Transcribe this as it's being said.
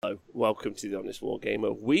Hello, welcome to the Honest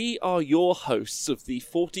Wargamer. We are your hosts of the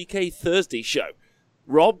 40k Thursday show.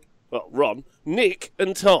 Ron, Nick,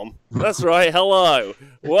 and Tom. That's right, hello.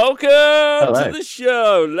 Welcome to the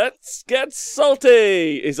show. Let's get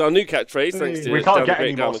salty is our new catchphrase. Thanks to we can't get Dan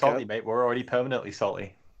any more salty, mate. We're already permanently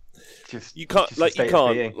salty. You can't.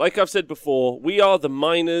 Like I've said before, we are the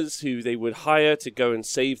miners who they would hire to go and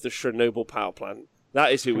save the Chernobyl power plant.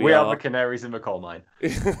 That is who we are. We are the canaries in the coal mine.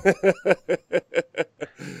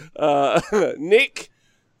 Nick,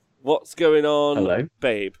 what's going on? Hello.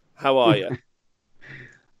 Babe? How are you?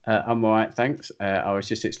 I'm all right, thanks. I was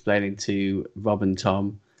just explaining to Rob and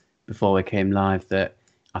Tom before we came live that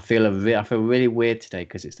I feel really weird today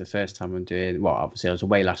because it's the first time I'm doing. Well, obviously I was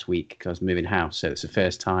away last week because I was moving house, so it's the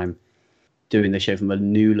first time doing the show from a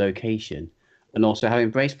new location and also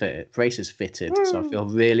having braces fitted. So I feel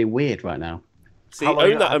really weird right now. See,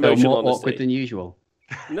 own that emotional honesty. More awkward than usual.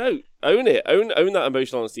 No, own it. Own that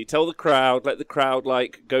emotional honesty. Tell the crowd, let the crowd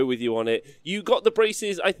go with you on it. You got the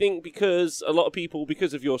braces, I think, because a lot of people,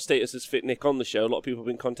 because of your status as Fit Nick on the show, a lot of people have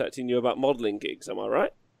been contacting you about modelling gigs. Am I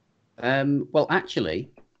right? Well,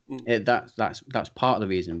 actually, that's part of the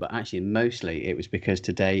reason, but actually, mostly it was because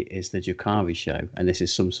today is the Drakari show, and this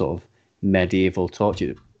is some sort of medieval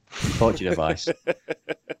torture device,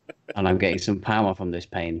 and I'm getting some power from this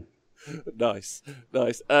pain. Nice.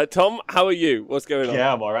 Tom, how are you? What's going on?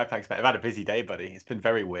 Yeah, I'm all right, thanks, mate. I've had a busy day, buddy. It's been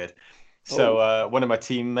very weird. So one of my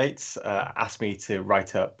teammates asked me to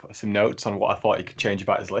write up some notes on what I thought he could change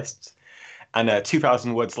about his lists. And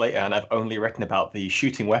 2,000 words later, and I've only written about the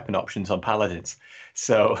shooting weapon options on Paladins.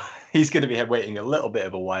 So he's going to be waiting a little bit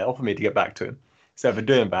of a while for me to get back to him. So I've been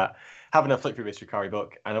doing that, having a flick through this Drakari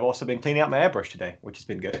book, and I've also been cleaning out my airbrush today, which has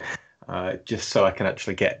been good. Just so I can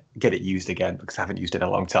actually get it used again because I haven't used it in a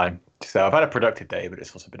long time. So I've had a productive day, but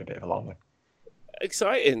it's also been a bit of a long one.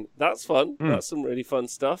 Exciting. That's fun. That's some really fun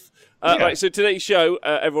stuff. Right, so today's show,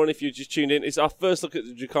 everyone, if you just tuned in, is our first look at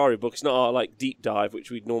the Drakari book. It's not our deep dive,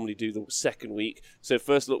 which we'd normally do the second week. So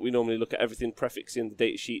first look, we normally look at everything prefixing the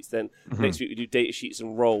data sheets. Then next week we do data sheets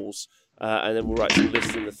and roles, and then we'll write some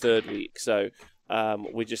lists in the third week. So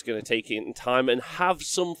we're just going to take it in time and have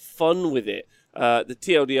some fun with it. The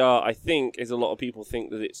TLDR, I think, is a lot of people think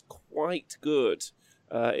that it's quite good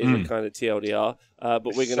in the kind of TLDR,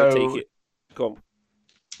 but we're going to take it. Go on.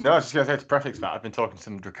 No, I was just going to say to prefix that, I've been talking to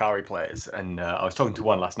some Drakari players, and I was talking to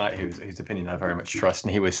one last night whose opinion I very much trust,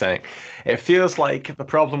 and he was saying, it feels like the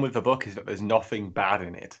problem with the book is that there's nothing bad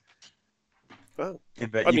in it. Oh.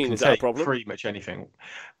 I mean, is that a problem? Pretty much anything.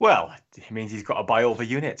 Well, it means he's got to buy all the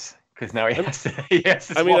units. Because now he has to.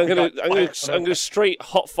 I mean, I'm gonna straight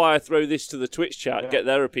hot fire throw this to the Twitch chat, get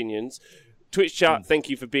their opinions. Twitch chat, thank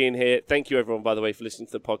you for being here. Thank you everyone, by the way, for listening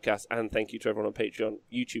to the podcast, and thank you to everyone on Patreon,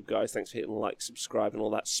 YouTube guys. Thanks for hitting like, subscribe, and all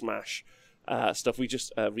that smash stuff. We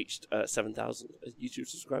just reached 7,000 YouTube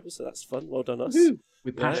subscribers, so that's fun. Well done, us.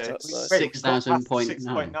 We passed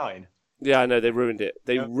 6,000.9. Yeah, I know they ruined it.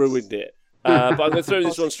 They ruined it. But I'm gonna throw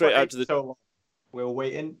this one straight out to the. So we were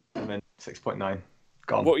waiting, and then 6.9.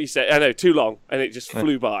 Gone. What you said, I know, too long, and it just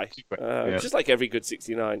flew by. Just like every good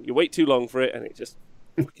 69, you wait too long for it, and it just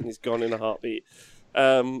fucking is gone in a heartbeat.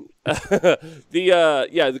 The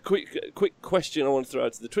quick question I want to throw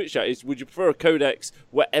out to the Twitch chat is: would you prefer a codex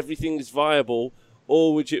where everything is viable,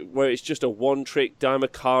 or where it's just a one-trick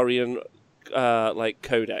Dimacarian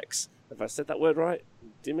codex? Have I said that word right?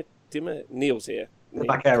 Neil's here.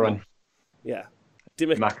 Dimacaron. Yeah.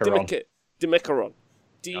 Dimacaron.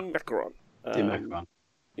 Dimacaron.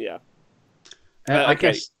 Yeah. I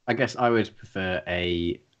guess I would prefer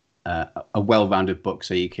a well-rounded book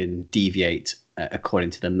so you can deviate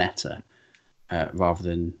according to the meta, rather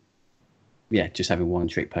than just having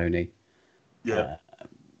one-trick pony. Yeah.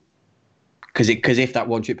 Because if that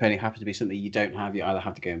one-trick pony happens to be something you don't have, you either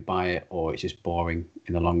have to go and buy it, or it's just boring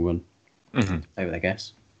in the long run. I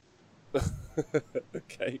guess.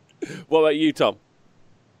 Okay. What about you, Tom?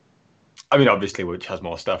 I mean, obviously, which has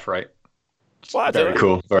more stuff, right? Very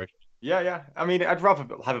cool. Yeah. I mean, I'd rather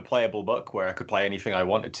have a playable book where I could play anything I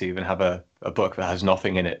wanted to than have a book that has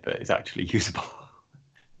nothing in it but is actually usable.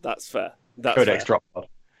 That's fair. Codex drop.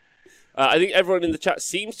 I think everyone in the chat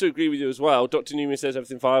seems to agree with you as well. Dr. Newman says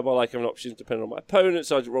everything viable. I like having options depending on my opponent.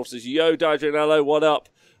 Sergeant Rolf says, yo, Diadrinello, what up?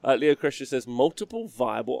 Leo Crusher says, multiple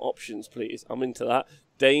viable options, please. I'm into that.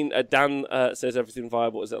 Dan says everything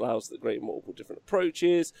viable as it allows the great multiple different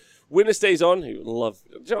approaches. Winner stays on, who love.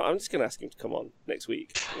 You know, I'm just going to ask him to come on next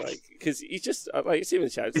week, because he's just you see him in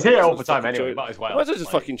the chat. He's here all the time anyway. Might as well. Might as well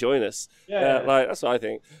just fucking join us. Yeah. That's what I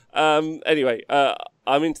think. Anyway,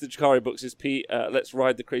 I'm into the Drakari books. As Pete. Let's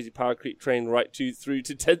ride the crazy power creep train through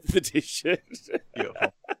to 10th edition.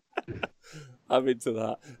 Beautiful. I'm into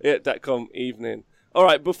that. Yeah, .com evening. All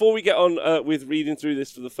right, before we get on with reading through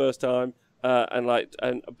this for the first time and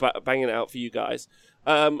banging it out for you guys,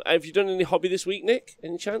 have you done any hobby this week, Nick?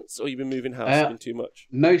 Any chance? Or you've been moving house? Been too much?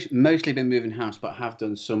 Mostly been moving house, but I have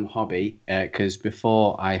done some hobby because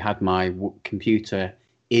before I had my computer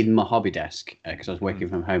in my hobby desk because I was working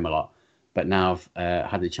from home a lot. But now I've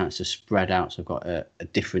had the chance to spread out, so I've got a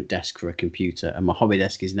different desk for a computer, and my hobby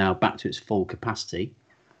desk is now back to its full capacity,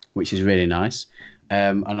 which is really nice.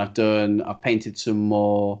 And I've painted some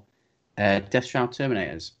more Death Shroud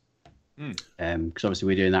Terminators. Because obviously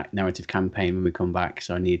we're doing that narrative campaign when we come back,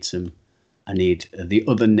 so I need the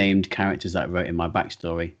other named characters that I wrote in my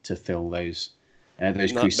backstory to fill those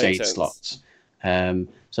crusade slots. So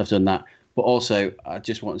I've done that. But also, I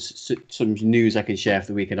just want some news I can share for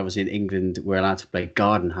the weekend. Obviously, in England, we're allowed to play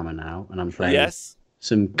Gardenhammer now, and I'm playing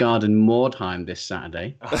some Garden Mordheim this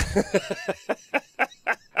Saturday.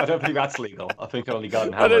 I don't think that's legal. I think only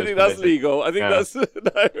Gardenhammer. I don't think that's legal. I think that's no.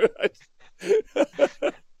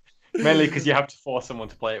 Mainly because you have to force someone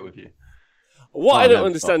to play it with you. What I don't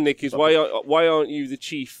understand, Nick, is why aren't you the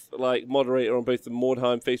chief moderator on both the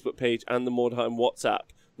Mordheim Facebook page and the Mordheim WhatsApp?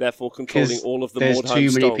 Therefore, controlling all of the Mordheim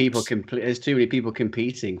stonks. There's too many people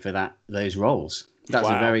competing for those roles. That's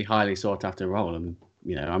a very highly sought after role, and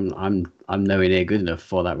I'm nowhere near good enough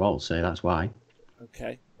for that role, so that's why.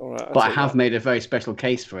 Okay, all right. But I have made a very special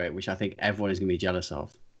case for it, which I think everyone is going to be jealous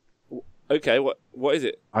of. Okay, what is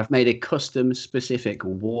it? I've made a custom specific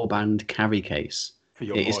warband carry case.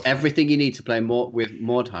 It is everything you need to play with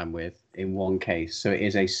Mordheim with in one case. So it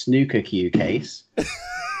is a snooker cue case. There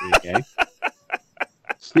you go.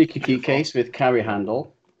 Snooker cue case with carry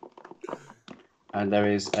handle. And there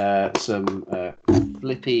is some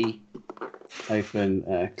flippy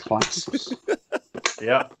open clasps.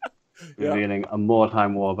 Yeah. Revealing a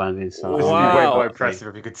Mordheim warband inside. This would be way more impressive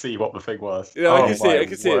if you could see what the thing was. Yeah, I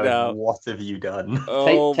can see it now. What have you done?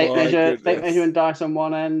 Take measure and dice on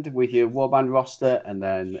one end with your warband roster, and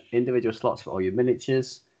then individual slots for all your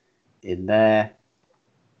miniatures in there.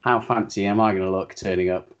 How fancy am I going to look turning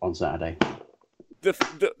up on Saturday?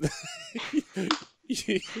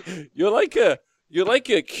 You're like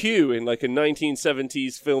a Q in like a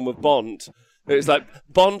 1970s film of Bond. It's like,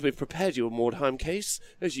 Bond, we've prepared you a Mordheim case.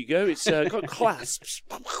 As you go, it's got clasps.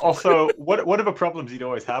 Also, one of the problems you'd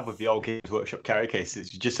always have with the old Games Workshop carry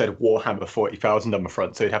cases, you just said Warhammer 40,000 on the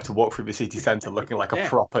front, so you'd have to walk through the city centre looking like a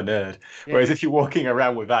proper nerd. Yeah. Whereas if you're walking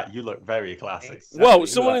around with that, you look very classy. Exactly. Well,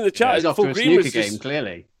 someone in the chat is full green was game,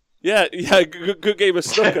 clearly. Yeah, good game of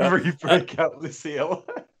snooker. Every break out the seal.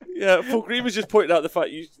 Yeah, Full Green was just pointing out the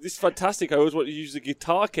fact this is fantastic. I always wanted to use a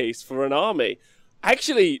guitar case for an army.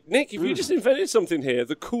 Actually, Nick, if you just invented something here,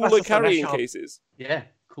 the cooler carrying cases. Yeah,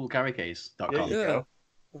 coolcarrycase.com. There you go.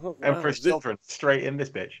 Oh, wow. Emperor's Children, straight in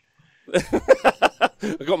this bitch.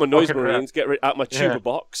 I got my Noise Marines, get out my tuba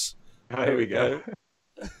box. There we go.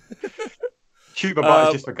 Tuba box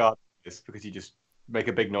is just for garden, because you just make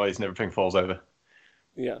a big noise and everything falls over.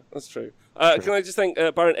 Yeah, that's true. Can I just thank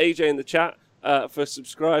Baron AJ in the chat for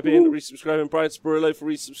subscribing, resubscribing, Brian Spirillo for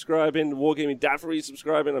resubscribing, Wargaming Dad for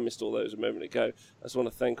resubscribing. I missed all those a moment ago. I just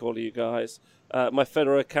want to thank all of you guys. My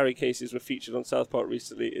Fedora carry cases were featured on South Park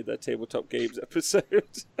recently in their Tabletop Games episode.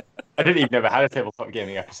 I didn't even know they had a tabletop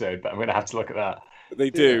gaming episode, but I'm going to have to look at that. They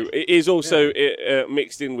do. Yeah. It is also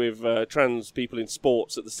mixed in with trans people in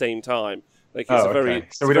sports at the same time. Like it's a very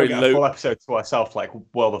so we don't get a full episode to ourselves like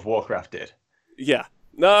World of Warcraft did. Yeah.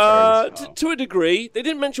 No, to a degree. They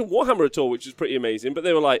didn't mention Warhammer at all, which is pretty amazing. But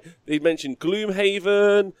they were like, they mentioned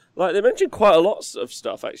Gloomhaven. Like, they mentioned quite a lot of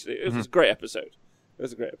stuff, actually. It was a great episode.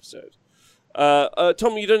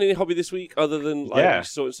 Tom, you done any hobby this week other than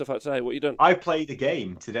sorting stuff out today? What you done? I played a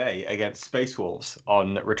game today against Space Wolves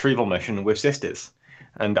on retrieval mission with sisters.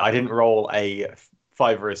 And I didn't roll a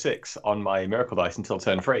 5 or a 6 on my Miracle Dice until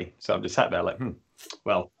turn 3. So I'm just sat there like,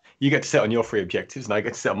 well... You get to sit on your 3 objectives, and I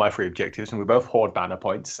get to sit on my 3 objectives, and we both hoard banner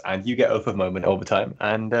points, and you get Oath of Moment overtime,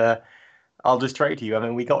 and I'll just trade you, and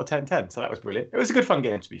then we got a 10-10, so that was brilliant. It was a good fun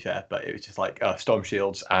game, to be fair, but it was just like Storm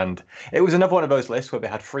Shields, and it was another one of those lists where they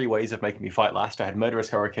had 3 ways of making me fight last. I had Murderous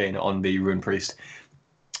Hurricane on the Rune Priest,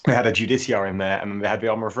 they had a Judiciar in there, and then they had the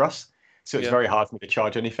Armor of Russ, so it's very hard for me to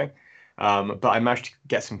charge anything. But I managed to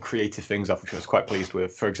get some creative things off, which I was quite pleased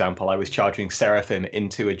with. For example, I was charging Seraphim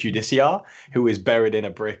into a Judiciar, who is buried in a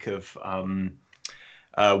brick of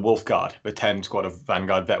Wolfguard, the 10 squad of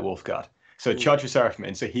Vanguard Vet Wolfguard. So I charged with Seraphim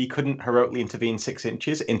in, so he couldn't heroically intervene 6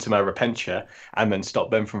 inches into my Repentia and then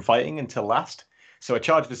stop them from fighting until last. So I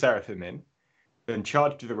charged the Seraphim in, then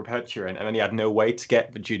charged the Repentia in, and then he had no way to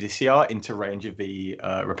get the Judiciar into range of the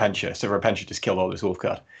Repentia. So Repentia just killed all this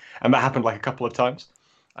Wolfguard. And that happened like a couple of times.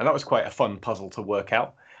 And that was quite a fun puzzle to work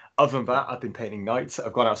out. Other than that, I've been painting knights.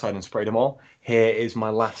 I've gone outside and sprayed them all. Here is my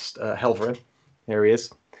last Helverin. Here he is.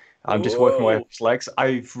 I'm just working away on his legs.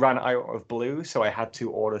 I've ran out of blue, so I had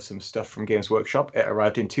to order some stuff from Games Workshop. It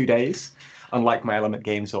arrived in 2 days, unlike my Element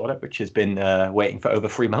Games order, which has been waiting for over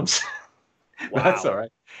 3 months. Wow. That's all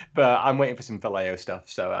right. But I'm waiting for some Vallejo stuff,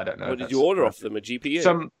 so I don't know. What did you order off them? A GPU?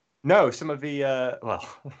 Some of the well,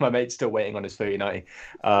 my mate's still waiting on his 3090.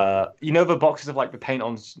 You know the boxes of like the paint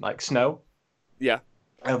on like snow? Yeah.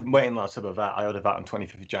 I'm waiting on some of that. I ordered that on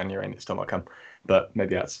 25th of January and it's still not come. But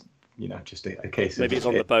maybe that's just a case of maybe it's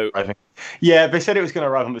on the boat. Arriving. Yeah, they said it was going to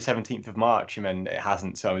arrive on the 17th of March, and then it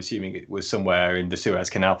hasn't. So I'm assuming it was somewhere in the Suez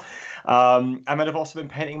Canal. And then I've also been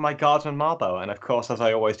painting my Guardsman Marbo, and of course, as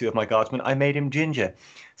I always do with my Guardsman, I made him ginger.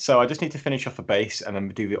 So I just need to finish off the base, and then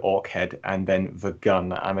do the orc head, and then the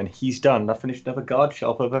gun, and then he's done. I finished another guard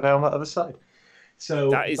shelf over there on the other side. So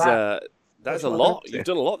that is a lot. You've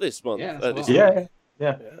done a lot this month.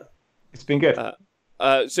 Yeah. It's been good.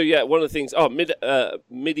 So yeah, one of the things.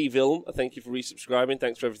 Medieval. Thank you for resubscribing.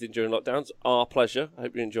 Thanks for everything during lockdowns. Our pleasure. I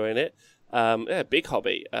hope you're enjoying it. Big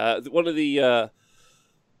hobby. One of the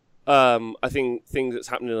I think thing that's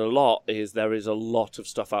happening a lot is there is a lot of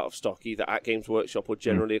stuff out of stock, either at Games Workshop or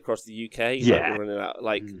generally across the UK. Yeah,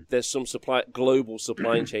 there's some global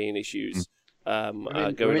supply chain issues going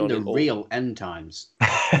on. We're in the real end times.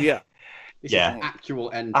 Yeah. This is actual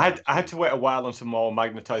end. I had to wait a while on some more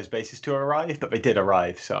magnetized bases to arrive, but they did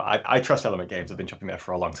arrive. So I trust Element Games. I've been shopping there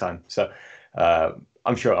for a long time. So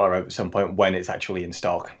I'm sure it'll arrive at some point when it's actually in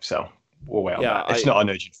stock. So we'll wait on that. It's not an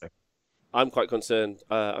urgent thing. I'm quite concerned.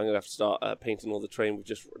 I'm going to have to start painting all the terrain with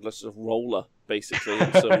just sort of roller, basically,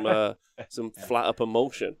 and some flat up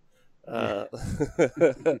emulsion. Fire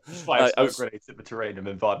smoke grenades at the terrain and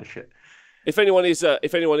then varnish it. If anyone is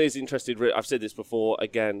interested, I've said this before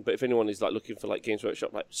again, but if anyone is like looking for like Games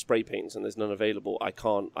Workshop like spray paints and there's none available, I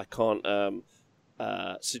can't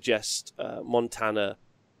suggest Montana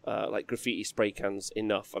like graffiti spray cans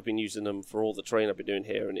enough. I've been using them for all the terrain I've been doing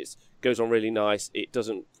here, and it goes on really nice. It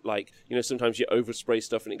doesn't sometimes you overspray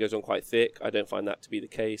stuff and it goes on quite thick. I don't find that to be the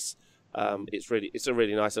case. It's a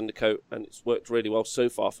really nice undercoat and it's worked really well so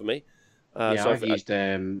far for me. I've used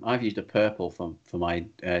a purple for my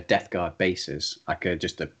Death Guard bases, like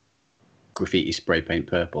just a graffiti spray paint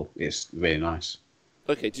purple. It's really nice.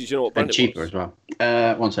 Okay, did you know what brand and cheaper as well?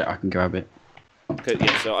 1 sec, I can grab it. Okay,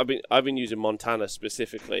 yeah. So I've been using Montana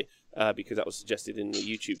specifically because that was suggested in the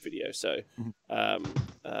YouTube video. So,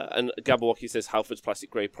 and Gabawaki says Halford's plastic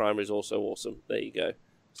grey primer is also awesome. There you go.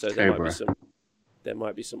 So there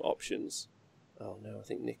might be some options. Oh no, I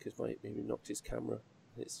think Nick has maybe knocked his camera.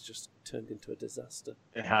 It's just turned into a disaster.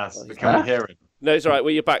 It has. But can we hear him? No, it's all right.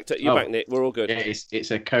 Well, you're back, Nick. We're all good. Yeah,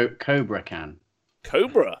 it's a Cobra can.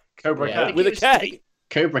 Cobra can with a K.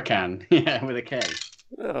 Cobra can, yeah, with a K.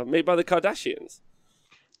 Oh, made by the Kardashians.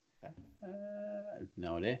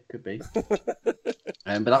 No idea. Could be. But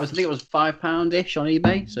I think it was £5-ish on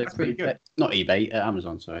eBay. So that's pretty good. Not eBay,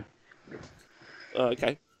 Amazon. Sorry.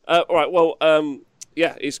 Okay. All right. Well.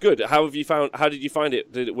 Yeah, it's good. How did you find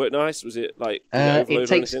it? Did it work nice? Was it like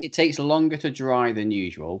it takes longer to dry than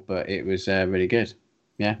usual, but it was really good.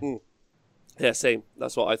 Yeah. Yeah, same.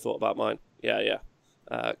 That's what I thought about mine. Yeah.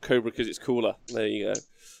 Cobra because it's cooler. There you go.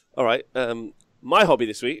 All right. My hobby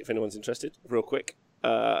this week, if anyone's interested, real quick.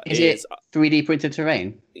 Is it 3D printed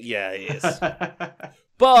terrain? Yeah, it is.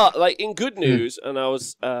 But like in good news, and I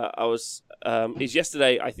was is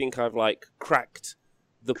yesterday. I think I've like cracked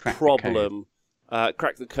the problem.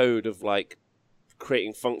 Crack the code of like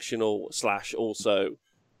creating functional / also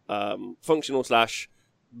functional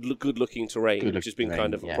 / good looking terrain, which has been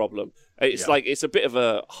kind of a problem. It's like it's a bit of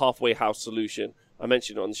a halfway house solution. I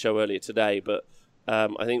mentioned it on the show earlier today, but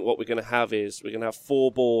I think what we're going to have is we're going to have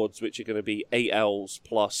 4 boards, which are going to be 8 Ls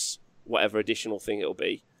plus whatever additional thing it'll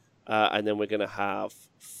be, and then we're going to have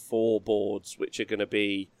 4 boards, which are going to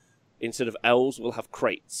be instead of Ls, we'll have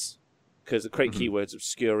crates. Because the crate keyword's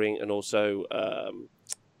obscuring and also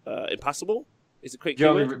impassable. Is the crate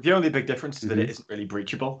keyword? The only big difference is that it isn't really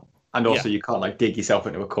breachable. And also you can't like dig yourself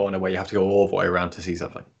into a corner where you have to go all the way around to see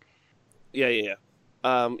something. Yeah.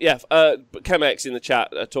 Chemex in the chat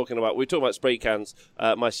we're talking about spray cans.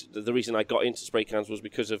 The reason I got into spray cans was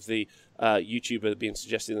because of the YouTuber being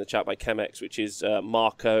suggested in the chat by Chemex, which is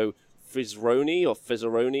Marco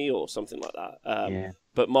Fizzaroni or something like that.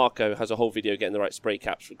 But Marco has a whole video getting the right spray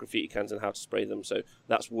caps for graffiti cans and how to spray them, so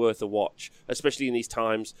that's worth a watch, especially in these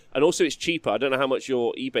times. And also it's cheaper. I don't know how much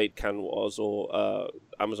your eBay can was or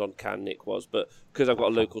Amazon can, Nick, was, but because I've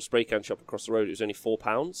got a local spray can shop across the road, it was only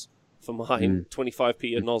 £4 for mine,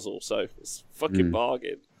 25p a nozzle, so it's fucking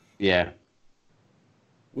bargain. Yeah.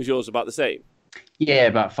 Was yours about the same? Yeah,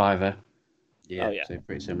 about fiver. Yeah, Oh, yeah. So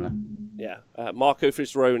pretty similar. Yeah, Marco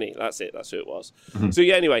Frisroni. That's it. That's who it was. Mm-hmm. So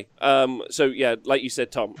yeah. Anyway, so yeah, like you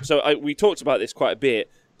said, Tom. So we talked about this quite a bit,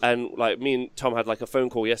 and like me and Tom had like a phone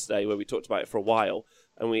call yesterday where we talked about it for a while.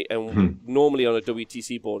 And normally on a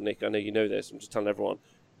WTC board, Nick, I know you know this. I'm just telling everyone,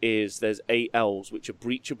 is there's 8 L's which are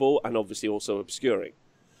breachable and obviously also obscuring.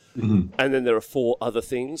 Mm-hmm. And then there are 4 other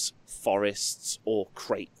things: forests or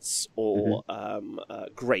crates or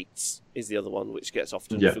grates is the other one, which gets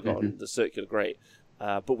often forgotten. The circular grate.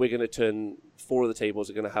 But we're going to turn 4 of the tables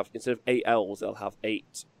are going to have, instead of 8 L's, they'll have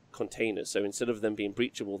 8 containers. So instead of them being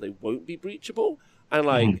breachable, they won't be breachable. And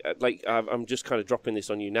I'm just kind of dropping this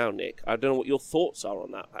on you now, Nick. I don't know what your thoughts are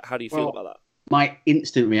on that. How do you feel about that? My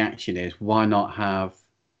instant reaction is, why not have...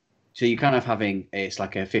 So you're kind of having, it's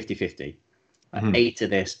like a 50-50. 8 of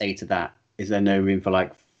this, 8 of that. Is there no room for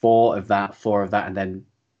like 4 of that, 4 of that, and then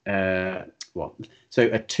what? So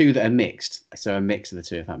a 2 that are mixed. So a mix of the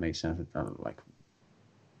 2, if that makes sense. I don't know, like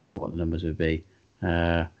what the numbers would be.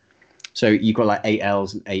 So you've got like 8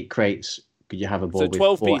 L's and 8 crates. Could you have a board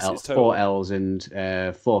with 4 L's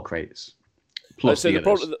and 4 crates? Plus so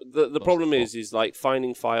the problem is like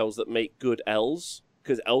finding files that make good L's,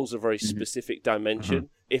 because L's are a very specific dimension.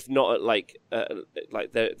 If not at like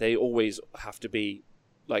they always have to be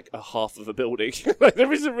like a half of a building. Like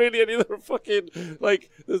there isn't really any other fucking, like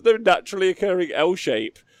there's no naturally occurring L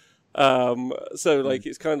shape. So like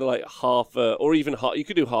it's kind of like half or even half. You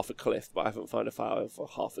could do half a cliff, but I haven't found a file for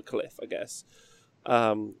half a cliff, I guess.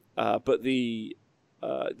 But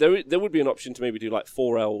there would be an option to maybe do like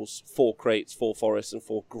 4 L's, 4 crates, 4 forests, and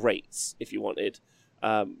 4 grates if you wanted.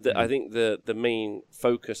 I think the main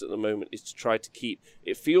focus at the moment is to try to keep...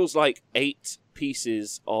 It feels like 8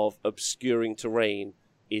 pieces of obscuring terrain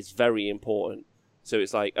is very important. So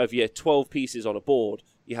it's like, if you have 12 pieces on a board,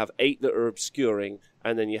 you have 8 that are obscuring,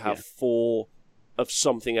 and then you have 4 of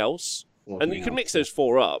something else. And you can mix those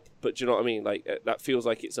 4 up, but do you know what I mean? Like that feels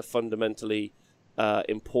like it's a fundamentally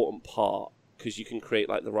important part, because you can create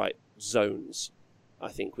like the right zones, I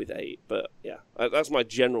think, with 8. But yeah, that's my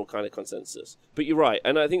general kind of consensus. But you're right,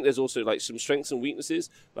 and I think there's also like some strengths and weaknesses.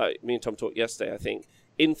 Like me and Tom talked yesterday, I think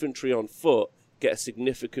infantry on foot get a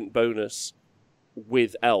significant bonus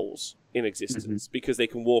with L's in existence, because they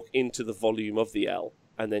can walk into the volume of the L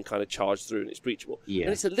and then kind of charge through, and it's breachable. Yeah.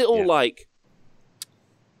 And it's a little like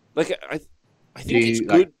I think it's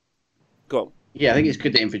good. Go on. Yeah, I think it's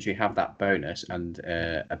good that infantry have that bonus and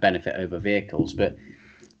a benefit over vehicles, but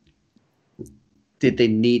did they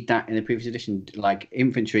need that in the previous edition? Like,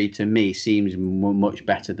 infantry to me seems much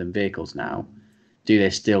better than vehicles now. Do they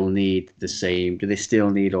still need the same? Do they still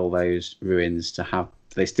need all those ruins to have?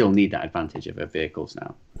 Do they still need that advantage over vehicles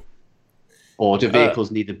now? Or do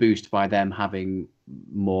vehicles need the boost by them having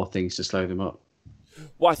more things to slow them up?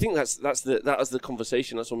 Well, I think that's the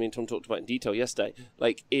conversation. That's what me and Tom talked about in detail yesterday.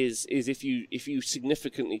 Like, is if you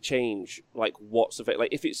significantly change like what's of it,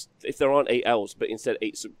 like if there aren't 8 L's but instead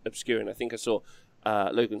 8 obscuring. I think I saw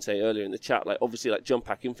Logan say earlier in the chat, like obviously like jump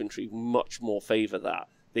pack infantry much more favour that.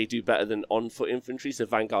 They do better than on foot infantry. So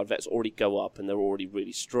Vanguard vets already go up and they're already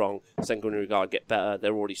really strong. Sanguinary Guard get better.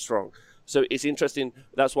 They're already strong. So it's interesting.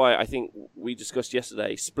 That's why I think we discussed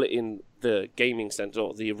yesterday splitting the gaming center,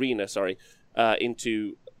 or the arena,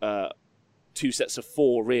 into 2 sets of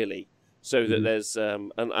 4, really, so that there's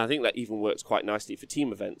and I think that even works quite nicely for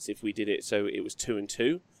team events if we did it so it was 2 and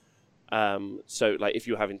 2. So like if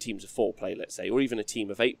you're having teams of 4 play, let's say, or even a team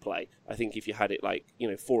of 8 play, I think if you had it like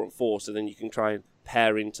 4 and 4, so then you can try and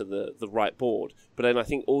pair into the right board. But then I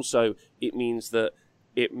think also it means that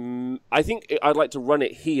I'd like to run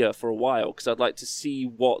it here for a while, because I'd like to see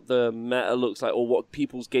what the meta looks like, or what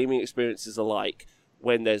people's gaming experiences are like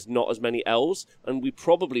when there's not as many L's, and we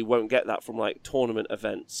probably won't get that from like tournament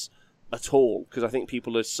events at all, because I think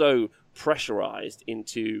people are so pressurized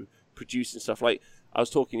into producing stuff. Like I was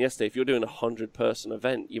talking yesterday, if you're doing a 100-person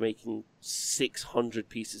event, you're making 600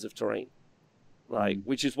 pieces of terrain, like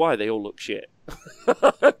which is why they all look shit.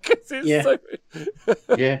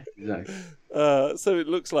 Yeah, exactly. So it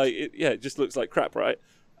looks like it just looks like crap, right?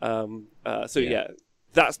 That's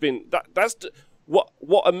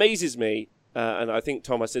what amazes me. And I think,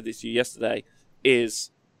 Tom, I said this to you yesterday,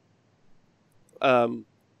 is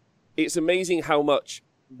it's amazing how much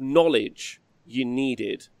knowledge you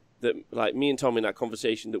needed, that like me and Tom in that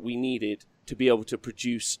conversation, that we needed to be able to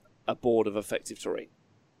produce a board of effective terrain.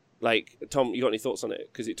 Like, Tom, you got any thoughts on it?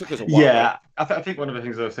 Because it took us a while. Yeah, right? I think one of the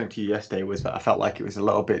things I was saying to you yesterday was that I felt like it was a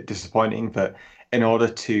little bit disappointing that in order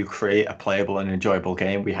to create a playable and enjoyable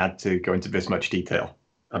game, we had to go into this much detail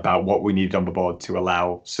about what we needed on the board to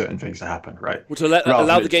allow certain things to happen, right? Well, to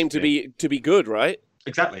allow the game to be good, right?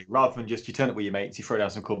 Exactly. Rather than just you turn up with your mates, you throw down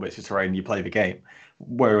some cool bits of terrain, you play the game.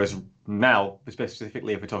 Whereas now,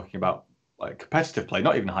 specifically if we're talking about like competitive play,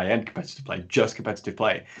 not even high-end competitive play, just competitive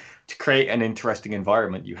play, to create an interesting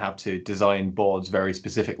environment, you have to design boards very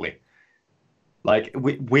specifically. Like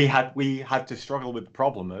we had to struggle with the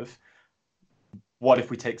problem of what if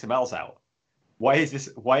we take some L's out? Why is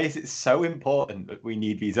it so important that we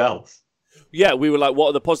need these L's? Yeah, we were like, what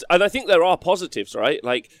are the positives? And I think there are positives, right?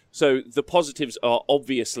 Like, so the positives are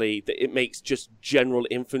obviously that it makes just general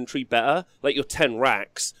infantry better. Like, your 10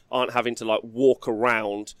 racks aren't having to, like, walk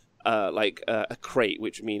around, a crate,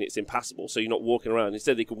 which means it's impassable. So you're not walking around.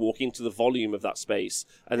 Instead, they can walk into the volume of that space,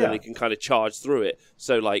 and then they can kind of charge through it.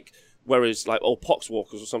 So, like, whereas, like, old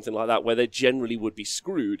Poxwalkers or something like that, where they generally would be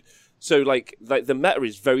screwed. So, like the meta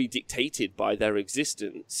is very dictated by their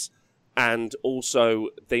existence. And also,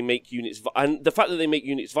 they make units... and the fact that they make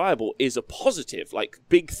units viable is a positive. Like,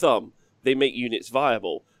 big thumb, they make units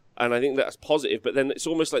viable. And I think that's positive. But then it's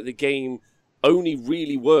almost like the game only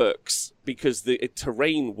really works because the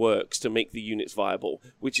terrain works to make the units viable,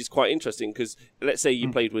 which is quite interesting. Because let's say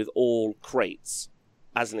you played with all crates,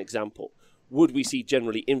 as an example. Would we see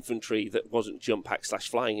generally infantry that wasn't jump pack /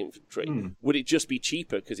 flying infantry? Would it just be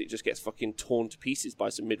cheaper because it just gets fucking torn to pieces by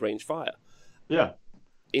some mid-range fire? Yeah.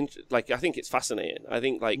 I think it's fascinating. I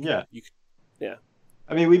think, like, yeah. Yeah.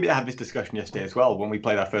 I mean, we had this discussion yesterday as well when we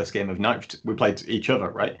played our first game of Night. We played each other,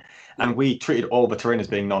 right? And we treated all the terrain as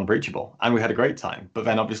being non-breachable, and we had a great time. But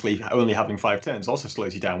then, obviously, only having 5 turns also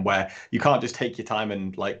slows you down, where you can't just take your time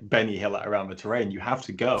and like Benny Hill it around the terrain. You have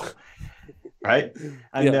to go. Right,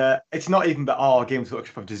 and it's not even that our Games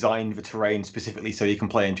Workshop have designed the terrain specifically so you can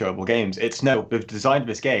play enjoyable games. It's no, they've designed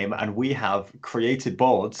this game and we have created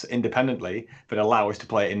boards independently that allow us to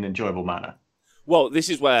play it in an enjoyable manner. Well, this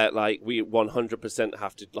is where like we 100%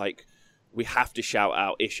 have to we have to shout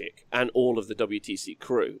out Ishik and all of the WTC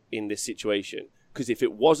crew in this situation, because if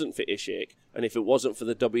it wasn't for Ishik and if it wasn't for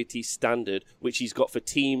the WT standard, which he's got for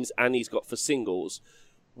teams and he's got for singles.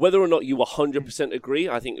 Whether or not you 100% agree,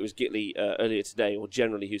 I think it was Gitley earlier today, or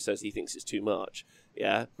generally, who says he thinks it's too much.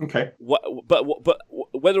 Yeah. Okay. But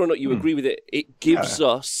whether or not you agree with it, it gives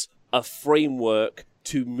us a framework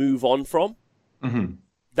to move on from. Mm-hmm.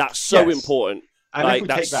 That's so important. And if we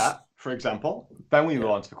take that, for example, then we move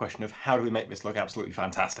on to the question of how do we make this look absolutely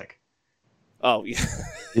fantastic? Oh, yeah.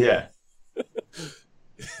 Yeah.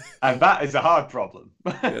 And that is a hard problem.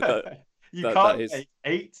 You can't make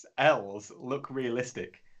 8 L's look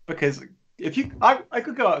realistic, because if I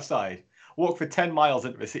could go outside, walk for 10 miles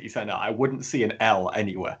into the city centre, I wouldn't see an L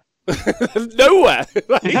anywhere. Nowhere.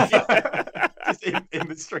 Just in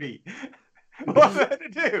the street. What am I to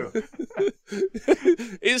do?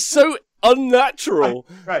 It's so unnatural.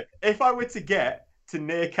 Right. If I were to get to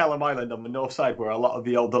near Callum Island on the north side, where a lot of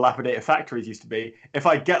the old dilapidated factories used to be, if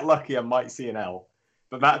I get lucky, I might see an L.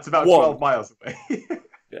 But that's about 12 miles away.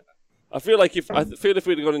 I feel like if we'd have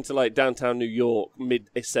gone into like downtown New York, mid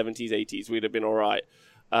 70s, 80s, we'd have been all right.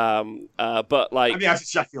 But like, I mean, that's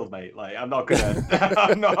Sheffield, mate. Like, I'm not gonna,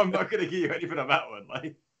 I'm not gonna give you anything on that one.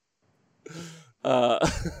 Like,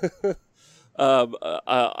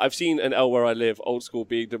 I've seen an L where I live, old school,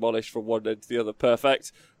 being demolished from one end to the other.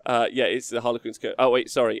 Perfect. Yeah, it's the Harlequins. Oh wait,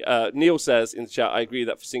 sorry. Neil says in the chat, I agree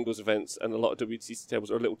that for singles events and a lot of WTC tables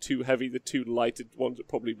are a little too heavy. The two lighted ones are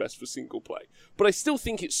probably best for single play. But I still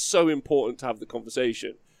think it's so important to have the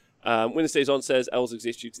conversation. Winner Stays On says L's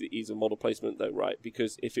exist due to the ease of model placement, though, right?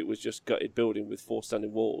 Because if it was just gutted building with 4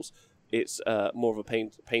 standing walls, it's more of a pain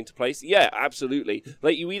to place. Yeah, absolutely.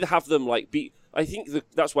 Like, you either have them like be. I think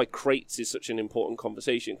that's why crates is such an important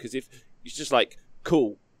conversation, because if it's just like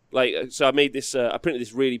cool. Like, so I made this, I printed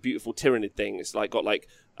this really beautiful Tyrannid thing. It's like got like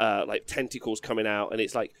tentacles coming out, and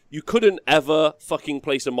it's like you couldn't ever fucking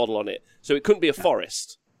place a model on it. So it couldn't be a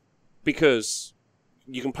forest, because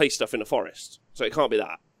you can place stuff in a forest. So it can't be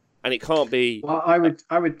that, and it can't be. Well, I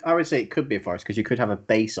would say it could be a forest, because you could have a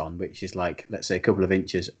base on, which is like, let's say, a couple of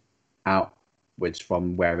inches outwards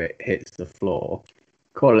from where it hits the floor.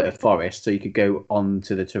 Call it a forest, so you could go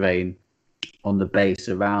onto the terrain on the base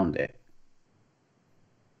around it.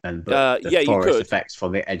 And the forest effects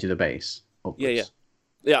from the edge of the base upwards.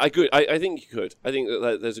 Yeah, I agree. I think you could. I think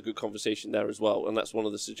that there's a good conversation there as well, and that's one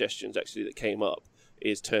of the suggestions actually that came up,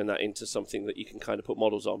 is turn that into something that you can kind of put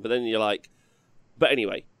models on. But then you're like, but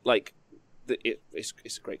anyway, like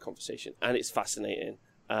it's a great conversation and it's fascinating.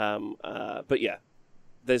 But yeah,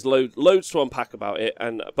 there's loads to unpack about it,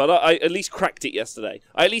 but I at least cracked it yesterday.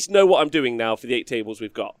 I at least know what I'm doing now for the 8 tables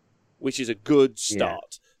we've got, which is a good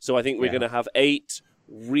start. Yeah. So I think we're going to have 8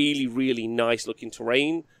 really, really nice looking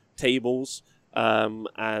terrain tables, and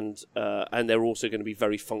they're also going to be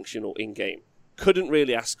very functional in game. couldn't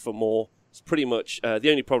really ask for more. It's pretty much the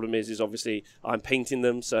only problem is obviously I'm painting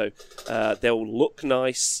them, so they'll look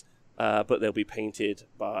nice, but they'll be painted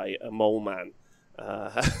by a mole man.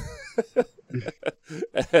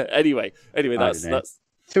 Anyway, that's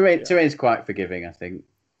terrain's quite forgiving, I think.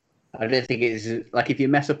 I don't think it's like if you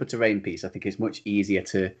mess up a terrain piece, I think it's much easier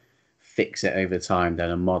to fix it over time than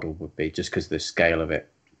a model would be, just because of the scale of it.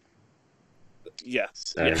 Yeah.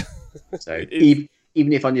 So even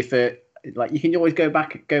if on your first, like, you can always go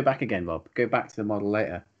back again, Rob. Go back to the model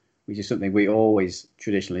later, which is something we always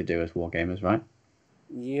traditionally do as wargamers, right?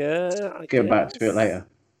 Yeah. Go back to it later.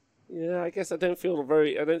 Yeah, I guess I don't think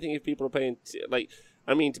if people are paying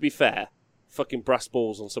to be fair, fucking brass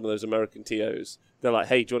balls on some of those American TOs. They're like,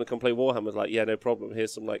 hey, do you want to come play Warhammer? Like, yeah, no problem.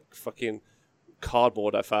 Here's some like fucking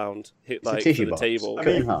cardboard I found hit like for the table. I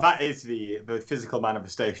mean, that is the physical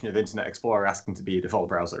manifestation of Internet Explorer asking to be a default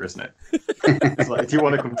browser, isn't it? It's like, do you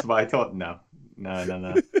want to come to my talk? No.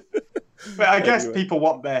 But I guess people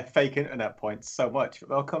want their fake internet points so much, but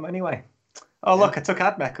they'll come anyway. Oh, look, I took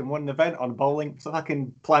AdMech and won an event on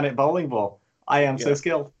fucking Planet Bowling Ball. I am so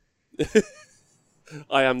skilled.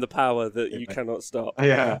 I am the power that you cannot stop.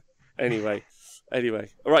 Yeah. Anyway.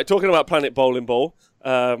 All right, talking about Planet Bowling Ball,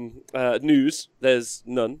 news, there's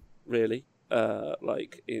none, really,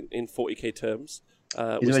 like in 40k terms.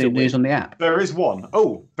 Is there any news on the app? There is one.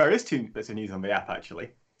 Oh, there is 2 bits of news on the app,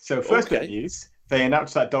 actually. So first bit of news, they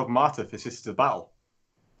announced that Dogmata for Sisters of Battle.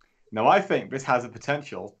 Now, I think this has a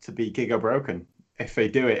potential to be giga broken if they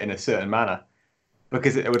do it in a certain manner,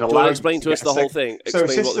 because it would allow. Explain to us the whole thing. So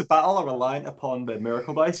Sisters of Battle are reliant upon the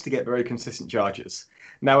Miracle Dice to get very consistent charges.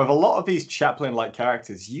 Now, with a lot of these Chaplain-like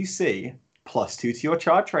characters, you see +2 to your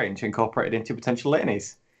charge range incorporated into potential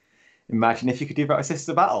litanies. Imagine if you could do that with Sisters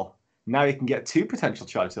of Battle. Now you can get 2 potential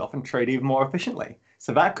charges off and trade even more efficiently.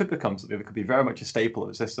 So that could become something that could be very much a staple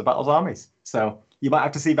of Sisters of Battle's armies. So you might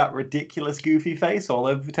have to see that ridiculous, goofy face all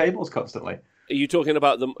over the tables constantly. Are you talking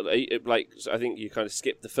about them? Like, I think you kind of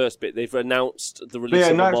skipped the first bit. They've announced the release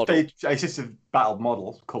of a model. They announced a Sisters of Battle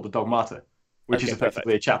model called the Dogmata, which is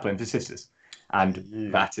effectively a Chaplain for Sisters. And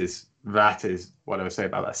that is what I would say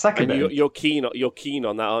about that. Second, you're keen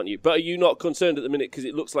on that, aren't you? But are you not concerned at the minute because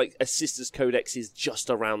it looks like a Sisters Codex is just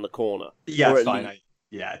around the corner? Yeah, it's fine.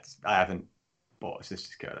 I haven't bought a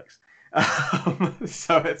Sisters Codex,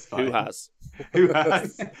 so it's fine. Who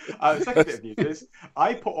has? Second bit of news is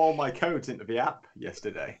I put all my codes into the app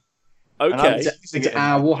yesterday. Okay, into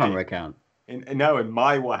our Warhammer account. In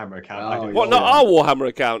my Warhammer account. What? Not our Warhammer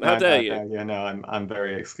account? How dare you? Yeah, no, I'm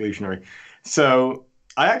very exclusionary. So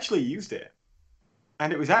I actually used it,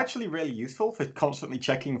 and it was actually really useful for constantly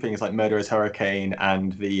checking things like Murderous Hurricane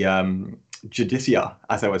and the Judicia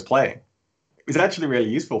as I was playing. It was actually really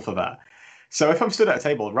useful for that. So if I'm stood at a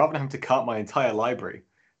table, rather than having to cart my entire library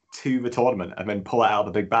to the tournament and then pull it out of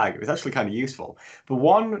the big bag, it was actually kind of useful. The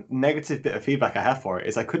one negative bit of feedback I have for it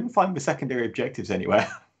is I couldn't find the secondary objectives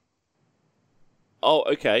anywhere. Oh,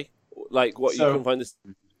 okay. Like what? You can find this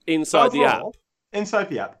inside the app? Inside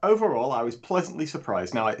the app. Overall, I was pleasantly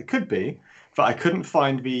surprised. Now, it could be that I couldn't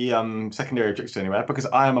find the secondary objectives anywhere because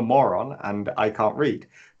I am a moron and I can't read.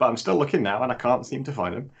 But I'm still looking now and I can't seem to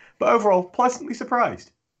find them. But overall, pleasantly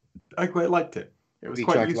surprised. I quite liked it. It was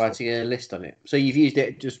quite useful. Writing a list on it. So you've used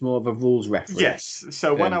it just more of a rules reference. Yes.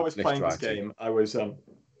 So when I was playing this game, I was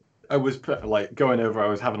like going over. I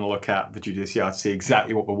was having a look at the Judiciary to see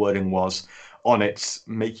exactly what the wording was on its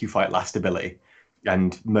make you fight last ability,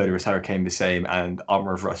 and Murderous Hurricane the same, and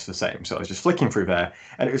Armor of Rust the same. So I was just flicking through there,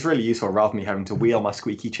 and it was really useful rather than me having to wheel my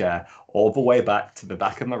squeaky chair all the way back to the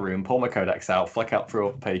back of my room, pull my codex out, flick out through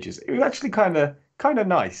all the pages. It was actually kind of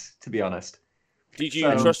nice, to be honest. Did you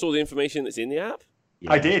trust all the information that's in the app?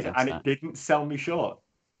 Yeah, I did, and it didn't sell me short.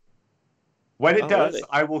 When it does, really?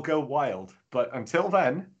 I will go wild. But until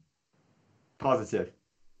then, positive.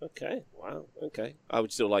 Okay, wow, okay. I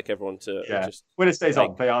would still like everyone to just... When it stays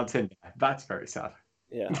on, they aren't in there. That's very sad.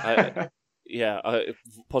 Yeah,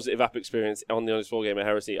 positive app experience on the Honest Wargamer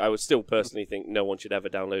Heresy. I would still personally think no one should ever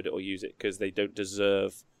download it or use it because they don't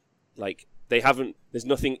deserve... Like, they haven't... There's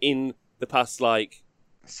nothing in the past, like...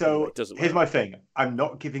 So, here's my thing. I'm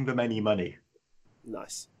not giving them any money.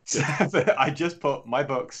 Nice. So, I just put my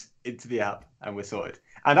books into the app and we're sorted.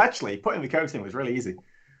 And actually, putting the codes in was really easy.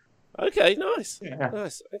 Okay, nice. Yeah.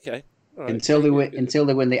 Nice, okay. Right. Until they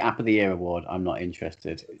win the App of the Year award, I'm not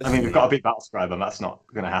interested. I mean, we've got to beat Battlescribe, and that's not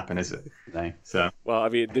going to happen, is it? No. So. Well, I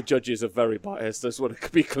mean, the judges are very biased. I just want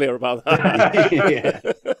to be clear about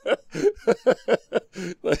that.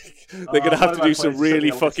 Like, they're going to have to do some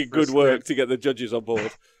really fucking good work to get the judges on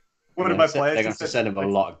board. One of my players they're going to send him a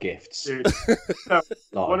lot of gifts. Dude,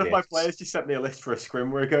 one of my players just sent me a list for a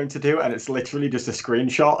scrim we're going to do, and it's literally just a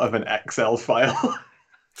screenshot of an Excel file.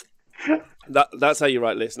 That's how you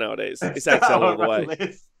write lists nowadays. It's Excel all the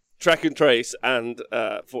way. Track and trace and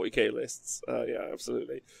 40k lists. Yeah,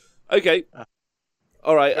 absolutely. Okay.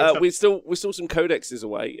 All right. We're still some codexes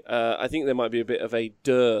away. I think there might be a bit of a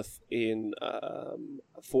dearth in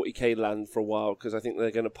 40k land for a while because I think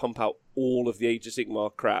they're going to pump out all of the Age of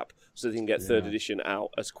Sigmar crap so they can get 3rd edition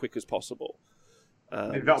out as quick as possible.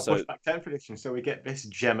 Maybe that'll push back 10th edition so we get this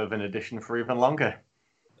gem of an edition for even longer.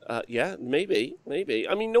 Yeah, maybe.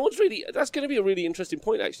 I mean, no one's really. That's going to be a really interesting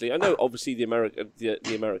point, actually. I know, obviously, the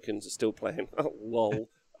Americans are still playing. Oh, lol.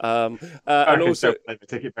 And also, they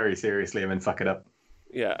take it very seriously and then fuck it up.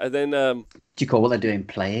 Yeah, and then do you call what they're doing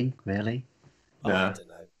playing? Really? No. I don't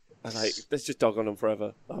know. Let's just dog on them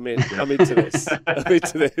forever. I'm into this. I'm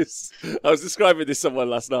into this. I was describing this to someone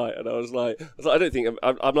last night, and I was like, I don't think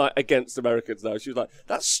I'm like against Americans now. She was like,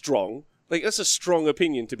 that's strong. Like, that's a strong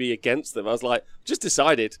opinion to be against them. I was like, just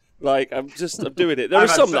decided. Like, I'm doing it. There are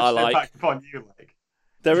some that I like.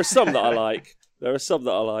 There are some that I like. There are some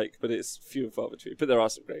that I like, but it's few and far between. But there are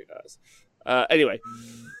some great guys. Anyway,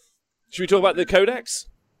 should we talk about the Codex?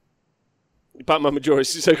 Batman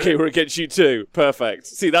Majoris is okay. We're against you too. Perfect.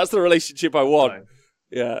 See, that's the relationship I want. Fine.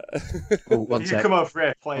 Yeah. You can come over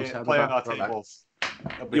here, play on our tables.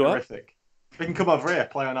 That'll be horrific. We can come over here,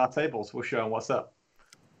 play on our tables. We'll show them what's up.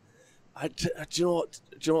 Do you know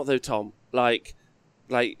what though, Tom? Like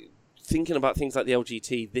thinking about things like the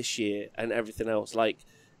LGT this year and everything else. Like,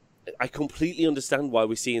 I completely understand why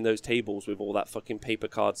we're seeing those tables with all that fucking paper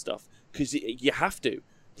card stuff because you have to.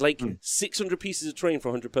 Like 600 pieces of terrain for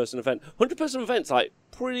a 100-person event. 100-person events like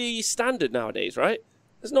pretty standard nowadays, right?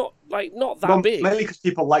 It's not that big. Mainly because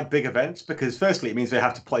people like big events. Because firstly, it means they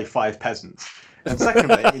have to play 5 peasants, and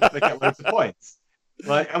secondly, it means they get loads of points.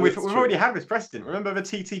 Like, and we've already had this precedent. Remember the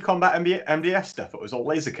TT Combat MDF stuff? It was all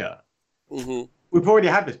laser cut. Mm-hmm. We've already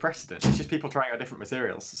had this precedent. It's just people trying out different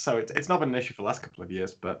materials. So it's not been an issue for the last couple of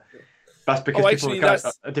years, but that's because people look at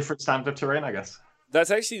a different standard of terrain, I guess. That's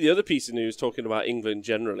actually the other piece of news talking about England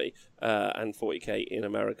generally and 40k in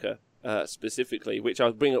America specifically, which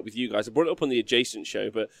I'll bring up with you guys. I brought it up on the adjacent show,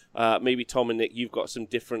 but maybe Tom and Nick, you've got some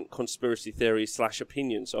different conspiracy theories /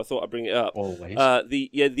 opinions, so I thought I'd bring it up. Always.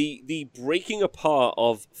 The breaking apart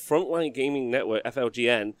of Frontline Gaming Network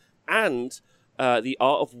 (FLGN) and the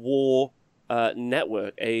Art of War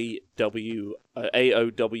Network AOWN.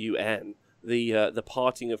 The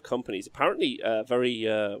parting of companies. Apparently, very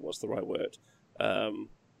what's the right word?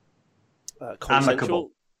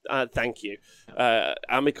 Consensual. Thank you.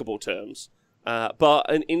 Amicable terms, but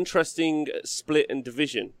an interesting split and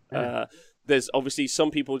division. There's obviously some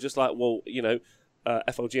people just like, well, you know,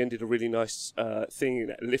 FLGN did a really nice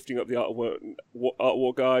thing lifting up the Art of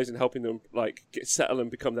War guys and helping them like get settled and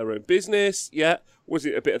become their own business. Yeah, was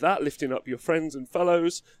it a bit of that, lifting up your friends and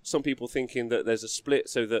fellows? Some people thinking that there's a split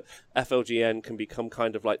so that FLGN can become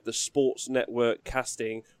kind of like the sports network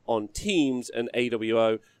casting on teams, and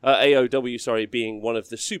AOW being one of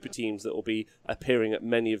the super teams that will be appearing at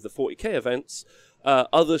many of the 40k events.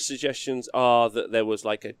 Other suggestions are that there was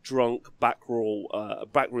like a drunk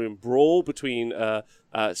backroom brawl between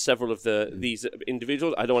several of these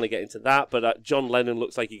individuals. I don't want to get into that, but John Lennon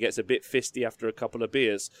looks like he gets a bit fisty after a couple of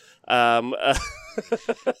beers. I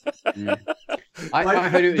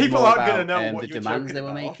heard it was people more aren't about going to know what the you're demands they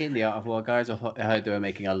were making, the Art of War guys. I heard they were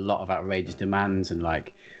making a lot of outrageous demands and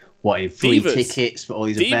like wanting free tickets for all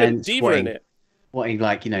these events. In it. Wanting,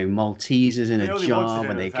 like, you know, Maltesers in a jar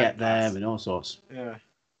when they get there and all sorts. Yeah.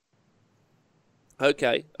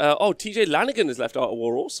 Okay. TJ Lanigan has left Art of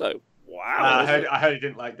War also. Wow. I heard he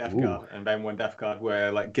didn't like Death Guard, and then when Death Guard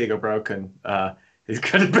were like Giga broken, his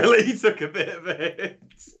credibility took a bit of a hit.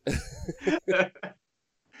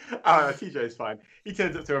 TJ's fine. He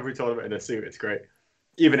turns up to every tournament in a suit. It's great.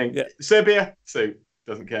 Even in Serbia, suit.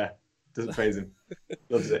 Doesn't care. Doesn't faze him.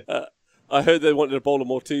 Loves it. I heard they wanted a bowl of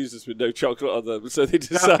Maltesers with no chocolate on them, so they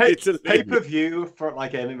decided to leave. Pay-per-view for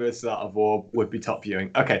like Gaming vs. Art of War would be top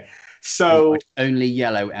viewing. Okay, so only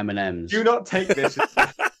yellow M&Ms. Do not take this.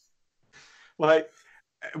 Like,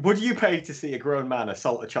 would you pay to see a grown man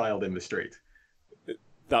assault a child in the street?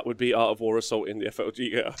 That would be Art of War assault in the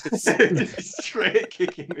FLG guys. Just straight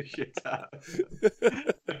kicking the shit out.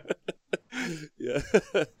 Yeah.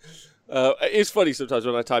 It's funny sometimes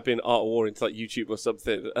when I type in Art of War into like YouTube or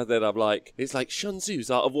something, and then I'm like, it's like Shun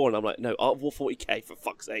Tzu's Art of War, and I'm like, no, Art of War 40k for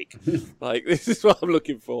fuck's sake. Like, this is what I'm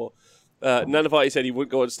looking for. Nanavati said he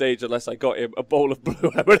wouldn't go on stage unless I got him a bowl of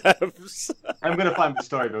blue M&Ms. I'm going to find the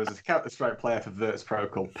story. There was a Counter-Strike player for Virtus Pro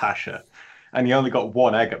called Pasha, and he only got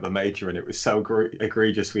one egg at the major, and it was so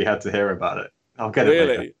egregious we had to hear about it. I'll get it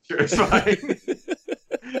Really? later. Sure, it's fine.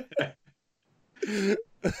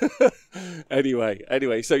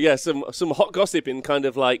 Anyway, so yeah, some hot gossip in kind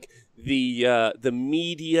of like the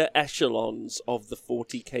media echelons of the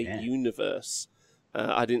 40k universe.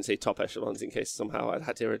 I didn't say top echelons in case somehow I'd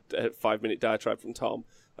had to hear a 5-minute diatribe from Tom.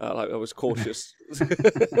 Like I was cautious.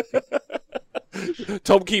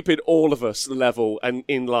 Tom keeping all of us level and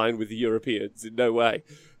in line with the Europeans in no way.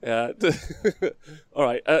 All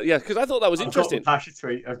right, yeah, because I thought that was interesting. I've got the Pasha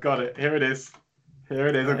tweet. I've got it. Here it is. I'm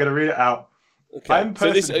going to read it out. Okay.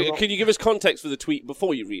 So can you give us context for the tweet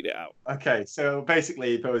before you read it out? Okay, so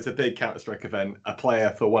basically there was a big Counter-Strike event. A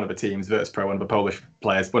player for one of the teams, Virtus.pro, one of the Polish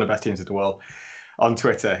players, one of the best teams in the world, on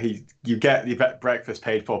Twitter, you get the breakfast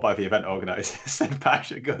paid for by the event organisers. And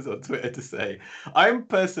Pasha goes on Twitter to say, "I'm a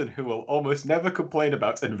person who will almost never complain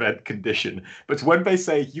about an event condition, but when they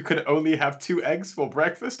say you can only have 2 eggs for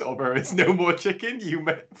breakfast or there is no more chicken,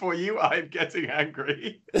 I'm getting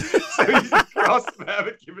angry." So he's crossed them,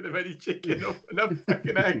 haven't given him any chicken or enough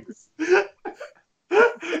fucking eggs.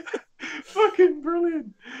 Fucking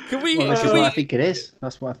brilliant. That's what I think it is.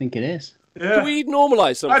 That's what I think it is. Yeah. Can we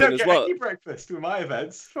normalise something as well? I don't get any breakfast with my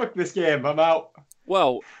events. Fuck this game, I'm out.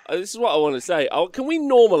 Well, this is what I want to say. Can we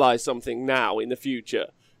normalise something now in the future?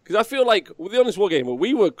 Because I feel like, with the Honest Wargamer,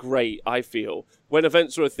 we were great, I feel, when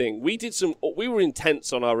events were a thing. We were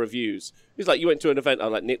intense on our reviews. It was like, you went to an event, I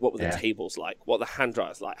was like, Nick, what were the tables like? What were the hand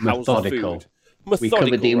dryers like? How was the food? We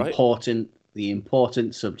covered the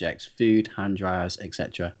important subjects, food, hand dryers,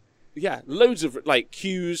 etc. Yeah, loads of like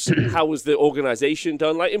cues. How was the organisation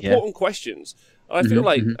done? Like important questions. I feel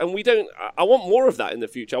like, and we don't. I want more of that in the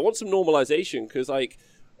future. I want some normalisation because, like,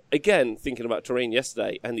 again, thinking about terrain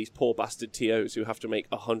yesterday and these poor bastard TOs who have to make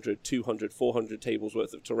 100, 200, 400 tables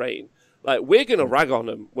worth of terrain. Like, we're gonna rag on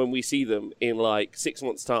them when we see them in like 6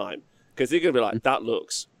 months' time because they're gonna be like, that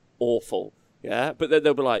looks awful. Yeah, but then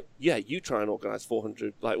they'll be like, yeah, you try and organise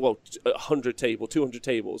 400, 100 tables, 200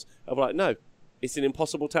 tables. I'll be like, no. It's an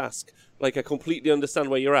impossible task. Like, I completely understand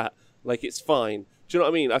where you're at. Like, it's fine. Do you know what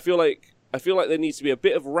I mean? I feel like there needs to be a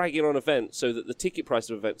bit of ragging on events so that the ticket price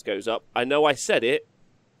of events goes up. I know I said it.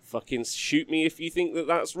 Fucking shoot me if you think that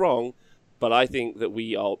that's wrong. But I think that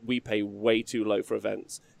we pay way too low for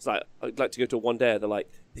events. It's like, I'd like to go to a one day. They're like,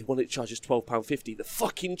 they want to charge us £12.50. The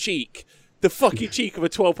fucking cheek. The fucking cheek of a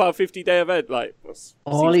 £12.50 day event. Like,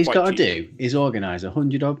 all he's got to do is organise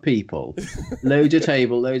 100-odd people, loads of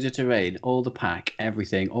table, loads of terrain, all the pack,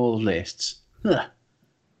 everything, all the lists. What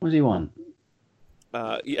does he want?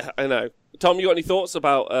 Yeah, I know. Tom, you got any thoughts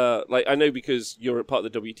about, I know because you're a part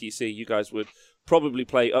of the WTC, you guys would probably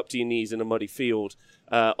play up to your knees in a muddy field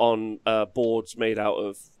on boards made out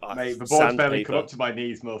of Mate, the boards barely come up to my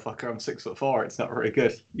knees, motherfucker. I'm 6'4". It's not very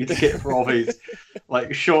good. You just get it for all these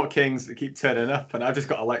like short kings that keep turning up, and I've just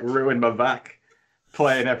got to like ruin my back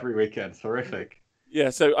playing every weekend. It's horrific. Yeah,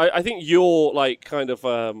 so I think your like kind of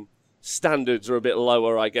standards are a bit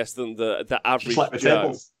lower, I guess, than the average. Just like the Joe.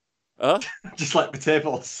 tables. Huh? Just like the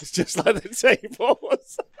tables. Just like the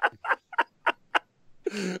tables.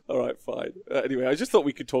 All right, fine. Anyway, I just thought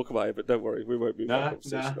we could talk about it, but don't worry, we won't move that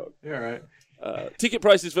conversation on. You're all right. Ticket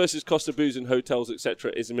prices versus cost of booze and hotels,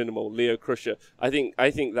 etc., is minimal. Leo Crusher. I think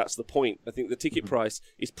that's the point. I think the ticket price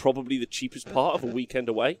is probably the cheapest part of a weekend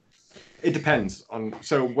away. It depends on.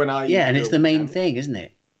 So when I and it's the main thing, isn't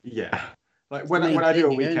it? Yeah, like when I do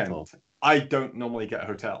a weekend, I don't normally get a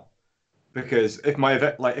hotel. Because if my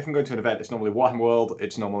event, like if I'm going to an event, it's normally Warhammer World,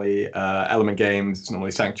 it's normally Element Games, it's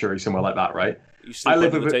normally Sanctuary, somewhere like that, right? You sleep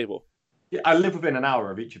under the table. Yeah, I live within an hour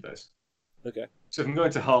of each of those. Okay. So if I'm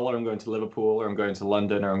going to Hull, or I'm going to Liverpool, or I'm going to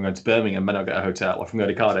London, or I'm going to Birmingham, then I'll get a hotel. Or if I'm going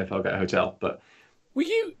to Cardiff, I'll get a hotel. But were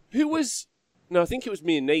you? Who was? No, I think it was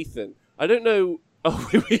me and Nathan. I don't know. Oh,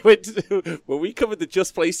 we went to when we covered the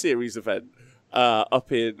Just Play series event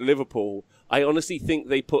up in Liverpool. I honestly think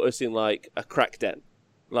they put us in like a crack den.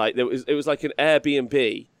 Like it was like an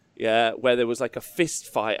Airbnb, yeah, where there was like a fist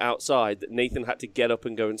fight outside that Nathan had to get up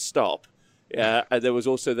and go and stop. Yeah, and there was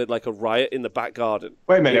also then like a riot in the back garden.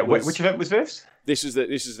 Wait a minute, which event was this? This is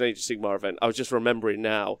an Age of Sigmar event. I was just remembering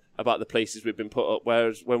now about the places we've been put up.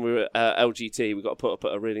 Whereas when we were at LGT, we got put up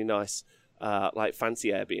at a really nice, like fancy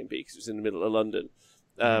Airbnb because it was in the middle of London.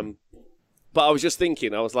 But I was just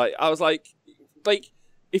thinking, I was like,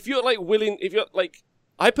 if you're like willing,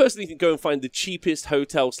 I personally think go and find the cheapest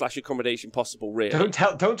hotel / accommodation possible. Really,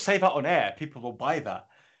 don't say that on air. People will buy that.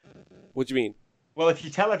 What do you mean? Well, if you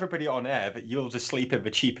tell everybody on air that you'll just sleep in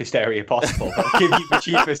the cheapest area possible, they'll give you the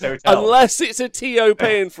cheapest hotel. Unless it's a TO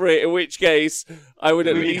paying for it, in which case I would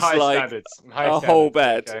at We need least high like standards. a whole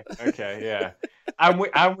bed. Okay, yeah.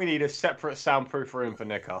 And we need a separate soundproof room for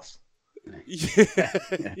Nikos. Yeah.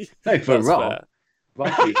 No, for That's Rob. fair.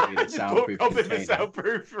 Rob needs to be the Just soundproof put Rob in the container.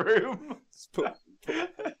 soundproof room.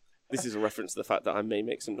 This is a reference to the fact that I may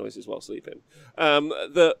make some noises while sleeping.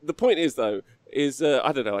 The point is, though,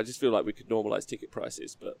 I don't know. I just feel like we could normalise ticket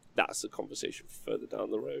prices, but that's a conversation further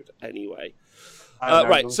down the road anyway.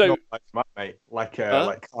 Right, so mate, like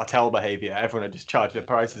cartel behaviour. Everyone would just charge their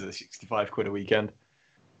prices at £65 a weekend.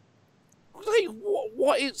 like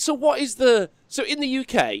what is the in the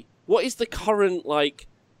UK? What is the current like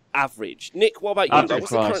average? Nick, what about you? Average Like,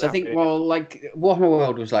 what's the Price. current I think, average? well, like Warhammer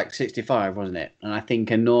World was like 65, wasn't it? And I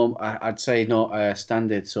think I'd say not a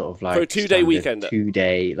standard sort of like For a 2-day weekend.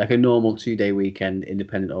 2-day, like a normal 2-day weekend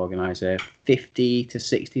independent organizer, £50 to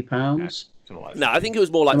 £60. Something like that. No, I think it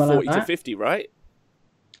was more like Something 40 like to that? 50, right?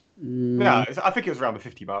 No, I think it was around the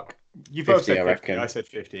 50 mark. You both 50, said I 50. reckon. I said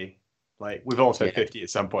 50. Like we've all said Yeah. 50 at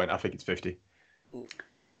some point. I think it's 50.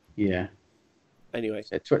 Yeah. Anyway,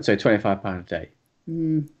 So £25 a day.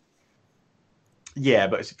 Yeah,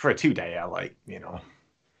 but it's for a 2-day. I'm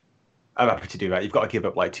happy to do that. You've got to give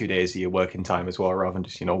up like 2 days of your working time as well, rather than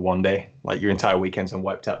just 1 day. Like your entire weekend's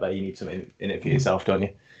wiped out there. You need something in it for yourself, don't you?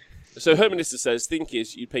 so Her Minister says, think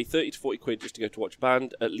is you pay 30 to 40 quid just to go to watch a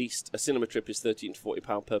band. At least a cinema trip is 13 to 40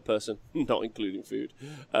 pound per person, not including food.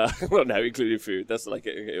 Well, no, including food. That's like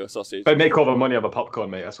a sausage. But make all the money on the popcorn,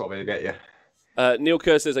 mate. That's what they get you. Neil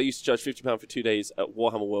Kerr says, I used to charge £50 for 2 days at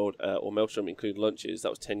Warhammer World or Maelstrom, including lunches. That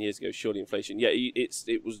was 10 years ago. Surely inflation. Yeah,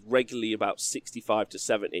 it was regularly about 65 to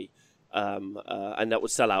 70, and that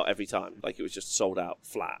would sell out every time. Like it was just sold out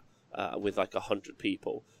flat with like 100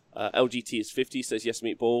 people. LGT is 50. Says yes,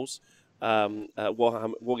 meatballs.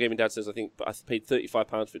 Wargaming Dad says, I think I paid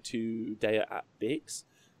 £35 for 2 day at Biggs.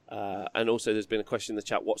 And also, there's been a question in the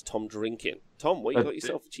chat. What's Tom drinking? Tom, what you got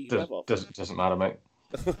yourself a cheeky rev off? Doesn't matter, mate.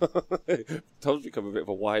 Tom's become a bit of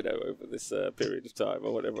a wino over this period of time. I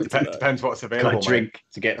want everyone to know. Depends what's Got available. a drink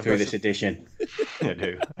to get through this edition.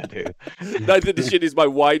 Mate. I do. Neither the shit is my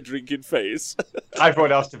wine drinking phase.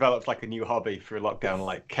 Everyone else develops like a new hobby through lockdown,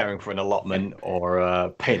 like caring for an allotment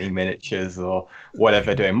or painting miniatures or whatever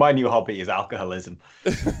they're doing. My new hobby is alcoholism.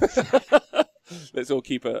 Let's all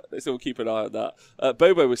keep an eye on that.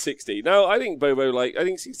 Bobo was 60. No, I think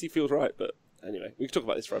 60 feels right, but anyway, we can talk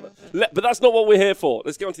about this forever. But that's not what we're here for.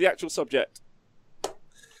 Let's get on to the actual subject.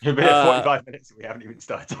 You've been here 45 minutes and we haven't even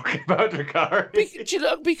started talking about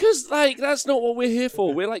Drakari. Because that's not what we're here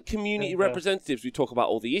for. We're like community representatives. We talk about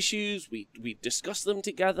all the issues. We discuss them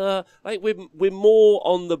together. Like we're more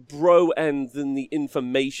on the bro end than the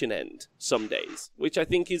information end some days, which I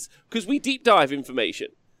think is because we deep dive information.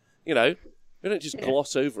 We don't just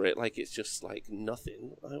gloss over it like it's just like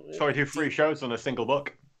nothing. So I do 3 shows on a single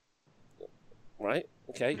book. Right?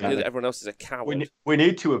 Okay. Yeah. Everyone else is a coward. We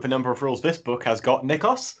need to with the number of rules this book has got.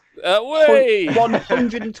 Nikos? Way!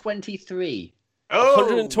 123. Oh!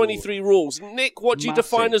 123 rules. Nick, what do you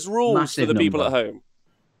define as rules for the people at home?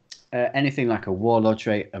 Anything like a warlord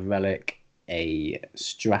trait, a relic, a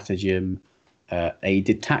stratagem, a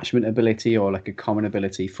detachment ability, or like a common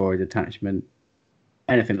ability for a detachment.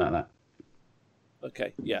 Anything like that.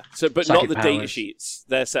 Okay, yeah. So, but Psychic not the data powers. sheets.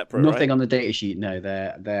 They're separate, Nothing right? on the data sheet. No,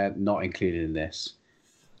 they're not included in this.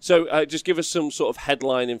 So, just give us some sort of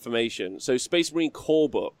headline information. So, Space Marine Core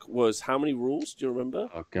Book was how many rules? Do you remember?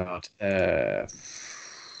 Oh God, I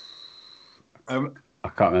can't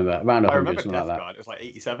remember. Around 100, I remember something Death like that. Guard. It was like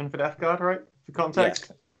 87 for Death Guard, right? For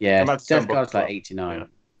context. Yeah, That's Death some book Guard's like as well. 89.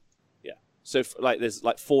 Yeah. So, there's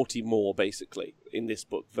like 40 more basically in this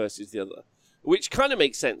book versus the other, which kind of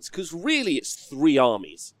makes sense because really it's 3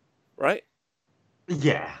 armies, right?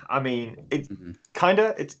 Yeah, I mean, it's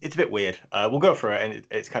it's a bit weird. We'll go through it, and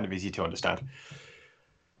it's kind of easy to understand.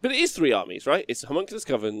 But it is 3 armies, right? It's Homunculus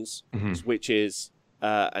Governs, it's Witches,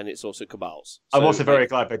 and it's also Cabals. I'm So, also very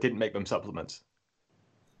glad they didn't make them supplements.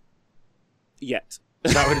 Yet.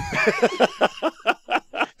 That would...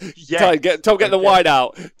 Tom, get the wine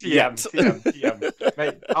out. TM.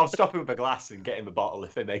 Mate, I'll stop him with a glass and get him a bottle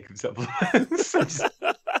if they make them supplements.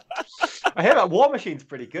 I hear that War Machine's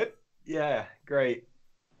pretty good. Yeah, great.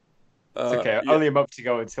 It's okay. Yeah. Only a month to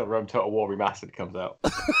go until Rome Total War Remastered comes out.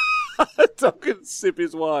 Tom can sip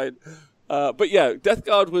his wine. But yeah, Death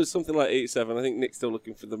Guard was something like 87. I think Nick's still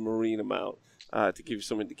looking for the Marine amount to give you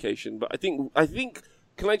some indication. But I think,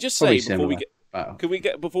 can I just say Probably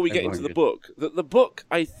before we get into the book, that the book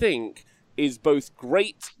I think is both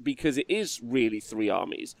great because it is really 3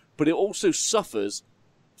 armies, but it also suffers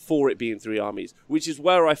for it being 3 armies, which is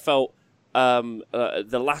where I felt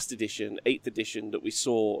the last edition, 8th edition, that we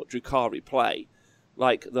saw Drukhari play,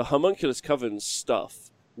 like the Homunculus Coven's stuff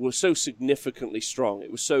was so significantly strong.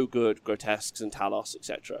 It was so good, Grotesques and Talos,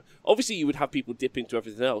 etc. Obviously, you would have people dip into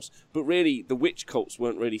everything else, but really, the witch cults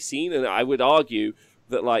weren't really seen, and I would argue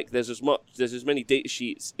that like there's as many data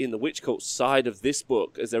sheets in the witch cult side of this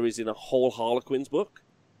book as there is in a whole Harlequins book.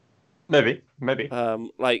 Maybe.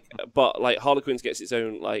 But Harlequins gets its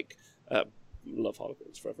own love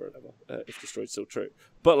Harlequins forever and ever. If Destroyed still true,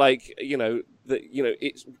 but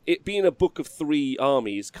it being a book of 3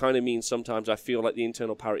 armies kind of means sometimes I feel like the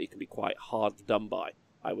internal parity can be quite hard done by.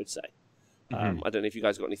 I would say. I don't know if you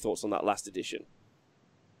guys got any thoughts on that last edition.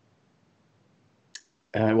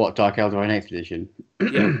 What, Dark Eldar in 8th edition?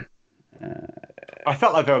 Yeah. I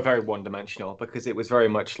felt like they were very one-dimensional because it was very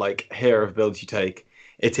much like, here are the builds you take.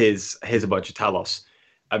 Here's a bunch of Talos,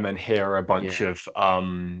 and then here are a bunch of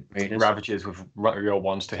Ravagers with real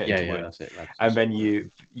ones to hit into win. That's it. And then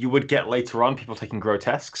you would get later on people taking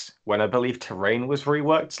Grotesques when I believe terrain was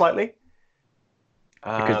reworked slightly.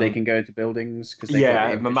 Because they can go into buildings.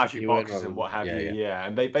 And the magic boxes and what have you. Yeah,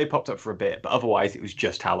 and they popped up for a bit, but otherwise it was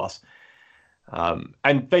just Talos.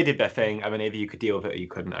 And they did their thing. I mean, either you could deal with it or you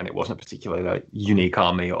couldn't, and it wasn't a particularly unique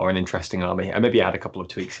army or an interesting army. And maybe I had a couple of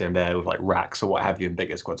tweaks here and there with like racks or what have you, and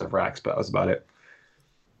bigger squads of racks, but that was about it.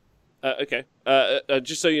 Okay.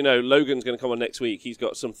 Just so you know, Logan's going to come on next week. He's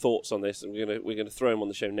got some thoughts on this, and we're gonna throw him on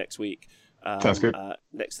the show next week. Sounds good.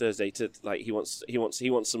 Next Thursday to he wants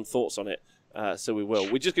some thoughts on it. So we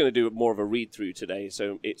will. We're just going to do more of a read through today,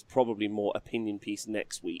 so it's probably more opinion piece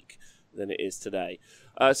next week than it is today.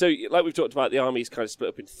 So, like we've talked about, the army's kind of split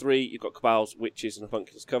up in 3. You've got Cabals, Witches, and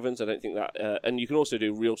Homunculus Covens. I don't think that... and you can also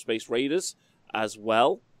do Real Space Raiders as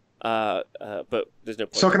well. But there's no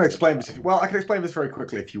point. So I can explain this. I can explain this very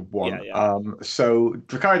quickly if you want. Yeah. So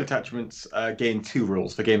Drukhari detachments gain 2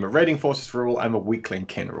 rules. They gain the Raiding Forces rule and the Weakling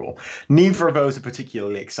Kin rule. Neither of those are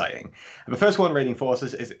particularly exciting. And the first one, Raiding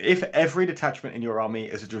Forces, is if every detachment in your army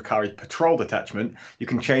is a Drukhari patrol detachment, you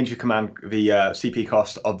can change the CP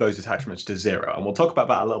cost of those detachments to 0. And we'll talk about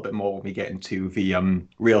that a little bit more when we get into the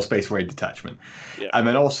Real Space Raid detachment. Yeah. And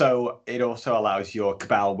then it also allows your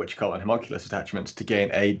Cabal, Witch Cult, and Homunculus detachments to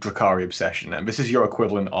gain a Drukhari obsession, and this is your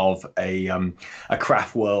equivalent of a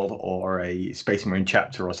craft world or a Space Marine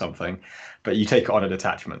chapter or something, but you take it on a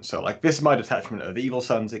detachment. So like, this is my detachment of Evil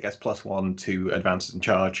Sons. It gets +1 to advance and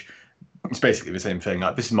charge. It's basically the same thing.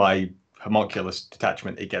 Like, this is my Homunculus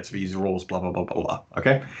detachment. It gets these rules, blah blah blah blah blah.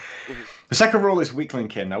 Okay. Mm-hmm. The second rule is Weakling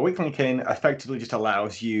Kin. Now, Weakling Kin effectively just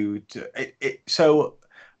allows you to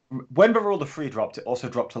when the rule of 3 dropped, it also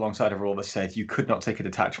dropped alongside a rule that said you could not take a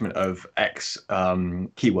detachment of X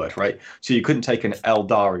keyword, right? So you couldn't take an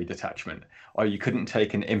Eldari detachment, or you couldn't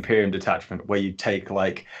take an Imperium detachment where you take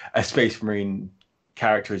like a Space Marine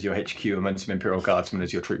character as your HQ and then some Imperial Guardsmen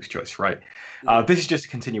as your troops choice, right? This is just a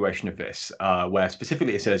continuation of this, where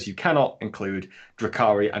specifically it says you cannot include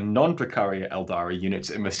Drukhari and non-Drukhari Eldari units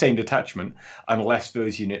in the same detachment unless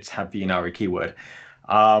those units have the Inari keyword.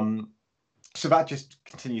 So that just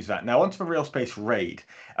continues that. Now, onto the Real Space Raid.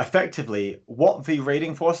 Effectively, what the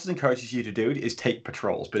Raiding Forces encourages you to do is take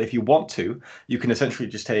patrols. But if you want to, you can essentially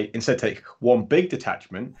just take one big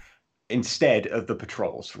detachment instead of the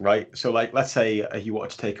patrols, right? So, like, let's say you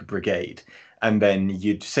want to take a brigade, and then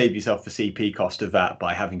you'd save yourself the CP cost of that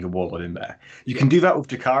by having a warlord in there. You can do that with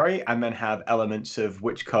Drukhari, and then have elements of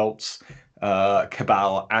Witch Cults,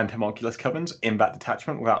 Cabal, and Homunculus Covens in that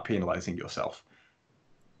detachment without penalizing yourself.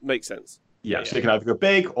 Makes sense. Yeah, so you can either go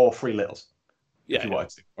big or 3 littles, if you want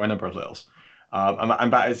to, or a number of littles.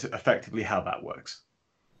 And that is effectively how that works.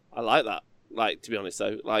 I like that. Like, to be honest,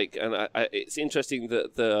 though, it's interesting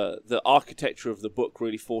that the architecture of the book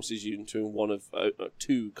really forces you into one of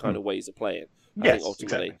 2 kind of ways of playing. I think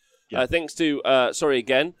ultimately. Exactly. Yeah. Thanks to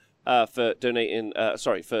for donating.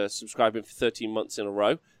 For subscribing for 13 months in a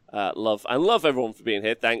row. Love everyone for being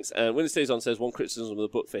here. Thanks. And when it stays on, says one criticism of the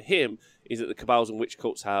book for him is that the Cabals and Witch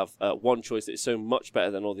Cults have one choice that is so much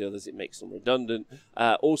better than all the others it makes them redundant.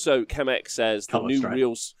 Also, Chemex says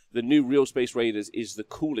the new Real Space Raiders is the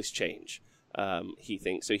coolest change. He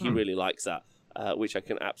thinks so. He really likes that, which I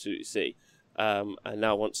can absolutely see. And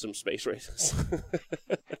now wants some Space Raiders.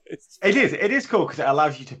 It is cool because it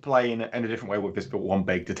allows you to play in a different way with this, but one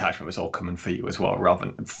big detachment that's all coming for you as well, rather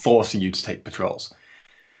than forcing you to take patrols.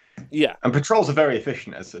 Yeah, and patrols are very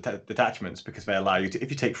efficient as detachments because they allow you to,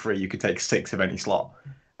 if you take 3, you could take 6 of any slot,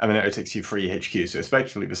 and then it takes you 3 HQ. So it's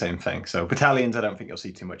basically the same thing. So battalions, I don't think you'll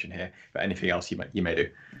see too much in here, but anything else you may do.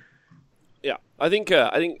 Yeah, I think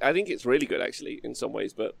it's really good actually in some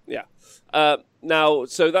ways, but yeah. Now,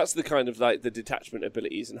 so that's the kind of like the detachment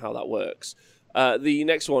abilities and how that works. The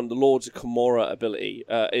next one, the Lords of Kimura ability.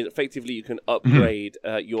 Effectively, you can upgrade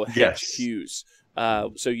your HQs.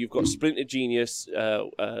 So you've got Splinter Genius,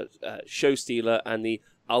 Show Stealer, and the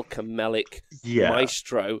Alchemelic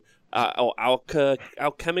Maestro. Or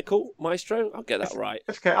Alchemical Maestro? I'll get that right.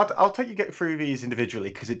 That's okay. I'll take you get through these individually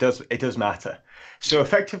because it does matter. So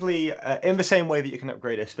effectively, in the same way that you can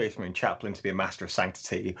upgrade a Space Marine Chaplain to be a Master of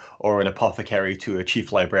Sanctity, or an Apothecary to a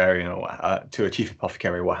Chief Librarian, or to a Chief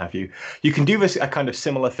Apothecary, what have you, you can do this a kind of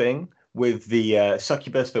similar thing with the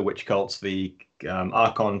Succubus for Witch Cults, the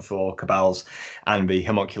Archon for Cabals, and the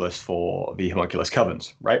Homunculus for the Homunculus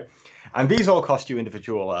Covens, right? And these all cost you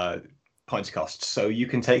individual points costs. So you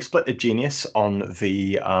can take Splinter Genius on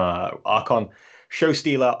the Archon, Show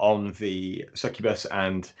Stealer on the Succubus,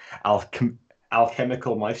 and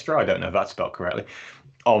Alchemical Maestro, I don't know if that's spelled correctly,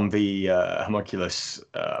 on the Homunculus,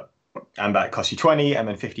 and that costs you 20, and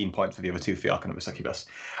then 15 points for the other two for the Archon and the Succubus.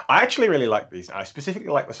 I actually really like these. I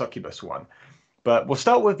specifically like the Succubus one. But we'll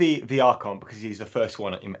start with the Archon because he's the first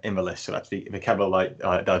one in the list. So that's the Cavalry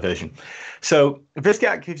Diversion. So this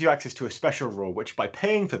gives you access to a special rule, which by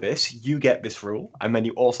paying for this, you get this rule. And then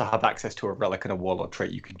you also have access to a relic and a warlord trait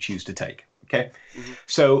you can choose to take. Okay.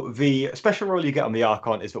 So the special rule you get on the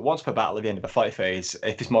Archon is that once per battle at the end of a fight phase,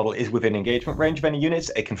 if this model is within engagement range of any units,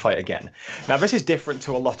 it can fight again. Now, this is different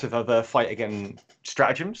to a lot of other fight again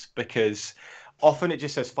stratagems because often it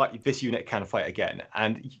just says fight, this unit can fight again,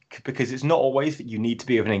 and because it's not always that you need to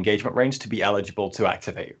be within engagement range to be eligible to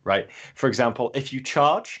activate, right? For example, if you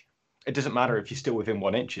charge, it doesn't matter if you're still within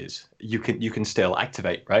 1 inches, you can still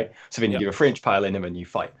activate, right? So then you do a 3-inch pile in and then you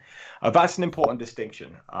fight. That's an important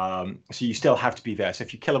distinction. So you still have to be there. So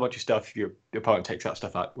if you kill a bunch of stuff, if your opponent takes that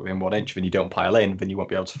stuff out within 1 inch, then you don't pile in, then you won't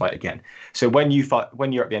be able to fight again. So when you're at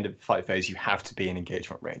the end of the fight phase, you have to be in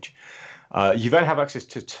engagement range. You then have access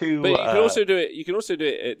to 2. But you can also do it. You can also do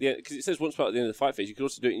it at the end because it says once per at the end of the fight phase. You can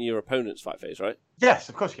also do it in your opponent's fight phase, right? Yes,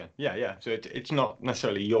 of course you can. Yeah. So it's not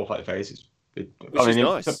necessarily your fight phase. Which is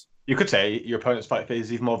nice. So you could say your opponent's fight phase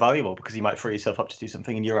is even more valuable because you might free yourself up to do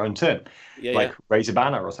something in your own turn, raise a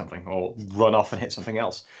banner or something, or run off and hit something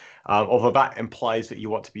else. Although that implies that you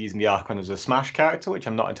want to be using the Archon as a smash character, which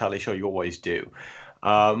I'm not entirely sure you always do.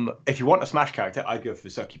 If you want a smash character, I'd go for the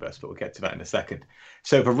Succubus, but we'll get to that in a second.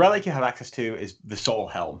 So the relic you have access to is the Soul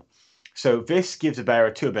Helm. So this gives a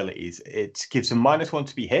bearer 2 abilities. It gives a -1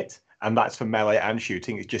 to be hit, and that's for melee and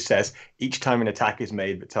shooting. It just says each time an attack is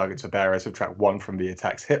made that targets a bearer, subtract 1 from the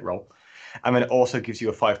attack's hit roll. And then it also gives you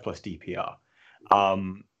a 5+ DPR,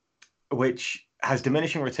 which has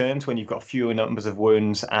diminishing returns when you've got fewer numbers of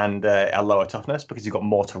wounds and a lower toughness because you've got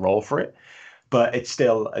more to roll for it. But it's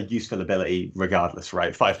still a useful ability regardless,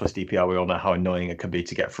 right? 5+ DPR, we all know how annoying it can be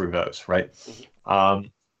to get through those, right?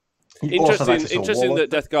 Interesting that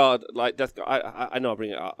Death Guard, I know I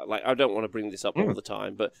bring it up, I don't want to bring this up all the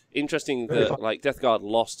time, but interesting that Death Guard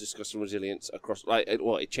lost Disgust and Resilience across,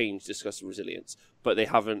 it changed Disgust and Resilience, but they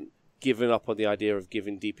haven't given up on the idea of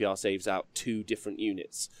giving DPR saves out to different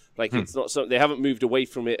units. It's not something, they haven't moved away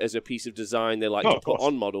from it as a piece of design they like to put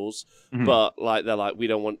on models, but they're like, we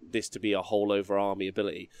don't want this to be a whole over army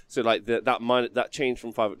ability. So that change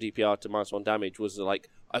from 5 DPR to -1 damage was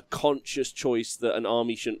a conscious choice that an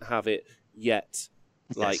army shouldn't have it yet.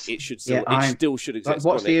 It should still, it still should exist.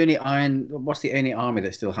 What's the only army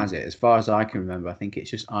that still has it? As far as I can remember, I think it's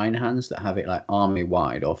just Iron Hands that have it army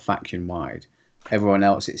wide or faction wide. Everyone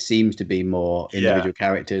else, it seems to be more individual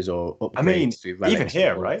characters or upgrades. Even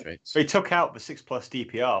here, right? Traits. They took out the 6+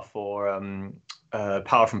 DPR for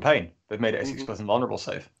Power from Pain. They've made it a 6+ invulnerable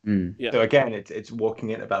save. So again, it's walking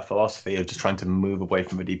into that philosophy of just trying to move away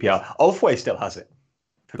from the DPR. Ulfway still has it.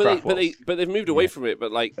 But they've moved away from it,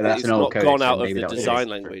 but it's not gone out of the design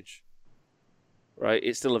language. Right?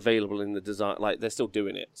 It's still available in the design. They're still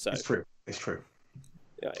doing it. So It's true.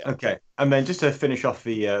 Yeah. Okay, and then just to finish off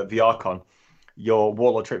the Archon, your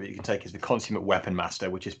warlord trait that you can take is the Consummate Weapon Master,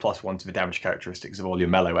 which is +1 to the damage characteristics of all your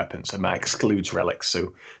melee weapons, and that excludes relics,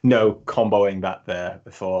 so no comboing that there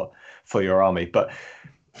for your army. But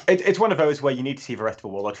it's one of those where you need to see the rest of the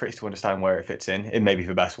warlord traits to understand where it fits in. It may be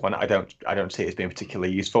the best one. I don't see it as being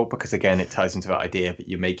particularly useful because again, it ties into that idea that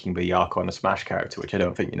you're making the Archon a smash character, which I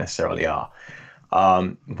don't think you necessarily are.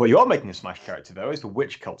 What you are making a smash character though is the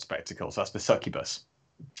Witch Cult Spectacles. That's the Succubus.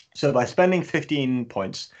 So by spending 15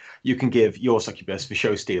 points, you can give your Succubus the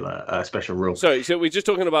Show Stealer a special rule. Sorry, so we're just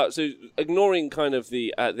talking about ignoring kind of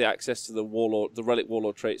the access to the warlord, the relic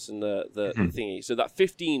warlord traits, and the thingy. So that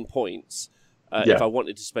 15 points, if I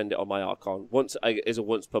wanted to spend it on my Archon, is a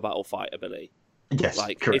once per battle fight ability. Yes,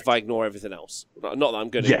 like correct. if I ignore everything else. Not that I'm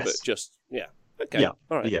going to, Yes. but just okay, all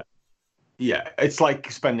right. Yeah, it's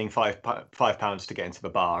like spending £5 to get into the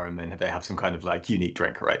bar, and then they have some kind of like unique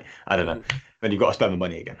drink, right? I don't know. Then you've got to spend the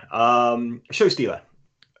money again. Show stealer.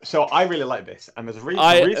 So I really like this, and there's a reason.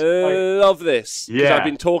 I love this because I've Yeah.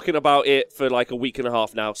 been talking about it for like a week and a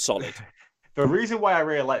half now, solid. The reason why I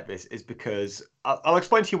really like this is because I'll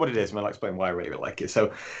explain to you what it is, and I'll explain why I really like it.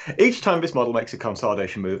 So, each time this model makes a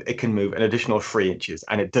consolidation move, it can move an additional 3 inches,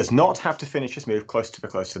 and it does not have to finish this move close to the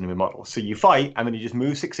closest enemy model. So you fight, and then you just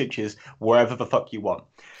move 6 inches wherever the fuck you want.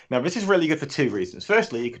 Now, this is really good for 2 reasons.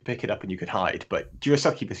 Firstly, you could pick it up and you could hide, but you're a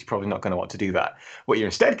succubus, you're probably not going to want to do that. What you're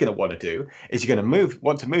instead going to want to do is you're going to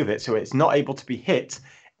want to move it so it's not able to be hit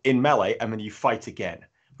in melee, and then you fight again,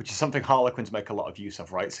 which is something Harlequins make a lot of use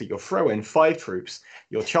of, right? So you'll throw in 5 troops,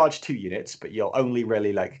 you'll charge 2 units, but you'll only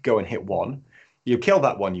really like go and hit 1. You kill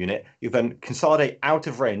that 1 unit, you then consolidate out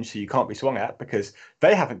of range so you can't be swung at because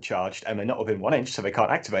they haven't charged and they're not within 1 inch, so they can't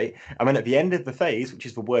activate. And then at the end of the phase, which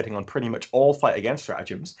is the wording on pretty much all fight against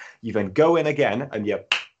stratagems, you then go in again and you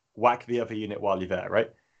whack the other unit while you're there, right?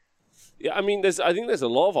 Yeah, I mean, I think there's a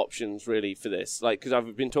lot of options really for this. Like, because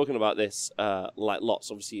I've been talking about this like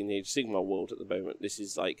lots, obviously, in the Age of Sigmar world at the moment. This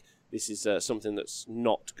is something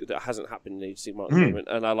that hasn't happened in Age of Sigmar at the moment,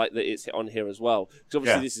 and I like that it's on here as well. Because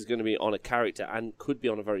obviously, this is going to be on a character and could be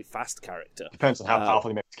on a very fast character. Depends on how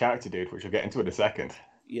powerful he makes the character, dude, which we'll get into in a second.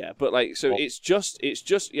 Yeah, but like, so it's just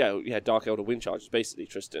Dark Elder Wind Charge is basically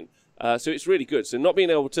Tristan. So it's really good. So not being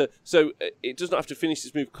able to, it does not have to finish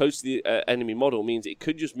this move close to the enemy model means it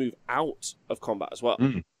could just move out of combat as well.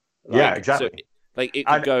 Yeah, exactly. So,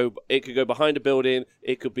 it could go behind a building.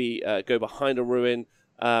 It could be go behind a ruin,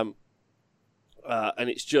 and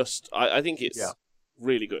it's just I think it's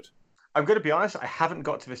really good. I'm going to be honest, I haven't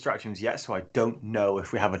got to the stratagems yet, so I don't know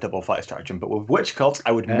if we have a double fight stratagem. But with Witch Cult,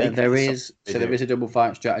 I would make there is a double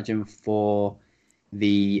fight stratagem for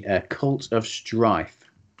the Cult of Strife.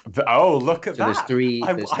 Oh, look at that! There's three.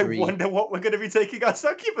 I wonder what we're going to be taking our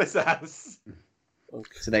succubus as.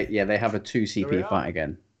 So they have a 2 CP fight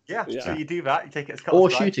again. Yeah, so you do that, you take it as Cult or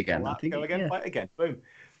of Strife, shoot again. I think go again, fight again, boom.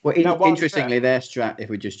 Well, interestingly, their strat, if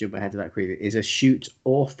we just jump ahead to that quickly, is a shoot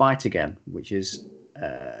or fight again, which is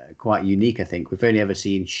quite unique, I think. We've only ever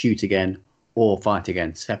seen shoot again or fight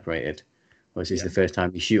again separated. Whereas this is the first time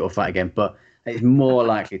you shoot or fight again, but it's more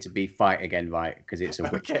likely to be fight again, right? Because it's a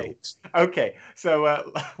witch cult. Okay,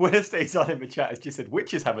 so Winner Stays On in the chat has just said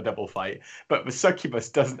witches have a double fight, but the succubus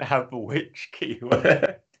doesn't have the witch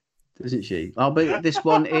keyword. Doesn't she? Oh, but this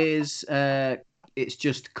one is... it's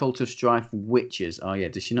just Cult of Strife witches. Oh yeah,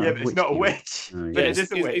 does she not? Yeah, have but it's not a witch. Oh, yeah. But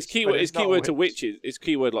it's keyword to witches. It's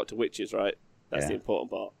keyword locked to witches, right? That's the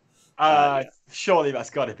important part. Surely that's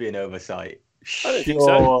got to be an oversight. I don't think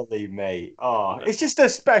so. Surely, mate. Oh, no. It's just a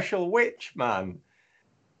special witch, man.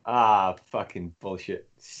 Fucking bullshit.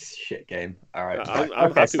 Shit game. All right.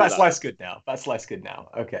 Okay, so that's less good now. That's less good now.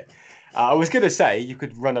 Okay. I was going to say you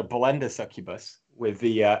could run a blender succubus with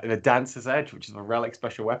the Dancer's Edge, which is a relic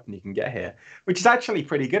special weapon you can get here, which is actually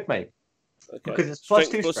pretty good, mate. Okay. Because it's plus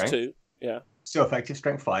 2 strength. 2. Yeah. So effective,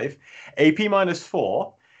 strength 5. AP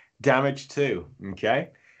 -4, damage 2. Okay.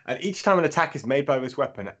 And each time an attack is made by this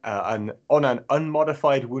weapon, on an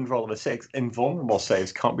unmodified wound roll of a 6, invulnerable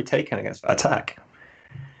saves can't be taken against that attack.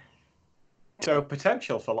 So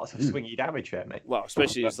potential for lots of swingy damage here, mate. Well,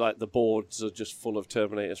 especially as like the boards are just full of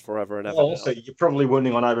Terminators forever and ever. Also, you're probably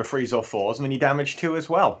wounding on either 3s or 4s, and then you damage 2 as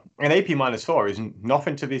well. And AP -4 is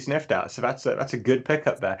nothing to be sniffed at, so that's a good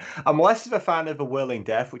pickup there. I'm less of a fan of the Whirling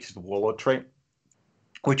Death, which is the Warlord trait,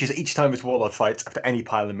 which is each time this Warlord fights after any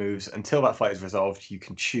pile of moves, until that fight is resolved, you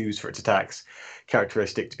can choose for its attacks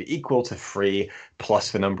characteristic to be equal to 3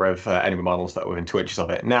 plus the number of enemy models that are within 2 inches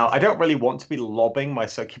of it. Now, I don't really want to be lobbing my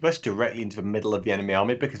succubus directly into the middle of the enemy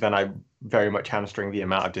army because then I very much hamstring the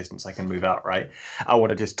amount of distance I can move out, right? I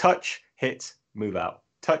want to just touch, hit, move out,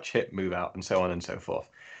 touch, hit, move out, and so on and so forth.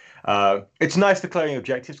 It's nice for clearing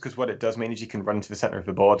objectives because what it does mean is you can run to the center of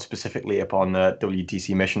the board, specifically upon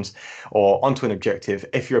WDC missions, or onto an objective.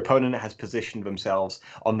 If your opponent has positioned themselves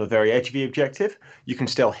on the very edge of the objective, you can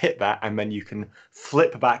still hit that, and then you can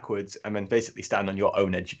flip backwards and then basically stand on your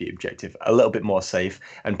own edge of the objective, a little bit more safe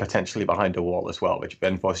and potentially behind a wall as well, which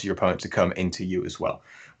then forces your opponent to come into you as well,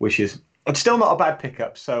 which is still not a bad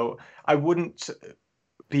pickup. So I wouldn't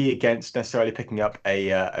be against necessarily picking up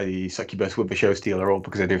a succubus with the show stealer, all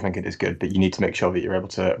because I do think it is good, but you need to make sure that you're able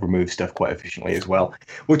to remove stuff quite efficiently as well,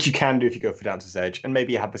 which you can do if you go for Dancer's Edge, and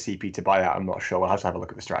maybe you have the CP to buy out. I'm not sure. We'll have to have a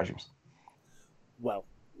look at the stratagems. Well,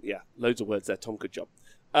 yeah, loads of words there, Tom. Good job.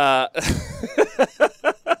 I'm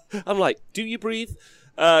like, do you breathe?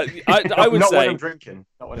 I would not say when I'm drinking.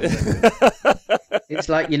 Not when I'm drinking. It's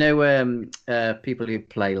like, people who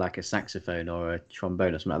play like a saxophone or a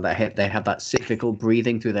trombone or something like that. They have that cyclical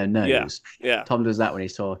breathing through their nose. Yeah. Tom does that when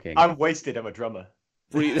he's talking. I'm wasted. I'm a drummer.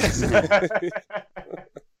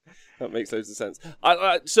 That makes loads of sense.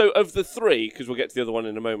 So of the three, because we'll get to the other one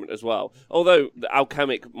in a moment as well, although the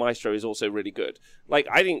Alchemic Maestro is also really good, like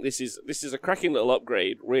I think this is a cracking little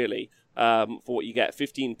upgrade, really, for what you get,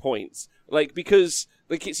 15 points. Like, because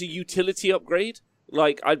like it's a utility upgrade.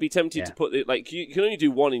 Like, I'd be tempted to put it, like, you can only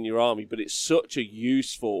do one in your army, but it's such a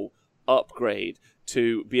useful upgrade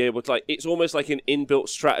to be able to, like, it's almost like an inbuilt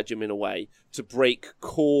stratagem in a way to break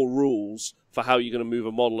core rules for how you're going to move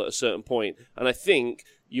a model at a certain point. And I think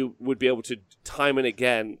you would be able to, time and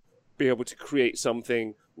again, be able to create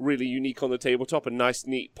something really unique on the tabletop, a nice,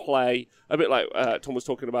 neat play. A bit like Tom was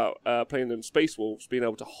talking about playing them Space Wolves, being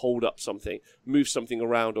able to hold up something, move something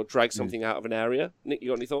around, or drag something out of an area. Nick, you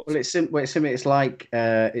got any thoughts? Well, it's similar. It's like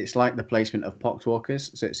the placement of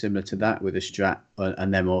Poxwalkers, so it's similar to that with a strat,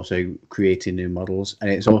 and them also creating new models. And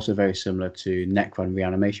it's also very similar to Necron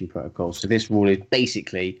Reanimation Protocol. So this rule is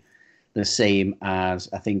basically the same as,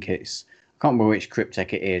 I think it's, I can't remember which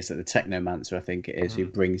Cryptek it is, that the Technomancer, I think it is, who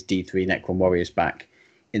brings D3 Necron Warriors back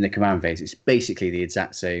in the command phase. It's basically the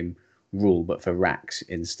exact same rule, but for racks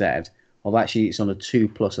instead. Although actually it's on a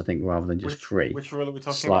 2+, I think, rather than just 3. Which rule are we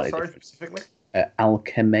talking Slightly about, sorry, different. specifically?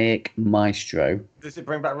 Alchemaic Maestro. Does it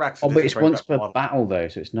bring back racks? Oh, but it's once per battle, though,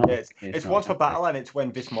 so it's not... Yeah, it's once per battle, and it's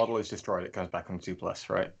when this model is destroyed, it comes back on 2+,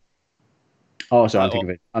 right? Oh,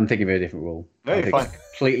 sorry, I'm thinking of a different rule. No, you're fine.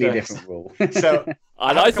 Completely different rule. So,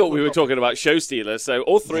 and I thought we were talking about Show Stealers, so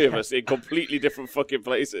all three of us in completely different fucking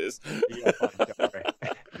places. Yeah, fine, don't worry.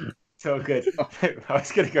 So good. I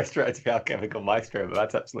was going to go straight to the Alchemical Maestro, but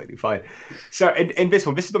that's absolutely fine. So in this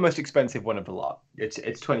one, this is the most expensive one of the lot. It's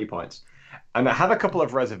 20 points. And I have a couple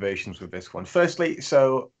of reservations with this one. Firstly,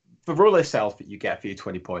 so the rule itself that you get for your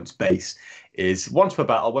 20 points base is once per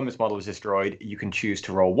battle, when this model is destroyed, you can choose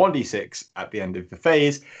to roll 1d6 at the end of the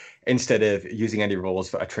phase instead of using any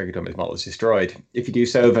rolls that are triggered when this model is destroyed. If you do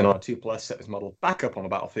so, then on a 2+, set this model back up on the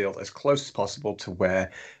battlefield as close as possible to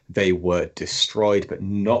where they were destroyed, but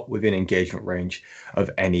not within engagement range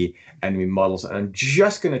of any enemy models. And I'm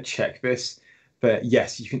just going to check this, but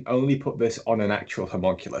yes, you can only put this on an actual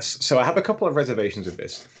homunculus. So I have a couple of reservations with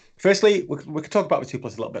this. Firstly, we can talk about the 2+ a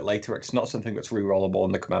little bit later. It's not something that's re-rollable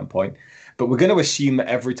on the command point, but we're going to assume that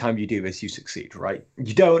every time you do this, you succeed, right?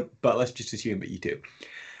 You don't, but let's just assume that you do.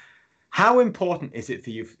 How important is it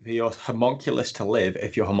for your homunculus to live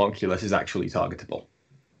if your homunculus is actually targetable?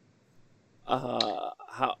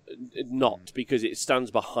 Not, because it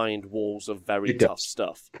stands behind walls of very tough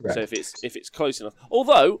stuff. Correct. So if it's close enough,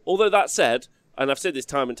 although that said, and I've said this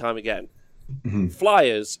time and time again,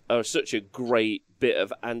 flyers are such a great bit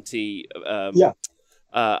of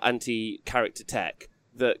anti-character tech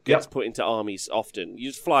that gets put into armies often. You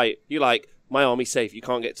just fly, you're like, my army's safe, you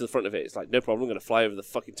can't get to the front of it. It's like, no problem, I'm going to fly over the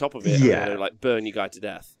fucking top of it. Yeah. I'm going to burn you guy to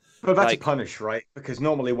death. But that's a punish, right? Because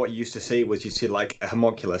normally what you used to see was you'd see like a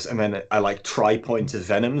homunculus and then a tri-point of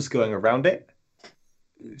venoms going around it.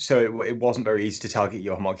 So it wasn't very easy to target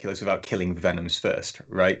your homunculus without killing the venoms first,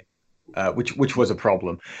 right? Which was a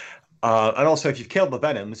problem. And also, if you've killed the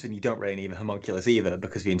venoms, then you don't really need a homunculus either,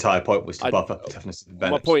 because the entire point was to buff up the toughness of the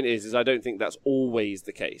venoms. My point is I don't think that's always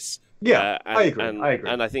the case. Yeah, I agree.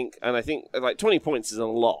 And I think like 20 points is a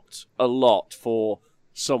lot for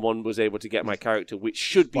someone was able to get my character, which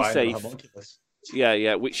should be safe.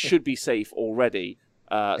 Yeah, which should be safe already.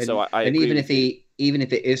 So I and agree even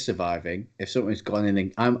if it is surviving, if something's gone in,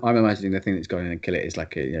 and I'm imagining the thing that's gone in and kill it is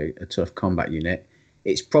like a tough combat unit.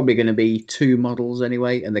 It's probably going to be 2 models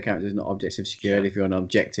anyway, and the character's not objective secured. If you're on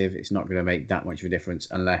objective, it's not going to make that much of a difference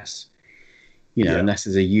unless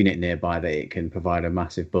there's a unit nearby that it can provide a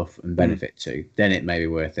massive buff and benefit to. Then it may be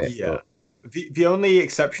worth it. Yeah. But... The only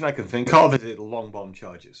exception I can think of is long bomb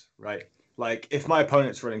charges, right? Like, if my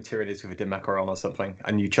opponent's running Tyranids with a Dimmacaron or something,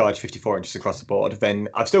 and you charge 54 inches across the board, then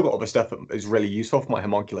I've still got other stuff that is really useful for my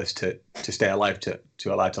homunculus to stay alive, to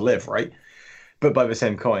allow it to live, right? But by the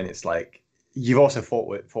same coin, it's like, you've also fought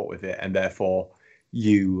with it, and therefore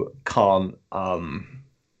you can't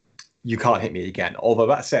hit me again. Although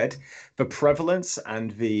that said, the prevalence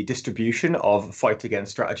and the distribution of fight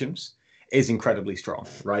against stratagems is incredibly strong,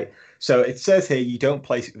 right? So it says here you don't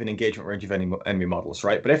place it within engagement range of any enemy models,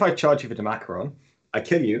 right? But if I charge you with a Dimmacaron, I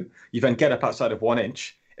kill you, you then get up outside of 1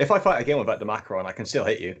 inch. If I fight again with that Dimmacaron, I can still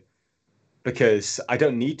hit you, because I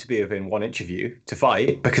don't need to be within 1 inch of you to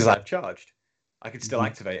fight, because I've charged. I can still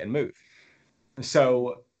activate and move.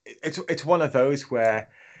 So it's one of those where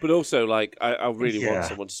But also, like, I really want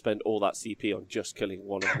someone to spend all that CP on just killing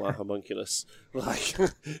one of my homunculus. Like,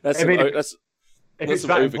 that's if it's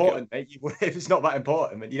that important, mate, if it's not that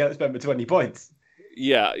important, then you don't spend the 20 points.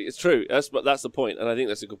 Yeah, it's true. That's the point, and I think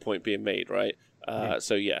that's a good point being made, right?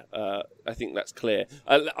 So I think that's clear.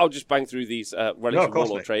 I'll just bang through these relics of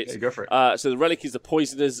warlord traits. Yeah, go for it. So the relic is the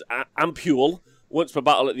Poisoner's Ampule. Once per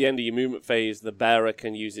battle at the end of your movement phase, the bearer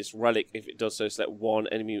can use this relic. If it does so, select one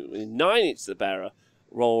enemy within 9 inches of the bearer.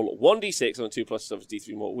 Roll 1d6 on a 2+ suffers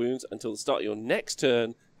d3 mortal wounds until the start of your next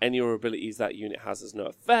turn. Any of your abilities that unit has no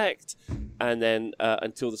effect, and then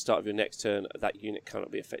until the start of your next turn, that unit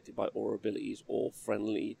cannot be affected by aura abilities or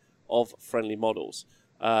friendly models.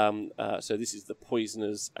 So this is the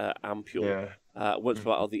Poisoner's Ampule. Once per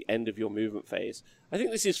battle at the end of your movement phase. I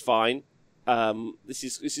think this is fine. This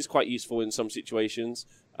is quite useful in some situations.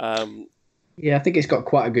 Yeah, I think it's got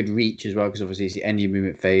quite a good reach as well, because obviously it's the end of your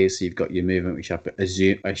movement phase, so you've got your movement, which I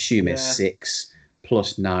assume is 6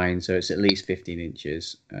 plus 9, so it's at least 15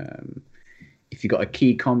 inches. If you've got a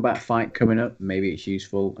key combat fight coming up, maybe it's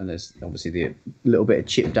useful, and there's obviously the little bit of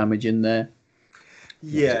chip damage in there.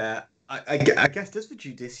 Yeah, I guess, does the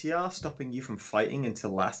Judiciar stopping you from fighting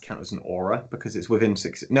until last count as an aura? Because it's within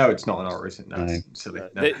 6... No, it's not an aura, is it? No, it's silly.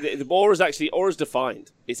 No. The aura's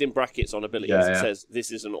defined. It's in brackets on abilities. It says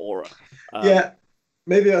this is an aura.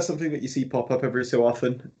 Maybe that's something that you see pop up every so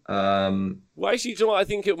often. Well, actually, you know what I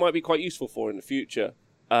think it might be quite useful for in the future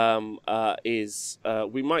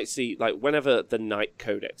we might see, like, whenever the Knight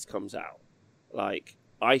Codex comes out, like,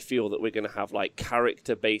 I feel that we're going to have, like,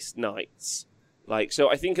 character-based knights. Like,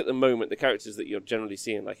 so I think at the moment, the characters that you're generally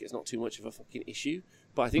seeing, like, it's not too much of a fucking issue,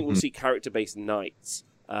 but I think we'll see character-based knights,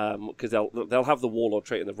 because they'll have the Warlord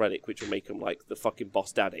trait and the Relic, which will make them, like, the fucking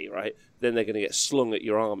boss daddy, right? Then they're going to get slung at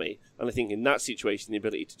your army, and I think in that situation, the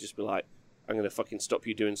ability to just be like, I'm going to fucking stop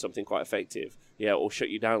you doing something quite effective, or shut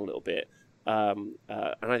you down a little bit. And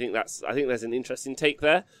I think there's an interesting take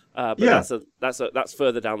there, but that's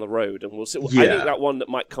further down the road, and we'll see. I think that one that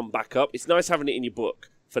might come back up. It's nice having it in your book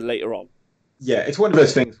for later on. Yeah, it's one of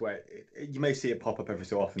those things where you may see it pop up every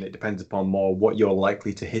so often. It depends upon more what you're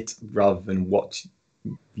likely to hit rather than what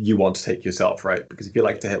you want to take yourself, right? Because if you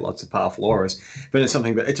like to hit lots of powerful auras, then it's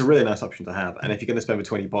something that it's a really nice option to have. And if you're going to spend the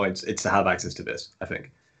 20 points, it's to have access to this, I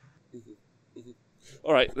think.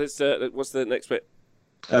 All right, let's. What's the next bit?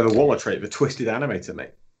 The Warlord trait, the Twisted Animator,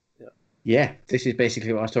 mate. Yeah, this is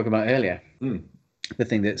basically what I was talking about earlier. The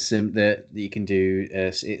thing that you can do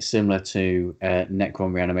is it's similar to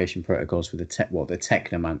Necron reanimation protocols with the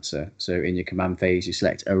Technomancer. So in your command phase, you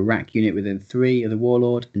select a rack unit within 3 of the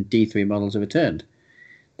Warlord, and D3 models are returned.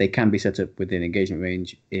 They can be set up within engagement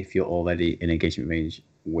range if you're already in engagement range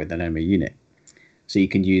with an enemy unit. So you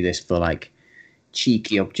can use this for, like,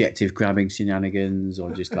 cheeky objective grabbing shenanigans,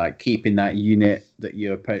 or just like keeping that unit that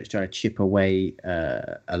your opponent's trying to chip away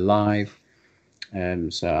alive.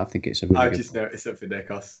 So I think it's a really I just noticed something,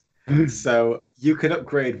 Nikos. So you can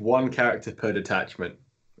upgrade 1 character per detachment.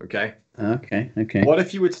 Okay. What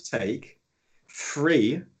if you were to take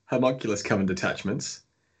 3 homunculus common detachments,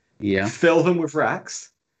 fill them with racks,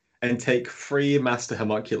 and take 3 master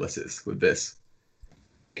homunculuses with this?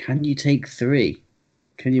 Can you take 3?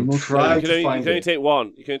 Can you multiply? You can only take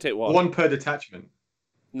 1. You can only take 1. 1 per detachment.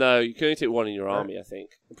 No, you can only take 1 in your army, I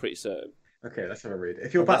think. I'm pretty certain. Okay, let's have a read.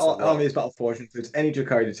 If your army is Battleforged includes any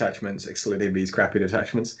Drakari detachments, excluding these crappy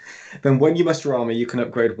detachments, then when you muster army, you can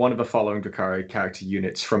upgrade 1 of the following Drakari character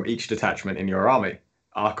units from each detachment in your army: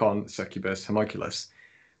 Archon, Succubus, Homunculus.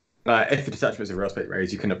 If the detachment is a real space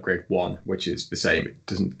raise, you can upgrade 1, which is the same. It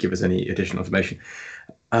doesn't give us any additional information.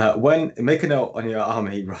 Make a note on your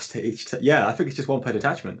army roster each. I think it's just 1 per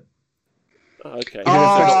detachment. Okay.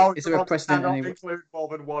 Is there a precedent? Cannot include more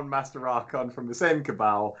than 1 Master Archon from the same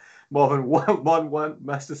Cabal, more than one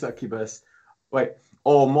Master Succubus,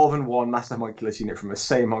 or more than 1 Master Homunculus unit from the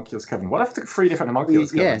same Homunculus Coven. What if I took 3 different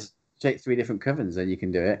Homunculus Covens? Take 3 different Covens, then you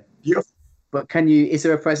can do it. Yeah. But can you? Is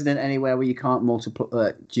there a precedent anywhere where you can't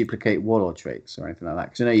duplicate Warlord traits or anything like that?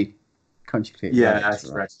 Because I know you can't duplicate. That's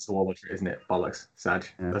correct. It's a Warlord trait, isn't it? Bollocks. Sad.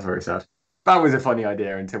 Yeah. That's very sad. That was a funny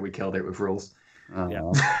idea until we killed it with rules. Oh.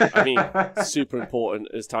 Yeah. I mean, super important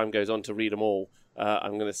as time goes on to read them all.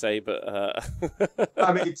 I'm going to say, but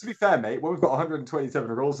I mean, to be fair, mate, when we've got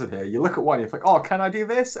 127 rules in here, you look at one, you're like, "Oh, can I do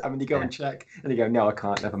this?" And then you go and check, and you go, "No, I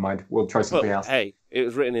can't. Never mind. We'll try something else." Hey, it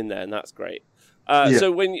was written in there, and that's great.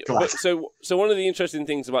 So one of the interesting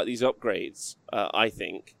things about these upgrades, I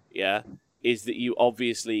think, is that you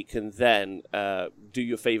obviously can then do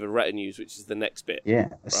your favored retinues, which is the next bit. Yeah,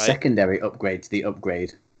 secondary upgrade to the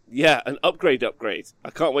upgrade. Yeah, an upgrade. I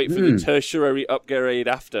can't wait for the tertiary upgrade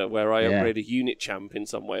after, where I upgrade a unit champ in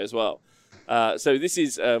some way as well. So this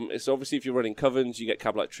is it's obviously if you're running Covens, you get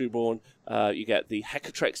Cabalite Trueborn, you get the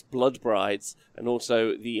Hecatrex Blood Brides, and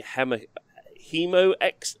also the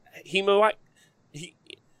Hemoxites.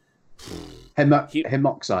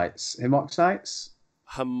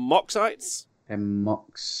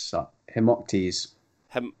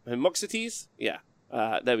 Hemoxites? Yeah.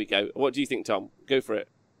 There we go. What do you think, Tom? Go for it.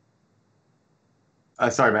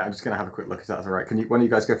 Sorry, mate. I'm just going to have a quick look if that's all right. When do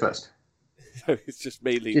you guys go first? It's just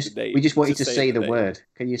mainly the name. We just want you to say the word.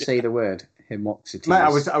 Can you say the word? Hemoxites. Mate,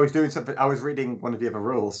 I was doing something. I was reading one of the other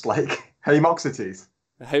rules, like Hemoxites.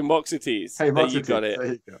 Hemoxites. There you got it.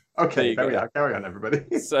 There you go. Okay, there we are. Carry on, everybody.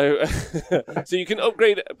 So, so you can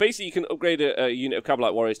upgrade. Basically, you can upgrade a unit of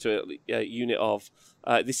Cabalite Warriors to a unit of.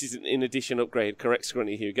 This is an in addition upgrade. Correct,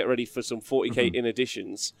 Scrunny here. Get ready for some 40k in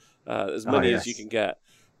additions. As many as you can get.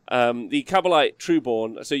 The Cabalite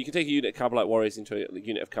Trueborn. So you can take a unit of Cabalite Warriors into a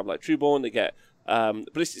unit of Cabalite Trueborn. They get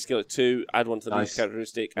ballistic skill at 2. Add 1 to the least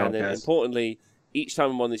characteristic, and then importantly. Each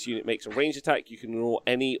time on this unit makes a range attack, you can ignore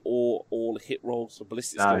any or all hit rolls for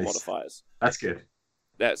ballistic skill modifiers. That's good.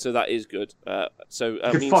 So that is good. You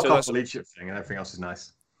can fuck off the leadership thing and everything else is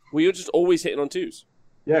nice. Well, you're just always hitting on 2s.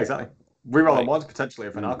 Yeah, exactly. Reroll on 1s potentially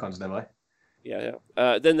if an Archon's nearby. Yeah.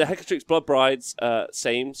 Then the Hecatrix Blood Brides,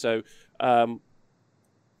 same. So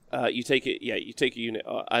you take it. Yeah, you take a unit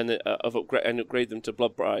and upgrade them to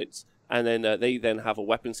Blood Brides. And then they then have a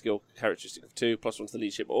weapon skill characteristic of 2, +1 to the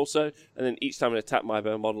leadership also. And then each time an attack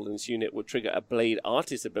Myburn model in this unit would trigger a Blade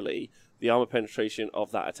Artist ability, the armor penetration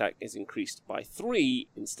of that attack is increased by 3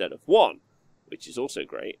 instead of 1, which is also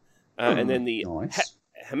great. And then the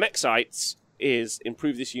Hemexites is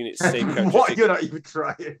improve this unit's save characteristic. What? You're not even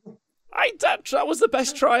trying. That was the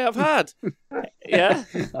best try I've had. Yeah.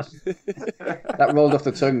 That rolled off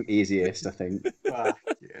the tongue easiest, I think.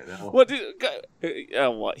 What did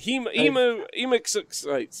what? Hemoxites.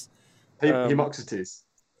 Hemoxites.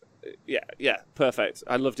 Yeah, perfect.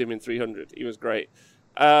 I loved him in 300. He was great.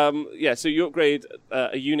 So you upgrade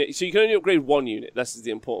a unit. So you can only upgrade 1 unit. This is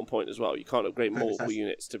the important point as well. You can't upgrade multiple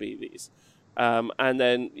units to be these. And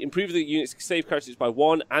then improve the unit's save characteristics by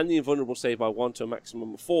 1 and the invulnerable save by 1 to a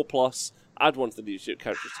maximum of 4+. Add 1 to the leadership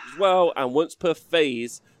characteristic as well. And once per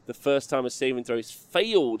phase, the first time a saving throw is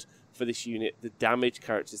failed for this unit, the damage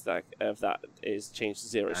characteristic of that is changed to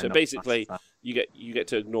 0. So basically, you get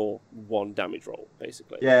to ignore 1 damage roll,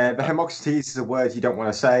 basically. Yeah, but Hemoxites is a word you don't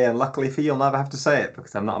want to say, and luckily for you, you'll never have to say it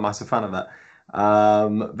because I'm not a massive fan of that.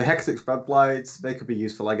 The Hecatix Blood Blights, they could be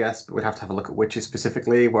useful, I guess, but we'd have to have a look at witches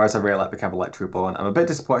specifically, whereas I really like the Cabalite Trueborn. I'm a bit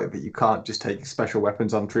disappointed that you can't just take special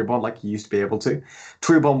weapons on Trueborn like you used to be able to.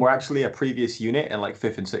 Trueborn were actually a previous unit in like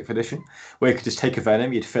 5th and 6th edition, where you could just take a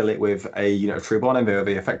Venom, you'd fill it with a unit of Trueborn, and they would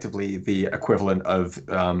be effectively the equivalent of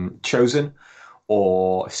Chosen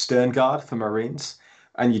or Stern Guard for Marines,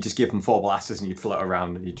 and you just give them 4 blasters and you'd float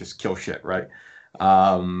around and you just kill shit, right?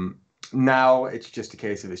 Now it's just a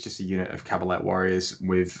case of it's just a unit of Cabalite Warriors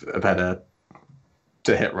with a better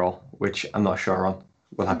to hit roll, which I'm not sure on.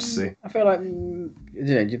 We'll have to see. I feel like, do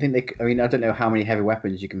you think they? I mean, I don't know how many heavy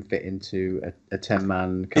weapons you can fit into a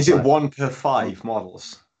 10-man. Is it 1 per 5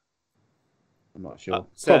 models? I'm not sure.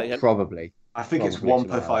 Probably. I think it's 1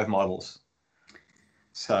 per 5 models.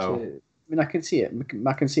 So I mean, I can see it.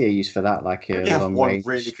 I can see a use for that, like a long range.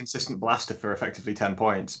 Really consistent blaster for effectively 10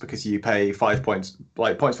 points because you pay 5 points,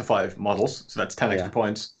 like points for 5 models, so that's 10 extra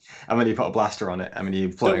points, and then you put a blaster on it, and then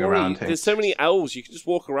you're floating around. There's so many elves you can just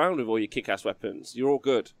walk around with all your kick-ass weapons. You're all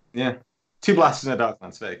good. Yeah, 2 blasters and a dark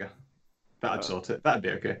lance. There you go. That'd sort it. That'd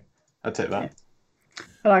be okay. I'd take that.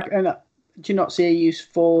 Do you not see a use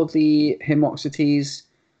for the Hemoxites?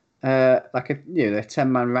 Like a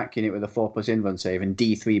 10-man rack unit with a 4+ invuln save and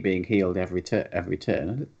D3 being healed every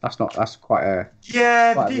turn. That's quite a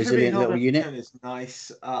resilient little unit. Is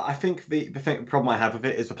nice. I think the problem I have with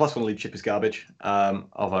it is the +1 leadership is garbage. But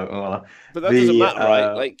that doesn't matter,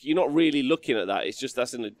 right? Like you're not really looking at that. It's just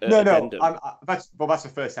that's an addendum. That's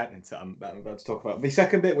the first sentence I'm about to talk about. The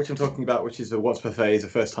second bit, which I'm talking about, which is the once per phase, the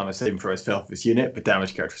first time a saving throw is failed for this unit, but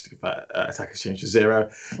damage characteristic of that attack is changed to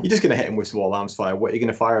 0. You're just going to hit him with small arms fire. What are you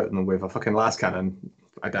going to fire at them with? A fucking last cannon?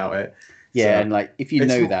 I doubt it. Yeah, so, and like if you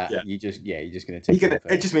know that, you're just going to take it.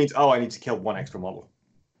 It just means I need to kill 1 extra model.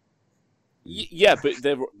 Yeah, but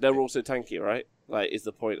they're also tanky, right? Like, is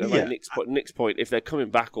the point? Like Nick's point. If they're coming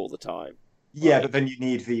back all the time. Yeah, but then you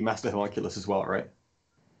need the Master Homunculus as well, right?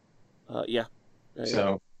 Yeah.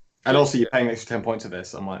 So, and also you're paying extra 10 points of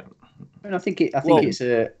this. I'm like, I think it's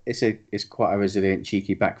quite a resilient,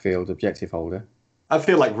 cheeky backfield objective holder. I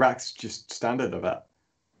feel like Rack's just standard of that.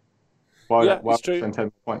 Why it's true. spend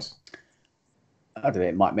 10 points? I don't know.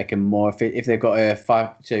 It might make them more if they've got a 5.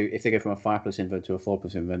 So if they go from a 5+ invent to a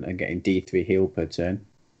 4+ invent and getting D3 heal per turn.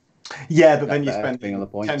 Yeah, but then you spend the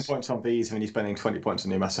 10 points on these, and then you're spending 20 points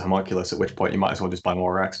on your Master Homunculus. At which point you might as well just buy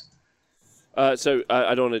more Rex. So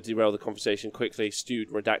I don't want to derail the conversation quickly. Stewed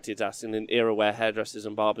Redacted asking, in an era where hairdressers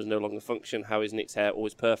and barbers no longer function, how is Nick's hair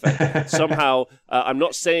always perfect? Somehow, I'm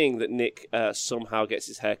not saying that Nick somehow gets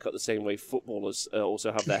his hair cut the same way footballers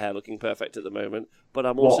also have their hair looking perfect at the moment, but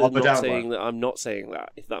I'm also not saying that I'm not saying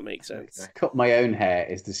that, if that makes sense. Cut my own hair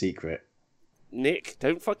is the secret. Nick,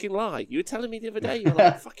 don't fucking lie. You were telling me the other day, you're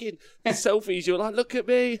like, fucking selfies, you're like, look at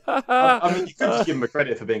me. I mean, you could just give him a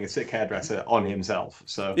credit for being a sick hairdresser on himself.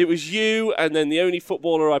 So it was you, and then the only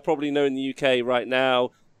footballer I probably know in the UK right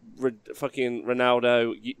now, fucking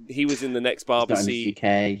Ronaldo. He was in the next barber seat.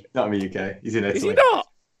 Not in the UK. He's in Italy. Is he not?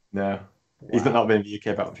 No. Wow. He's not been in the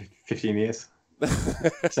UK about 15 years.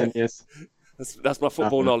 10 years. That's my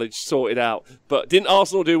football knowledge sorted out. But didn't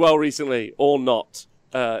Arsenal do well recently, or not?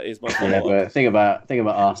 Is my yeah, but think about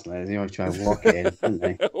Arsenal. They always try and walk it in, don't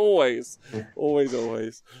they? always.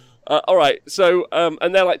 All right. So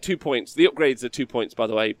and they're like 2 points. The upgrades are 2 points, by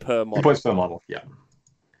the way, per model. 2 points per model. Yeah.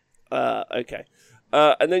 Okay.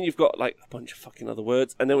 And then you've got like a bunch of fucking other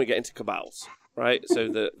words, and then we get into cabals, right? So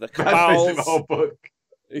the cabals. The whole book.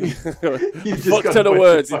 Fuck ton of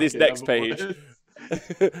words in this next page.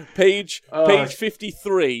 page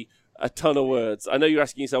 53. A ton of words. I know you're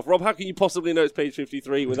asking yourself, Rob, how can you possibly know it's page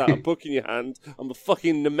 53 without a book in your hand? I'm a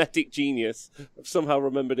fucking mimetic genius. I've somehow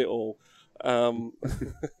remembered it all. Cabals.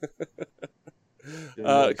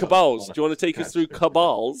 Do you want to take us through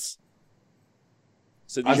cabals?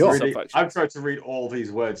 So I've tried to read all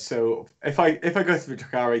these words. So if I go through the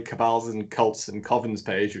Drakari, cabals, and cults and covens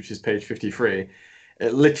page, which is page 53,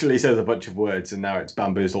 it literally says a bunch of words, and now it's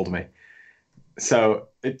bamboozled me. So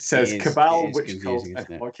it says Cabal, Witch Cult, and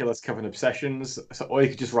Homunculus Coven Obsessions. Or you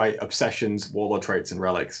could just write Obsessions, Warlord Traits, and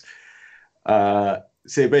Relics. So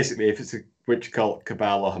basically, if it's a Witch Cult,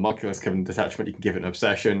 Cabal, or Homunculus Coven detachment, you can give it an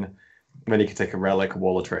Obsession. Then you can take a Relic, a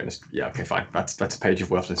Warlord Trait, and yeah, okay, fine. That's a page of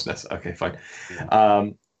worthlessness. Okay, fine. Yeah.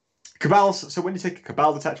 Cabals. So when you take a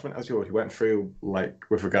Cabal detachment, as we already went through, like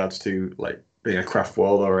with regards to like being a craft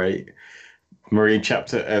world or a marine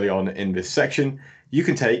chapter early on in this section, you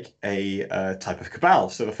can take a type of Cabal.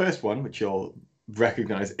 So the first one, which you'll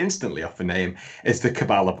recognize instantly off the name, is the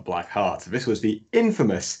Cabal of the Black Heart. This was the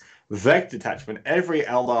infamous Veg detachment every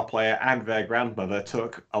Eldar player and their grandmother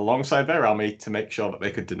took alongside their army to make sure that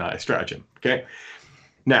they could deny a stratagem. Okay.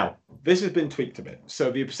 Now, this has been tweaked a bit.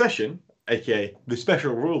 So the Obsession, aka the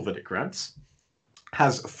special rule that it grants,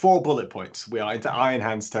 has 4 bullet points. We are into Iron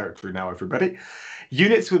Hands territory now, everybody.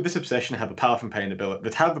 Units with this obsession have the power from pain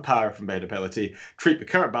ability treat the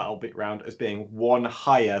current battle bit round as being 1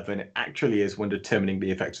 higher than it actually is when determining the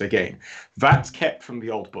effects they gain. That's kept from the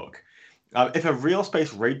old book. If a real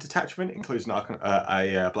space raid detachment includes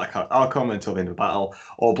a Black Heart Archon until the end of the battle,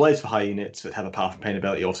 or Blades for high units that have a power from pain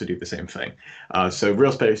ability also do the same thing. So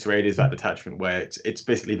real space raid is that detachment where it's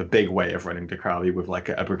basically the big way of running Drakari with like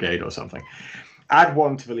a brigade or something. Add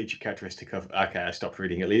 1 to the leadership characteristic of, okay, I stopped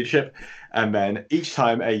reading at leadership. And then each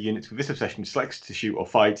time a unit with this obsession selects to shoot or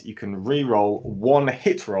fight, you can re-roll 1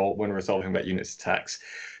 hit roll when resolving that unit's attacks.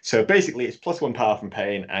 So basically, it's +1 power from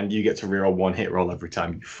pain, and you get to re-roll 1 hit roll every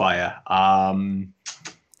time you fire. And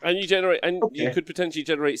you could potentially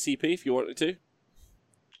generate CP if you wanted to.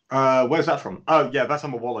 Where's that from? Oh, yeah, that's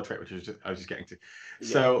on the Warlord trait, which I was just getting to. Yeah.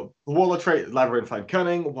 So, the Warlord trait, Labyrinth Fine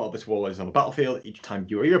Cunning, while this Warlord is on the battlefield, each time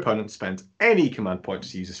you or your opponent spends any command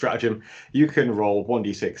points to use a stratagem, you can roll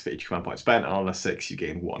 1d6 for each command point spent, and on a 6, you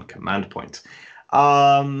gain 1 command point.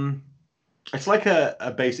 It's like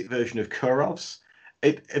a basic version of Kurov's.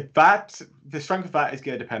 The strength of that is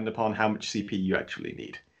going to depend upon how much CP you actually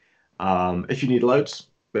need. If you need loads,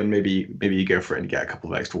 then maybe you go for it and get a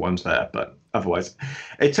couple of extra ones there. But otherwise,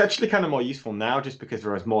 it's actually kind of more useful now just because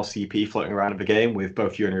there is more CP floating around in the game, with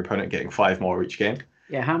both you and your opponent getting 5 more each game.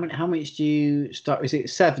 Yeah, how much do you start? Is it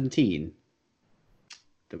 17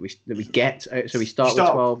 that we get? So we start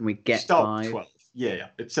with 12 and we get 5. 12. Yeah,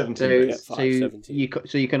 it's 17. So 17.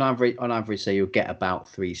 You can on average say you'll get about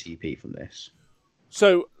 3 CP from this.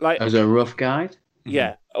 So like as a rough guide.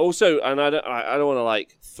 Yeah. Also, and I don't want to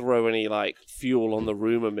like throw any like fuel on the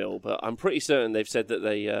rumor mill, but I'm pretty certain they've said that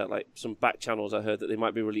they like some back channels. I heard that they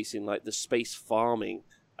might be releasing like the space farming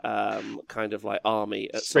kind of like army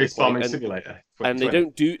at space some point. Farming simulator. And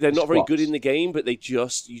they're not very good in the game, but you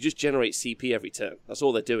just generate CP every turn. That's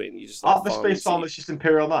all they're doing. You just the space farmers just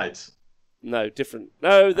Imperial Knights? No, different.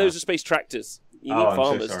 No, those are space tractors. You need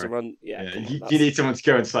farmers to run. Yeah. You need someone to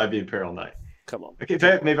go inside the Imperial Knight. Come on. Okay,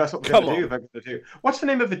 maybe that's what we're going to do. What's the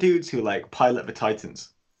name of the dudes who like pilot the Titans?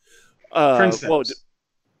 Princeps.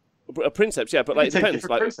 Well, Princeps, yeah, but like it depends.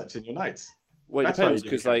 Like Princeps in your knights. Well, it depends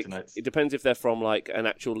because like it depends if they're from like an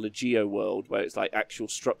actual Legio world where it's like actual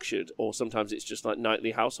structured, or sometimes it's just like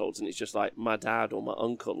knightly households and it's just like my dad or my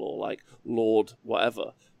uncle or like Lord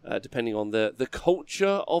whatever, depending on the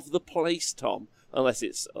culture of the place, Tom. Unless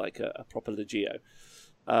it's like a proper Legio.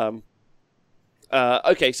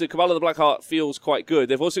 Okay, so Cabal of the Blackheart feels quite good.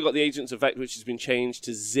 They've also got the Agents of Vect, which has been changed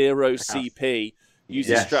to 0 CP. Use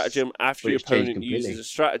a stratagem after your opponent uses a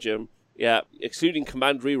stratagem. Yeah, excluding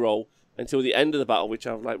command reroll until the end of the battle, which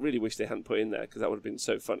I like really wish they hadn't put in there because that would have been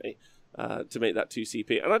so funny to make that 2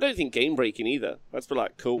 CP. And I don't think game breaking either. That's been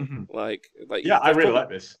like cool. Like yeah, I really like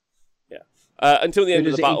this. Yeah, until the end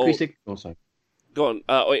of the battle. Go on.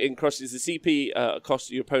 It increases the CP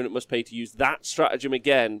cost your opponent must pay to use that stratagem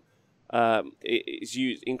again. It's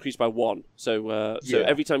increased by 1. So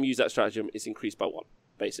every time you use that stratagem, it's increased by 1,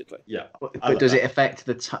 basically. Yeah. But does it affect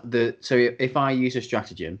so if I use a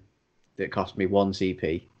stratagem that costs me 1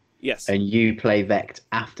 CP, yes, and you play Vect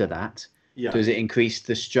after that, does it increase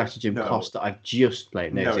the stratagem cost that I've just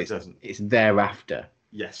played? No, it doesn't. It's thereafter.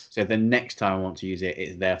 Yes. So the next time I want to use it,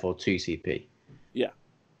 it's therefore 2 CP. Yeah.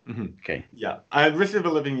 Okay. Yeah, and Risk of a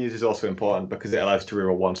Living Use is also important because it allows to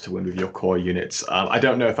reroll once to win with your core units. I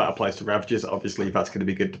don't know if that applies to Ravagers. Obviously, that's going to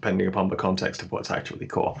be good depending upon the context of what's actually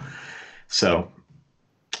core. So,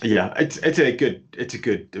 yeah, it's a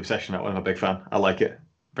good obsession. That one, I'm a big fan. I like it.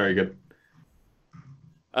 Very good.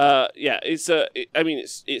 Yeah, it's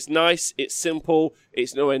nice. It's simple.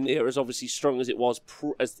 It's nowhere near as obviously strong as it was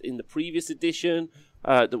as in the previous edition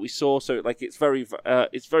that we saw. So like it's very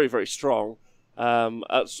very strong.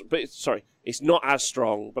 It's not as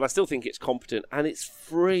strong, but I still think it's competent and it's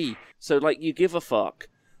free. So like you give a fuck.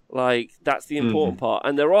 Like that's the important part.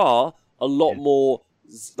 And there are a lot more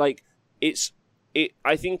like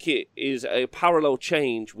I think it is a parallel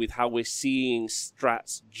change with how we're seeing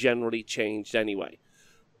strats generally changed anyway.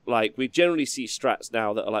 Like we generally see strats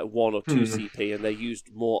now that are like 1 or 2 CP and they're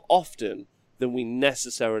used more often than we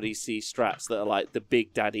necessarily see strats that are like the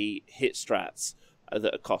big daddy hit strats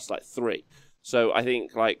that cost like 3. So I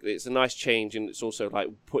think like it's a nice change, and it's also like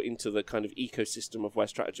put into the kind of ecosystem of where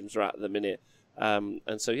stratagems are at the minute.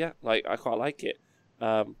 And so yeah, like I quite like it.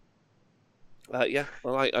 Yeah,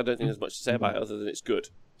 I don't think there's much to say about it other than it's good.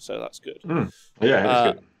 So that's good.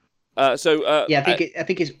 Yeah, it's good. I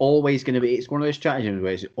think it's always going to be. It's one of those stratagems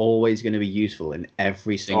where it's always going to be useful in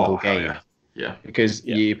every single game. Yeah. Because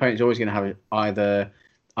your opponent's always going to have either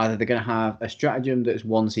they're going to have a stratagem that's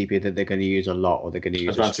 1 CP that they're going to use a lot, or they're going to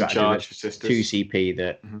use a stratagem that's 2 CP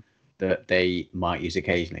that they might use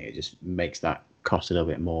occasionally. It just makes that cost a little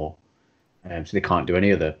bit more, so they can't do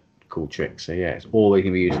any other cool tricks. So yeah, it's always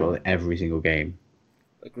going to be useful in every single game.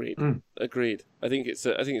 Agreed. I think it's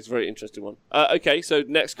a very interesting one. Okay, so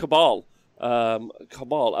next Cabal.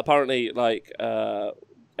 Cabal. Apparently, like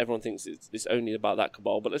everyone thinks it's only about that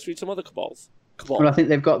Cabal, but let's read some other Cabals. Well, I think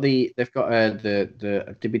they've got the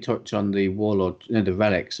did we touch on the Warlord? No, the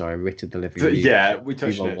Relic. Sorry, Writ of the Living. Yeah, we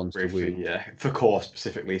touched on it briefly. Yeah, for core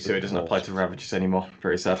specifically, so it doesn't apply to Ravagers anymore.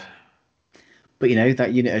 Very sad. But you know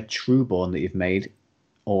that unit of Trueborn that you've made,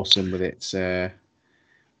 awesome with its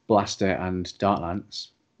blaster and dart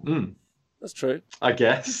lance. That's true. I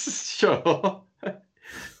guess. Sure.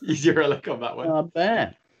 Easy relic on that one. Not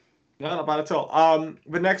bad. No, not bad at all.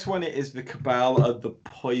 The next one is the Cabal of the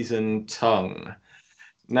Poison Tongue.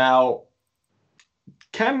 Now,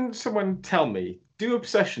 can someone tell me, do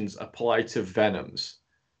obsessions apply to venoms?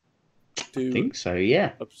 I think so,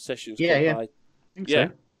 yeah. Obsessions apply. Yeah. I think so.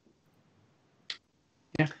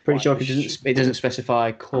 Yeah, pretty sure it doesn't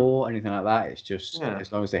specify core or anything like that. It's just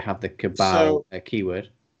as long as they have the Cabal keyword.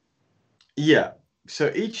 Yeah.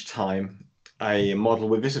 So each time a model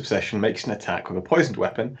with this obsession makes an attack with a poisoned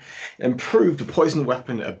weapon, improve the poisoned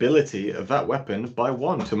weapon ability of that weapon by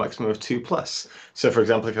 1 to a maximum of 2+. So for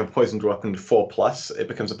example, if you have a poisoned weapon 4+, it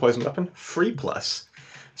becomes a poisoned weapon 3+.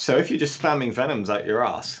 So if you're just spamming venoms out your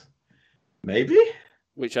ass, maybe?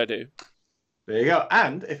 Which I do. There you go.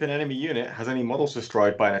 And if an enemy unit has any models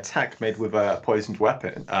destroyed by an attack made with a poisoned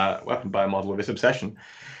weapon by a model with this obsession,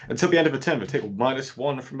 until the end of the turn, they take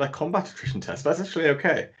 -1 from their combat attrition test. That's actually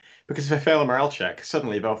okay. Because if they fail a morale check,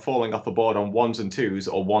 suddenly they're falling off the board on 1s and 2s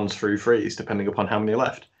or 1s through 3s, depending upon how many are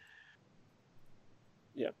left.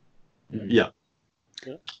 Yeah.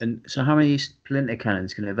 And so how many splinter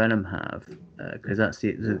cannons can a Venom have? Because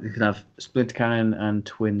you can have splinter cannon and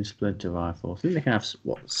twin splinter rifle. I think they can have,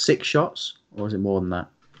 6 shots? Or is it more than that?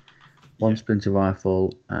 1 splinter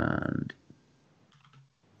rifle and...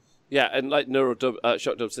 Yeah, and like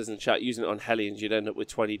Shockdub says in the chat, using it on Hellions, you'd end up with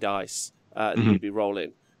 20 dice that you'd be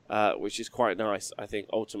rolling, which is quite nice, I think,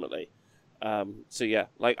 ultimately. So yeah,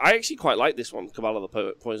 like I actually quite like this one, Cabal of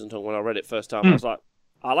the Poison Tongue. When I read it first time, I was like,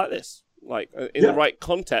 I like this. Like in the right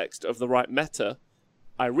context of the right meta,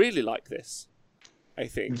 I really like this. I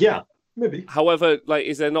think. Yeah, maybe. However, like,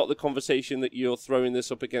 is there not the conversation that you're throwing this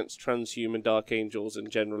up against transhuman Dark Angels and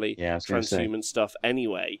generally transhuman stuff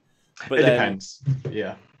anyway? But it depends.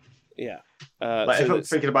 Yeah. Yeah. Like if I'm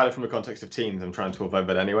thinking about it from the context of teams, I'm trying to avoid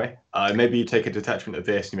that anyway. Maybe you take a detachment of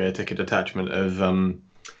this, and you may take a detachment of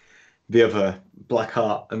the other Black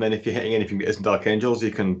Heart, and then if you're hitting anything that isn't Dark Angels,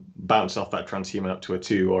 you can bounce off that transhuman up to a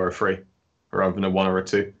 2 or a 3, rather than a 1 or a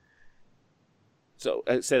 2. So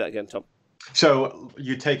say that again, Tom. So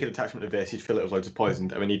you take a detachment of this, you'd fill it with loads of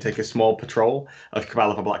poison, and then you take a small patrol of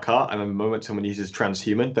Cabal of a Black Heart, and the moment someone uses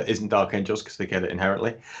transhuman that isn't Dark Angels because they get it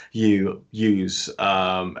inherently, you use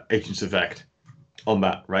Agents of Vect on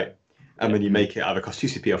that, right? And then you make it either cost 2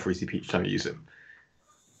 CP or 3 CP each time you use it.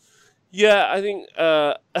 Yeah, I think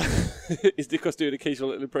is Nikos doing occasional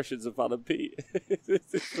little impressions of Van and Pete?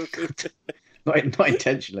 Not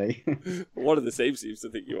intentionally. One of the same seems to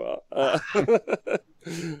think you are.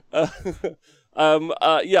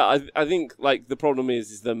 Yeah, I think like the problem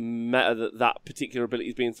is the meta that particular ability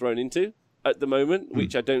is being thrown into at the moment,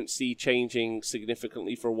 which I don't see changing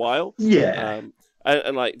significantly for a while. Yeah.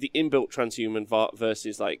 And like the inbuilt transhuman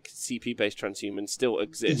versus like CP based transhuman still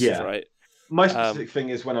exists, right? My specific thing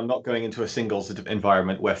is when I'm not going into a singles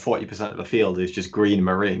environment where 40% of the field is just green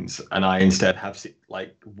Marines, and I instead have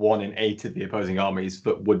like 1 in 8 of the opposing armies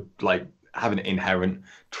that would like have an inherent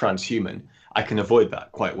transhuman. I can avoid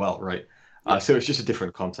that quite well, right? So it's just a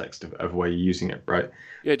different context of where you're using it, right?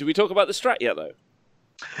 Yeah. Do we talk about the strat yet, though?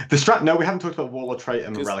 The strat, no, we haven't talked about Warlord Trait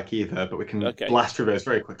and Relic either, but we can blast through those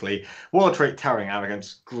very quickly. Warlord Trait, Towering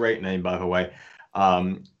Arrogance, great name, by the way.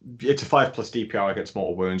 It's a 5+ DPR against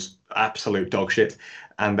mortal wounds, absolute dog shit.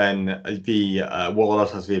 And then the Warlord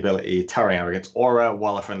has the ability Towering Arrogance Aura,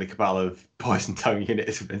 while a friendly Cabal of Poison Tongue unit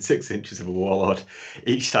is within 6 inches of a Warlord.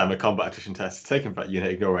 Each time a combat attrition test is taken for that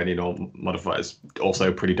unit, ignore any normal modifiers.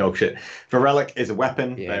 Also pretty dog shit. The Relic is a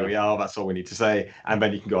weapon. Yeah. There we are. That's all we need to say. And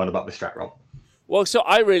then you can go on about the strat, Rob. Well, so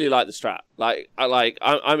I really like the strat.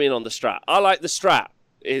 I'm in on the strat. I like the strat.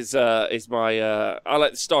 I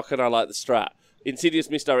like the stock and I like the strat. Insidious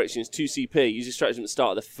Misdirection is 2 CP. Use your stratagem at the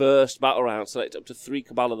start of the first battle round. Select up to 3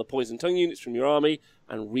 Cabal of the Poison Tongue units from your army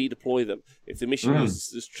and redeploy them. If the mission uses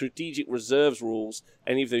the Strategic Reserves rules,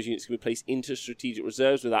 any of those units can be placed into Strategic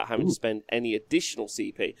Reserves without having to spend any additional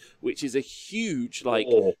CP, which is a huge,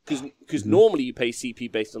 because normally you pay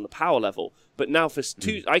CP based on the power level, but now for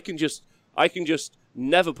 2, I can just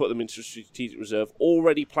never put them into Strategic Reserve,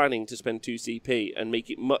 already planning to spend 2 CP and make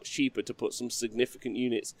it much cheaper to put some significant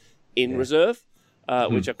units in reserve,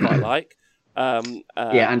 which I quite like. And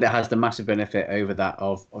it has the massive benefit over that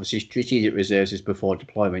of obviously Strategic Reserves is before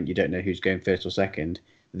deployment. You don't know who's going first or second.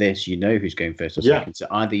 This, you know who's going first or second. So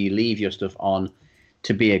either you leave your stuff on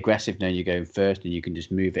to be aggressive, knowing you're going first, and you can just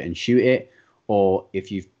move it and shoot it. Or if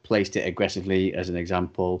you've placed it aggressively, as an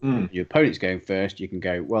example, your opponent's going first, you can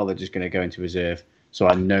go, well, they're just going to go into reserve. So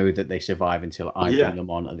I know that they survive until I bring them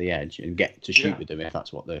on at the edge and get to shoot with them if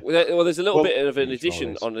that's what they're... Well, there's a little bit of an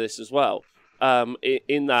addition on this as well.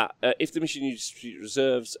 In that, if the mission uses strategic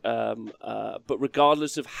reserves, but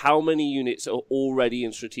regardless of how many units are already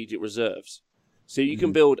in strategic reserves, so you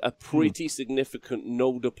can build a pretty significant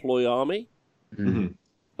no-deploy army,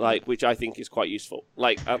 which I think is quite useful.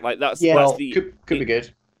 That's could be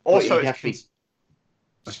good. Also, you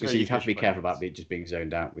have to be careful about just being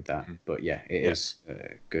zoned out with that. But yeah, it is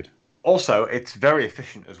good. Also, it's very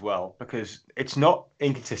efficient as well because it's not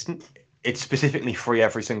inconsistent. It's specifically free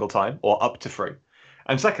every single time, or up to free.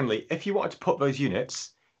 And secondly, if you wanted to put those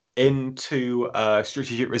units into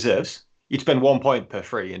strategic reserves, you'd spend 1 point per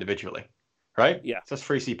free individually, right? Yeah. So that's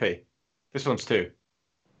 3 CP. This one's 2.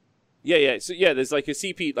 Yeah. So there's like a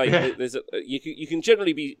CP, there's you can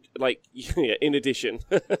generally be in addition.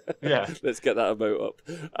 Let's get that emote up.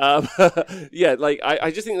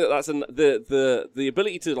 I just think that's the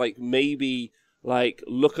ability to maybe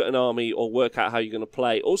look at an army or work out how you're going to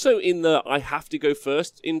play. Also, in the I have to go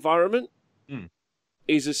first environment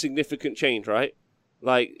is a significant change, right?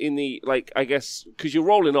 In the I guess because you're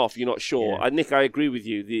rolling off, you're not sure. Yeah. Nick, I agree with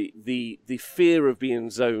you. The fear of being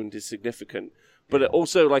zoned is significant. But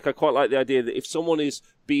also, I quite like the idea that if someone is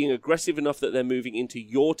being aggressive enough that they're moving into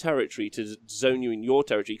your territory to zone you in your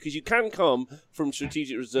territory, because you can come from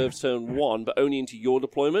strategic reserves turn 1, but only into your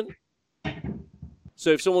deployment. So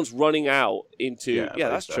if someone's running out into...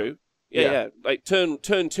 that's true. Yeah. Like turn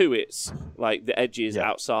 2, it's like the edge is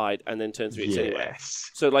outside, and then turn 3, it's anywhere.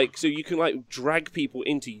 So you can like drag people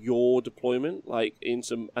into your deployment, like in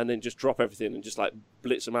some, and then just drop everything and just like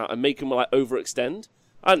blitz them out and make them like overextend.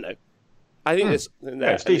 I don't know. I think it's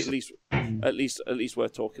at least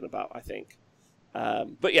worth talking about. I think.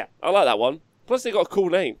 But yeah, I like that one. Plus, they got a cool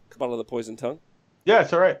name, Cabal of the Poison Tongue. Yeah,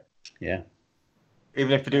 it's all right. Yeah.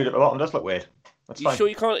 Even if the dude at the bottom does look weird. That's fine.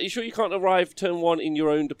 You sure you can't arrive turn 1 in your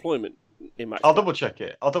own deployment in match? I'll double check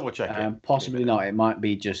it. Possibly not. It might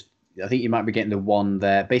be just. I think you might be getting the one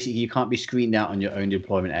there. Basically, you can't be screened out on your own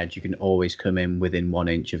deployment edge. You can always come in within 1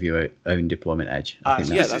 inch of your own deployment edge.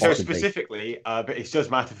 So specifically, but it does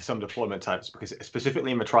matter for some deployment types, because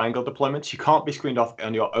specifically in the triangle deployments, you can't be screened off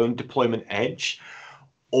on your own deployment edge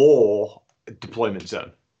or deployment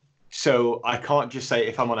zone. So I can't just say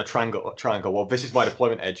if I'm on a triangle, well, this is my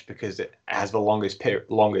deployment edge because it has the longest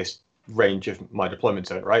range of my deployment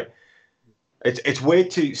zone, right? It's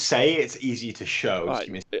weird to say. It's easy to show.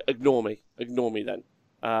 Right. Ignore me then.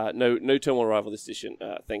 No turn 1 arrival this edition.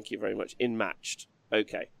 Thank you very much. In matched.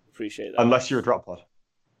 Okay, appreciate that. Unless you're a drop pod.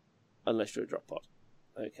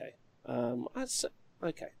 Okay.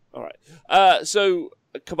 Okay. All right. So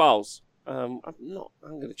Cabals. I'm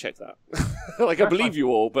going to check that. I believe you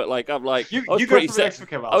all, but I was pretty set.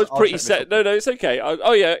 I was pretty set. No, it's okay.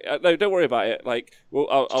 No, don't worry about it.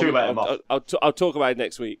 I'll talk about it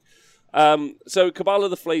next week. So Cabal of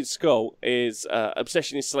the Flayed Skull is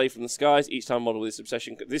Obsession is Slave from the Skies. Each time a model with this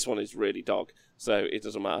obsession, this one is really dog, so it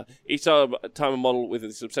doesn't matter. Each time a model with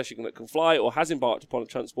this obsession that can fly or has embarked upon a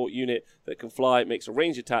transport unit that can fly makes a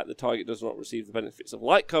ranged attack, the target does not receive the benefits of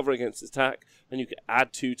light cover against this attack, and you can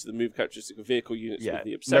add 2 to the move characteristic of vehicle units with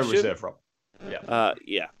the obsession. No reserve from.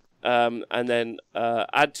 And then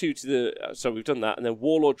add 2 to the. So we've done that, and then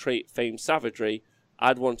Warlord trait Famed Savagery.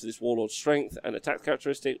 Add 1 to this Warlord strength and attack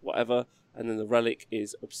characteristic, whatever. And then the relic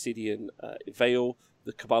is Obsidian Veil.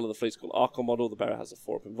 The Cabal of the Flayed Skull Archon model, the bearer has a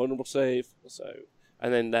 4-up invulnerable save.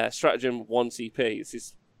 And then their stratagem 1 CP. This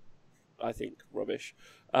is, I think, rubbish.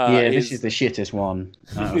 This is the shittest one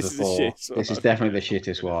out of the 4. This is definitely the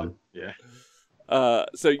shittest one. Yeah.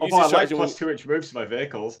 So use I like plus 2-inch moves to my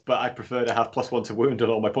vehicles, but I prefer to have plus 1 to wound on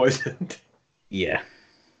all my poisoned. Yeah,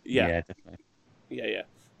 definitely. Yeah.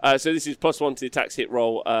 So this is plus 1 to the attack's hit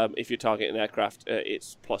roll. If you're targeting an aircraft,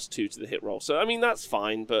 it's plus 2 to the hit roll. So I mean that's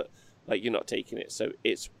fine, but you're not taking it, so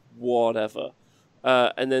it's whatever.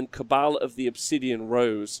 And then Cabal of the Obsidian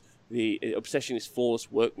Rose. The obsession is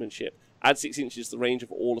flawless workmanship. Add 6 inches to the range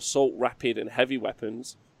of all assault, rapid, and heavy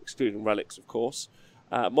weapons, excluding relics, of course.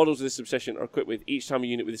 Models of this obsession are equipped with each time a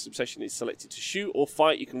unit with this obsession is selected to shoot or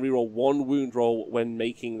fight, you can reroll 1 wound roll when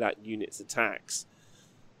making that unit's attacks.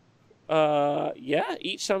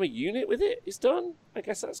 Each time a unit with it is done. I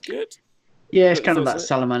guess that's good. Yeah, it's kind of that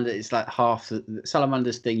salamander. It's like half the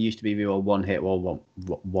salamander's thing used to be reroll 1 hit roll,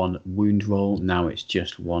 1 wound roll. Now it's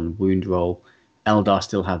just 1 wound roll. Eldar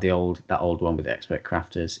still have that old one with the expert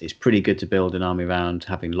crafters. It's pretty good to build an army around,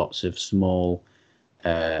 having lots of small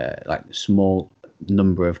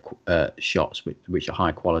number of shots which are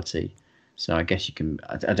high quality. So I guess you can.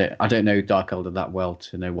 I don't know Dark Eldar that well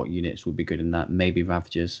to know what units would be good in that. Maybe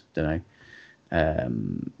Ravagers, don't know.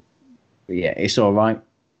 But yeah, it's all right.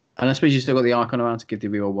 And I suppose you still got the Archon around to give the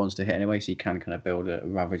real ones to hit anyway, so you can kind of build a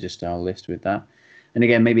Ravager style list with that. And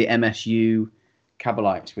again, maybe MSU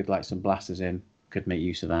Cabalites with some blasters in could make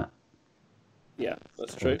use of that. Yeah,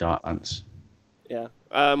 that's true. Dark Lance. Yeah.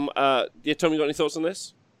 Tom, you got any thoughts on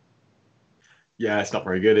this? Yeah, it's not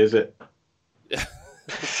very good, is it?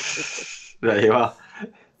 There you are.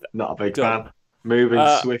 Not a big fan. Moving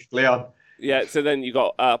swiftly on. Yeah, so then you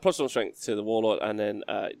got plus 1 strength to the Warlord, and then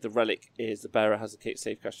the relic is the bearer has a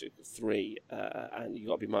save characteristic of 3, and you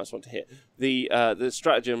got to be -1 to hit. The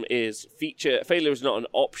stratagem is failure is not an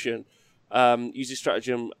option. Use this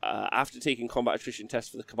stratagem after taking combat attrition tests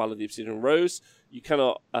for the Cabal of the Obsidian Rose. You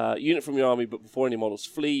cannot unit from your army, but before any models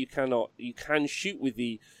flee, you can shoot with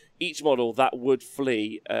each model that would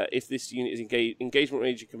flee. If this unit is engagement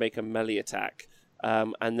range, you can make a melee attack.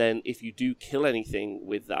 And then if you do kill anything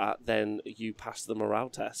with that, then you pass the morale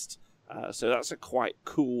test. So that's a quite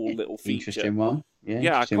cool little feature. Interesting one.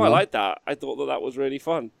 Yeah, I quite like that. I thought that was really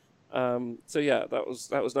fun. So yeah, that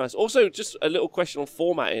was nice. Also, just a little question on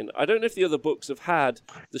formatting. I don't know if the other books have had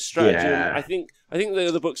the stratagem. Yeah. I think the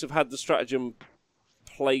other books have had the stratagem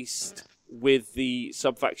placed with the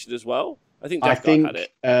subfaction as well. I think Death Guard had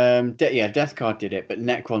it. Death Guard did it, but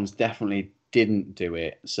Necrons definitely didn't do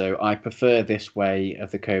it. So I prefer this way of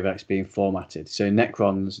the Codex being formatted. So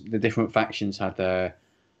Necrons, the different factions had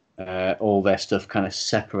all their stuff kind of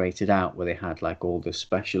separated out, where they had all the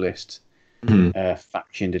specialist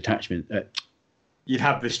faction detachment. You'd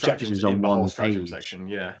have the stratagems on the whole stratagem section,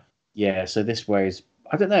 yeah. Yeah, so this way is,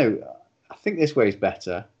 I don't know, I think this way is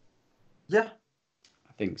better. Yeah.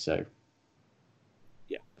 I think so.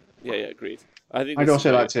 Yeah, agreed. I'd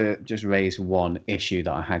also like to just raise one issue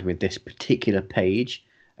that I had with this particular page.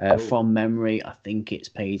 From memory, I think it's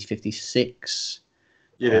page 56.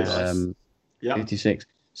 It is. 56.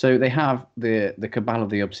 So they have the Cabal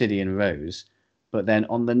of the Obsidian Rose, but then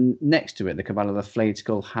on the next to it, the Cabal of the Flayed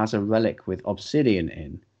Skull has a relic with obsidian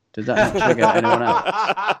in. Does that not trigger anyone else?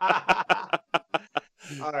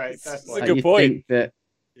 All right, that's a good point. Think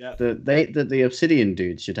that the obsidian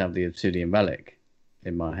dude should have the obsidian relic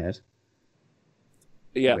in my head.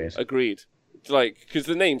 Yeah, agreed. Like, because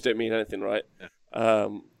the names don't mean anything, right? Yeah.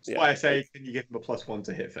 That's why I say, can you give them a +1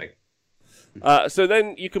 to hit thing? So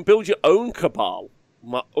then you can build your own Cabal.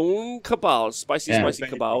 My own Cabal, spicy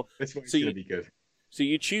Cabal. This one's going to be good. So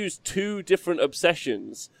you choose 2 different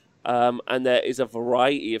obsessions, and there is a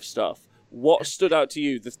variety of stuff. What stood out to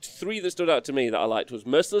you? The 3 that stood out to me that I liked was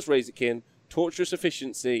Merciless Razorkin, Torturous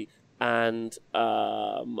Efficiency, and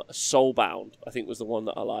Soulbound, I think was the one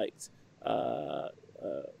that I liked.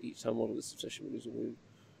 Each time one of this obsession will lose a wound.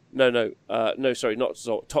 No, sorry, not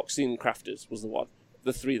Toxin Crafters was the one.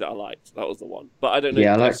 The 3 that I liked, that was the one. But I don't know.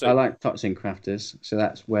 Yeah, I like Toxin Crafters. So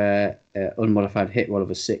that's where unmodified hit roll of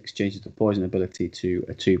a 6 changes the poison ability to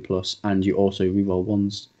a 2+, and you also reroll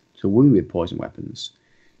 1s to wound with poison weapons.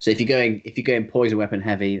 So if you're going poison weapon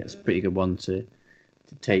heavy, that's a pretty good one to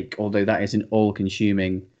take. Although that is an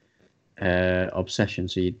all-consuming obsession,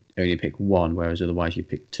 so you only pick 1, whereas otherwise you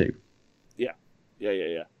pick 2.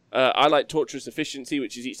 Yeah. I like Torturous Efficiency,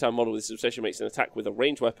 which is each time model with this obsession makes an attack with a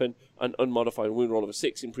ranged weapon. An unmodified wound roll of a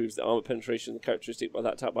 6 improves the armor penetration of the characteristic by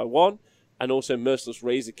that attack by 1. And also Merciless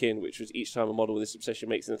Razorkin, which was each time a model with this obsession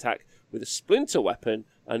makes an attack with a splinter weapon.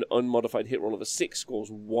 An unmodified hit roll of a 6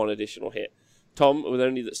 scores 1 additional hit. Tom, were there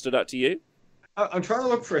any that stood out to you? I'm trying to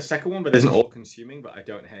look for a second one, but it isn't all-consuming, but I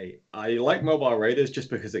don't hate. I like Mobile Raiders just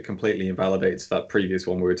because it completely invalidates that previous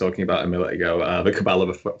one we were talking about a minute ago, the Cabal of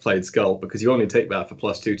a Flayed Skull, because you only take that for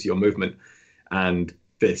 +2 to your movement, and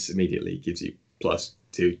this immediately gives you +2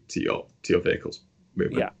 to your vehicle's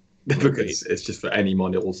movement. Yeah. Because it's just for any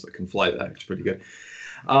models that can fly there, which is pretty good.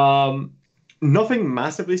 Nothing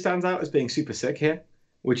massively stands out as being super sick here,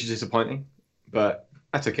 which is disappointing, but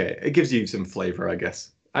that's okay. It gives you some flavor, I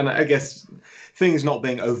guess. And I guess things not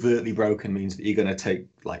being overtly broken means that you're going to take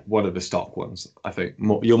like one of the stock ones. I think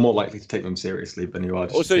you're more likely to take them seriously than you are.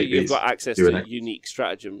 Just also, you've got access to unique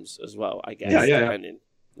stratagems as well, I guess. Yeah.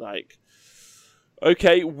 Like,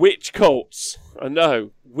 okay, which cults? I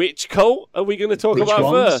know. Which cult are we going to talk about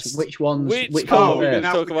first? Which ones? Which cult are we going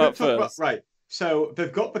to talk about first? Right. So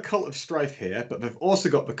they've got the Cult of Strife here, but they've also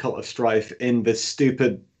got the Cult of Strife in this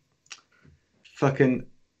stupid fucking...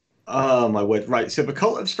 Oh, my word. Right, so the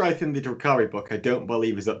Cult of Strife in the Drukhari book, I don't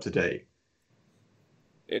believe is up to date.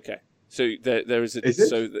 Okay. So there is a...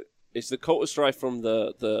 it's the Cult of Strife from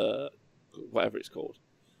the whatever it's called.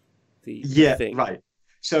 The thing. Right.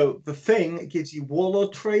 So the thing gives you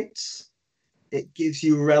warlord traits, it gives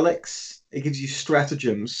you relics, it gives you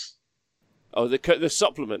stratagems. Oh, the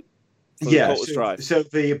supplement. The Cult of Strife. So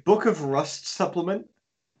the Book of Rust supplement,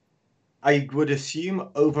 I would assume,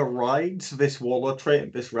 overrides this warlord trait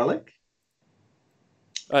and this relic.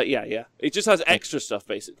 Yeah. It just has extra stuff,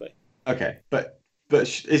 basically. Okay, but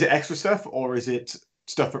is it extra stuff or is it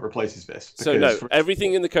stuff that replaces this? So no,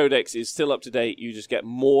 everything in the Codex is still up to date. You just get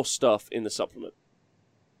more stuff in the supplement.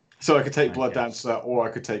 So I could take Blood Dancer, or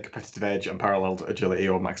I could take Competitive Edge, Unparalleled Agility,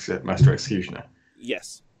 or Master Executioner.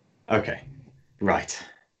 Yes. Okay. Right.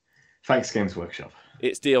 Thanks, Games Workshop.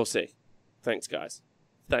 It's DLC. Thanks, guys.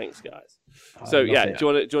 So yeah, do you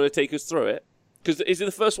want to take us through it? Because is it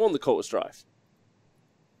the first one, the Cult of Strife?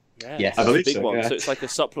 Yes, I believe big so. one. Yeah. So it's like a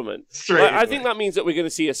supplement. I think that means that we're going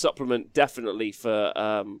to see a supplement definitely for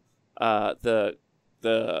the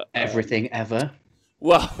everything ever.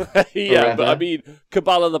 Well, yeah, Forever. but I mean,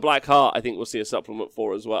 Cabal of the Black Heart, I think we'll see a supplement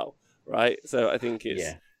for as well, right? So I think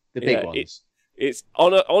it's the big ones. It's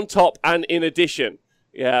on top and in addition,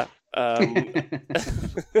 yeah.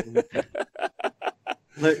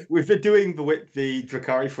 Look, we've been doing the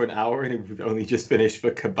Drukhari for an hour, and we've only just finished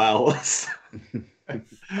the Cabals.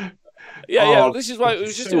 Yeah. This is why we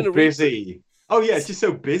was just doing a busy. Oh yeah, it's just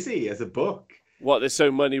so busy as a book. What? There's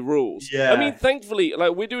so many rules. Yeah. I mean, thankfully,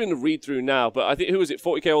 like we're doing a read through now, but I think who was it?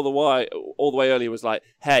 40k all the way earlier was like,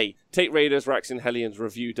 hey, take Raiders, Rax, and Hellions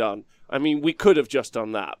review done. I mean, we could have just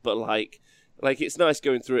done that, but like it's nice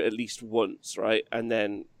going through it at least once, right? And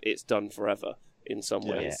then it's done forever in some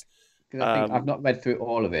ways. Because I think I've not read through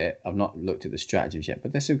all of it. I've not looked at the strategies yet,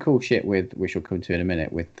 but there's some cool shit with which we'll come to in a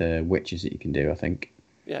minute with the witches that you can do. I think.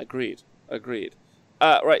 Yeah, agreed.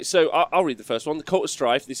 Right, so I'll read the first one. The Cult of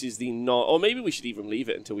Strife. This is the or maybe we should even leave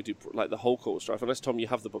it until we do like the whole Cult of Strife. Unless Tom, you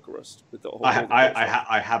have the Book of Rust with the whole.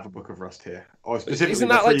 I have a Book of Rust here. Or specifically, isn't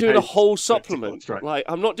that like doing a whole supplement? Like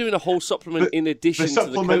I'm not doing a whole supplement in addition to the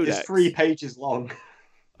codex. The supplement is 3 pages long.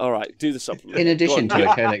 All right, do the supplement. In addition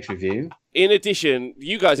to a codex review. In addition,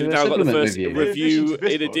 you guys have now got the first review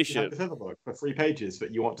in addition. This other book for 3 pages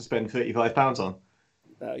that you want to spend £35 on.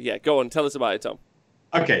 Yeah, go on. Tell us about it, Tom.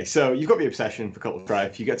 Okay, so you've got the obsession for Cult of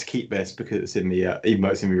Strife. You get to keep this because it's in the, even though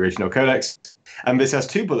it's in the original codex. And this has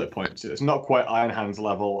 2 bullet points. So it's not quite Iron Hand's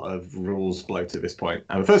level of rules bloat at this point.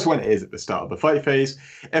 And the first one is at the start of the fight phase.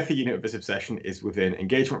 If a unit of this obsession is within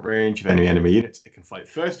engagement range of any enemy units, it can fight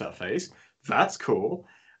first that phase. That's cool.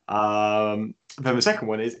 Then the second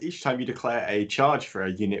one is each time you declare a charge for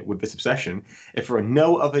a unit with this obsession, if there are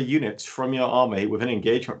no other units from your army within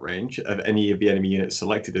engagement range of any of the enemy units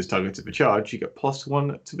selected as targets of the charge, you get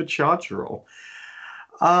 +1 to the charge roll.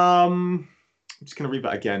 I'm just going to read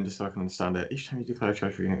that again just so I can understand it. Each time you declare a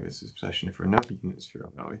charge for a unit with this obsession, if there are no other units from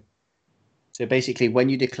your army. So basically, when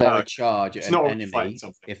you declare a charge at an enemy,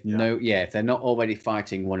 if they're not already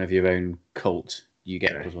fighting one of your own cult, you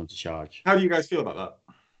get +1 to charge. How do you guys feel about that?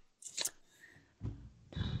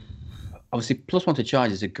 Obviously, +1 to charge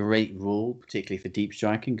is a great rule, particularly for deep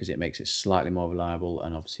striking, because it makes it slightly more reliable,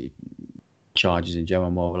 and obviously charges in general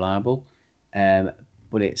are more reliable.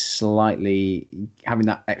 But it's slightly having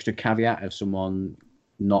that extra caveat of someone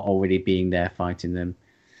not already being there fighting them.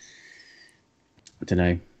 I don't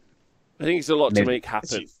know. I think it's a lot to make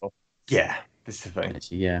happen. Yeah, this is the thing.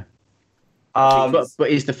 Yeah. But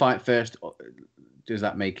is the fight first? Does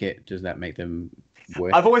that make them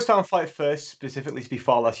worth I've always found fight first specifically to be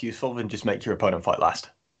far less useful than just make your opponent fight last.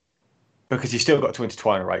 Because you still got to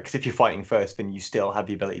intertwine, right? Because if you're fighting first, then you still have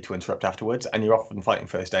the ability to interrupt afterwards, and you're often fighting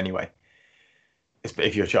first anyway.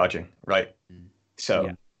 If you're charging, right? So,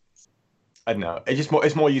 yeah. I don't know.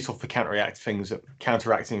 It's more useful for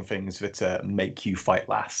counteracting things that make you fight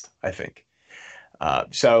last, I think.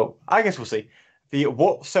 So I guess we'll see.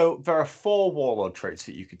 So there are 4 warlord traits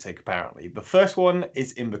that you could take apparently. The first one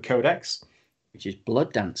is in the codex, which is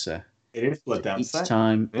Blood Dancer. It is Blood Dancer. Each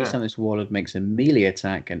time this warlord makes a melee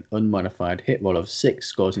attack, an unmodified hit roll of 6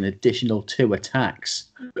 scores an additional 2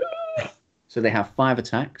 attacks. So they have 5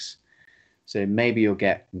 attacks. So maybe you'll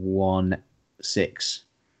get 1 6.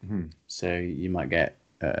 Mm-hmm. So you might get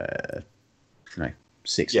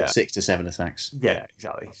 6 to 7 attacks. Yeah,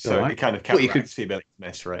 exactly. So it kind of counteracts the ability to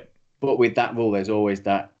miss, right? But with that rule, there's always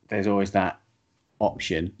that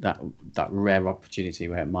option, that rare opportunity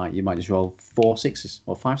where you might just roll 4 6s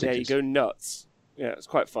or 5 6s. Yeah, you go nuts. Yeah, it's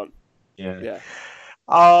quite fun. Yeah.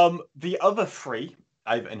 The other 3,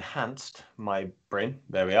 I've enhanced my brain.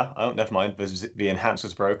 There we are. Oh, never mind. The enhance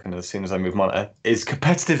was broken as soon as I move monitor. Is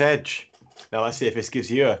competitive edge. Now let's see if this gives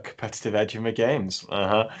you a competitive edge in the games.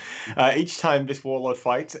 Each time this warlord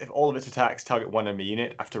fights, if all of its attacks target one enemy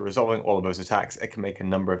unit, after resolving all of those attacks, it can make a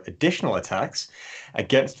number of additional attacks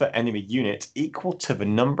against the enemy unit equal to the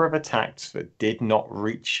number of attacks that did not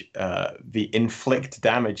reach the inflict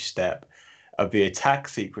damage step of the attack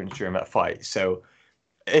sequence during that fight. So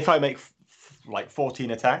if I make like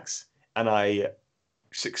 14 attacks and I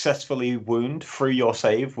successfully wound through your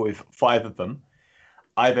save with 5 of them,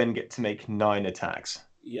 I then get to make 9 attacks.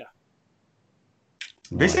 Yeah.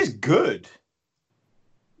 This is good.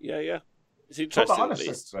 Yeah. It's interesting, at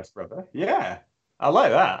least. Brother. Yeah, I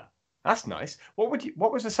like that. That's nice. What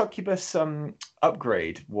was the Succubus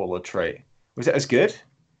upgrade warlord trait? Was it as good?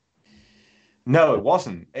 No, it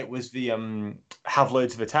wasn't. It was the have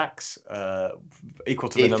loads of attacks equal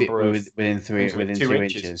to the number of within 2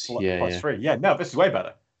 inches. Plus 3. Yeah, no, this is way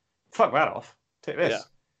better. Fuck that off. Take this.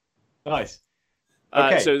 Yeah. Nice.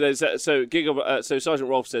 Okay. So Sergeant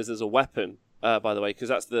Rolf says there's a weapon, by the way, because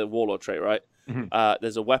that's the warlord trait, right? Mm-hmm.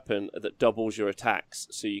 There's a weapon that doubles your attacks,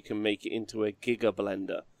 so you can make it into a Giga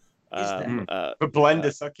Blender. The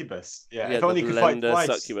Blender Succubus. Yeah, if only you could fight twice.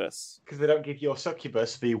 Succubus. Because they don't give your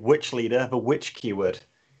Succubus the witch leader, the witch keyword.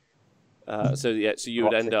 So you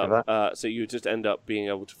would end up. So you would just end up being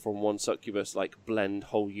able to, from one Succubus, like blend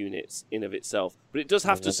whole units in of itself. But it does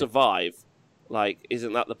have to survive. Like,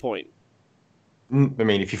 isn't that the point? I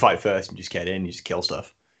mean, if you fight first and just get in, you just kill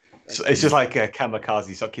stuff. So it's just like a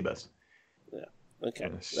kamikaze Succubus. Yeah.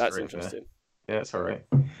 Okay. That's interesting. Yeah, that's all right.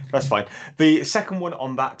 That's fine. The second one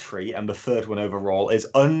on that tree and the third one overall is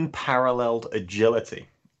unparalleled agility.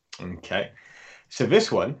 Okay. So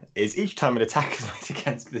this one is each time an attack is made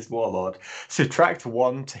against this warlord, subtract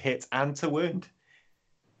 1 to hit and to wound.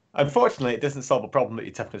 Unfortunately, it doesn't solve a problem that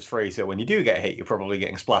you're toughness free. So when you do get hit, you're probably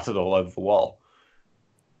getting splattered all over the wall.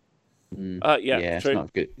 Yeah, it's true.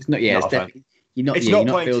 not good. It's not. Yeah, Not it's a fan. definitely. You're not. It's Yeah, not you're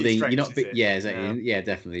not playing to your building. You're strengths, not. is it? Yeah, exactly. Yeah,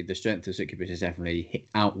 definitely. The strength of succubus is definitely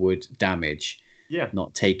outward damage. Yeah.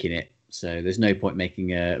 Not taking it. So there's no point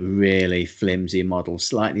making a really flimsy model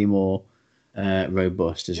slightly more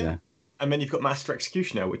robust, is there? And then you've got Master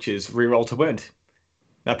Executioner, which is reroll to wound.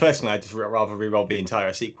 Now, personally, I just rather reroll the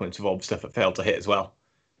entire sequence of all the stuff that failed to hit as well.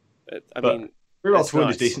 I mean, reroll to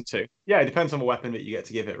wound is decent too. Yeah, it depends on the weapon that you get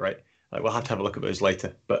to give it, right? Like, we'll have to have a look at those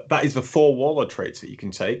later. But that is the 4 warlord traits that you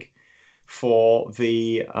can take for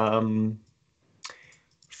the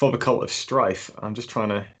Cult of Strife. I'm just trying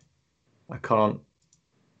to. I can't.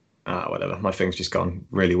 Whatever. My thing's just gone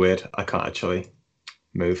really weird. I can't actually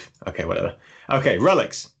move. Okay, whatever. Okay,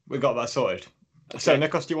 relics. We got that sorted. Okay. So,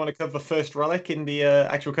 Nikos, do you want to cover the first relic in the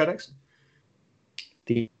actual codex?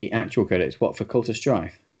 The actual codex, what, for Cult of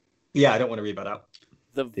Strife? Yeah, I don't want to read that out.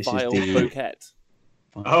 The vile bouquet.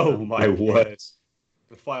 Oh my word.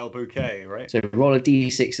 The vile bouquet, right? So roll a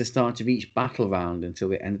d6 at the start of each battle round until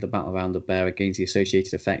the end of the battle round. The bearer gains the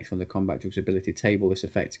associated effect from the combat drug's ability table. This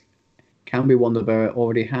effect can be one the bearer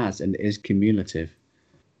already has and is cumulative.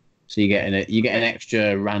 So you get an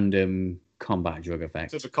extra random combat drug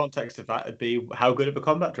effect. So the context of that would be how good are the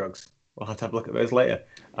combat drugs? We'll have to have a look at those later.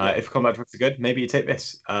 If combat drugs are good, maybe you take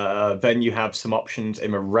this. Then you have some options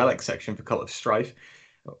in the relic section for Cult of Strife.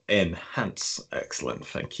 Enhance. Excellent.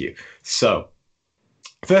 Thank you. So,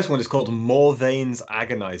 first one is called Morvane's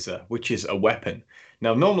Agonizer, which is a weapon.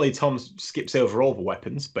 Now, normally Tom skips over all the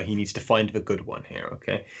weapons, but he needs to find the good one here,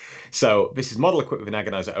 okay? So, this is model equipped with an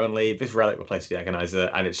Agonizer only. This relic replaces the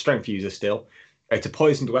Agonizer, and it's strength user still. It's a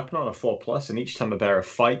poisoned weapon on a 4+, and each time the bearer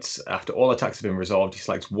fights, after all attacks have been resolved, he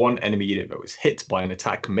selects one enemy unit that was hit by an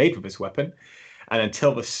attack made with this weapon, and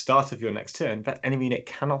until the start of your next turn, that enemy unit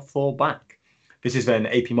cannot fall back. This is then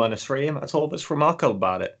AP -3, and that's all that's remarkable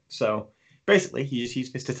about it. So, basically, you just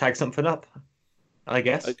use this to tag something up, I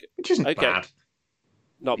guess, which isn't bad.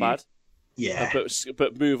 Not bad. Yeah.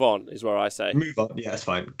 But move on is where I say. Move on. Yeah, that's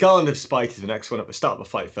fine. Garland of Spite is the next one. At the start of the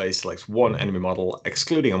fight phase, selects one enemy model,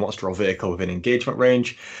 excluding a monster or vehicle within engagement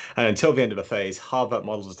range. And until the end of the phase, halve that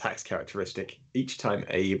model's attacks characteristic. Each time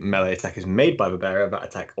a melee attack is made by the bearer, that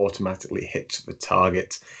attack automatically hits the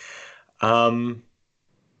target.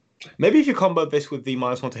 Maybe if you combo this with the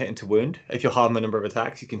 -1 to hit and to wound, if you're halving the number of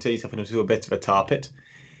attacks, you can turn yourself into a bit of a tar pit.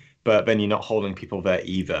 But then you're not holding people there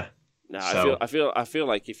either. No, so, I feel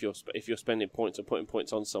like if you're spending points or putting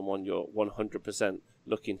points on someone, you're 100%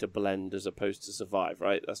 looking to blend as opposed to survive,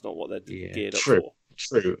 right? That's not what they're geared up for.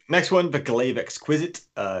 True. Next one, the Glaive Exquisite.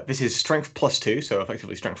 This is strength +2, so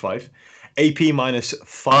effectively strength 5. AP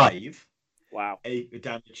 -5. Wow.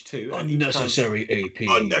 Damage 2. Unnecessary AP.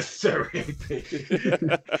 Unnecessary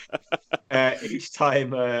AP. Each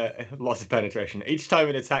time, loss of penetration. Each time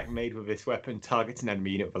an attack made with this weapon targets an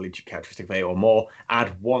enemy unit with a leadership characteristic of 8 or more,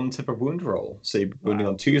 add 1 to the wound roll. So you're wounding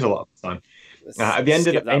on 2s a lot of the time. At the end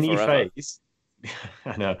of any phase,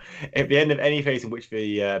 I know. At the end of any phase in which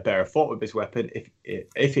the bearer fought with this weapon,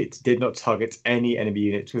 if it did not target any enemy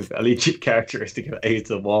units with a leadership characteristic of 8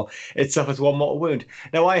 or more, it suffers 1 mortal wound.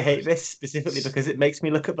 Now, I hate this specifically because it makes me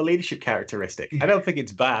look at the leadership characteristic. I don't think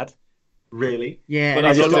it's bad, really. Yeah, but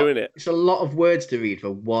I'm not doing it. It's a lot of words to read for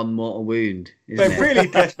 1 mortal wound. They're really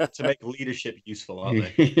desperate to make leadership useful,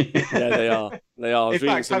 aren't they? Yeah, they are. They are. I was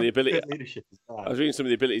reading some of the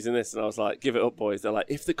abilities in this, and I was like, "Give it up, boys." They're like,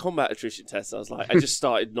 "If the combat attrition test," I was like, I just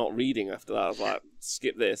started not reading after that. I was like,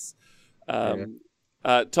 "Skip this."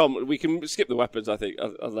 Tom, we can skip the weapons, I think,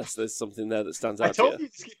 unless there's something there that stands out. I told you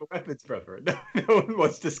to skip the weapons, brother. No one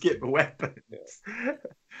wants to skip the weapons.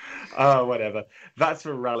 Whatever. That's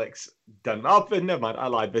for relics done. Never mind. I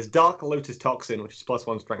lied. There's Dark Lotus Toxin, which is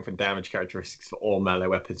 +1 strength and damage characteristics for all melee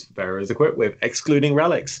weapons the bearer is equipped with, excluding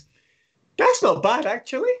relics. That's not bad,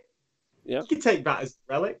 actually. Yeah. You can take that as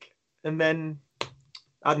a relic, and then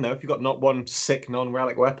I don't know if you've got not one sick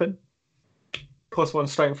non-relic weapon, +1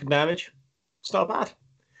 strength and damage. It's not bad.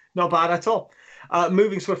 Not bad at all.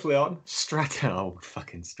 Moving swiftly on.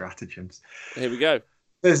 Fucking stratagems. Here we go.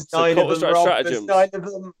 There's 9 of them, Rob. Stratagems. There's 9 of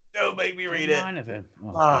them. Don't make me read it. 9 of them.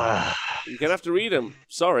 You're going to have to read them.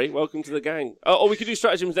 Sorry. Welcome to the gang. Oh, we could do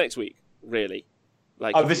stratagems next week. Really.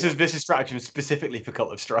 This is stratagems specifically for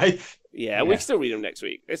Cult of Strife. Yeah, we can still read them next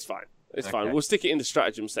week. It's fine. It's fine. We'll stick it in the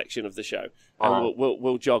stratagem section of the show, and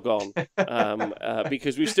we'll jog on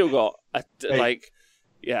because we've still got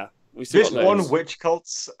This one witch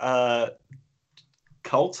cult's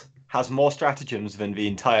cult has more stratagems than the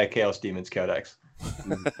entire Chaos Demons Codex.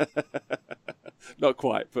 Not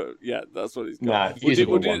quite, but yeah, that's what he's got.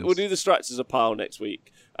 We'll do the strats as a pile next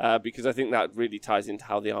week. because I think that really ties into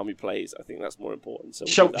how the army plays. I think that's more important. So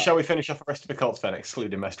shall we finish off the rest of the cults then,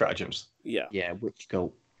 excluding my stratagems? Yeah. Yeah, which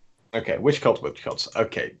cult? Okay, which cults?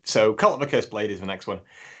 Okay, so Cult of the Cursed Blade is the next one.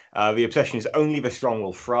 The obsession is only the strong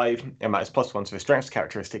will thrive, and that is +1 to the strength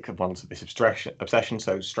characteristic of ones of this obsession,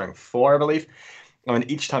 so strength 4, I believe. And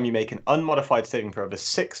each time you make an unmodified saving throw of a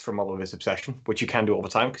 6 for a model of this obsession, which you can do all the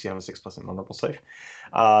time because you have a 6+ invulnerable save,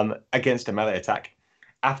 against a melee attack,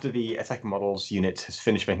 after the attacking model's unit has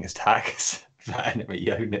finished making its attacks, that enemy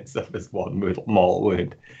unit suffers 1 mortal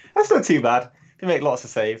wound. That's not too bad. They make lots of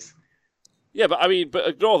saves. Yeah, but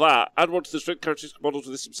ignore that. Add 1 to the strength characteristic model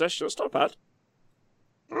to this obsession. That's not bad.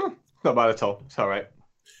 Not bad at all. It's all right.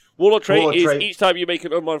 Warlord trait is each time you make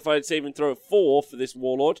an unmodified saving throw of 4 for this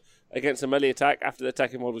Warlord against a melee attack after the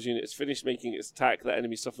attacking model's unit has finished making its attack, that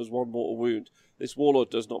enemy suffers 1 mortal wound. This Warlord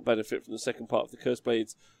does not benefit from the second part of the Cursed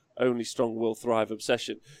Blade's only strong will thrive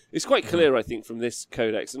obsession. It's quite clear, I think, from this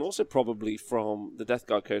codex, and also probably from the Death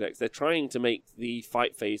Guard codex, they're trying to make the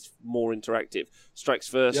fight phase more interactive. Strikes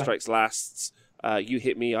first, strikes lasts, you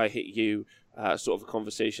hit me, I hit you, sort of a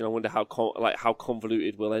conversation. I wonder how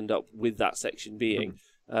convoluted we'll end up with that section being.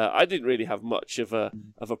 I didn't really have much of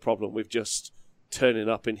a problem with just turning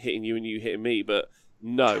up and hitting you and you hitting me, but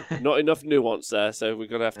no, not enough nuance there, so we're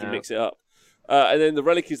going to have to mix it up. And then the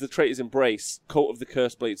relic is the trait is Embrace, Cult of the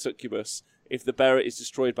Cursed Blade Succubus. If the bearer is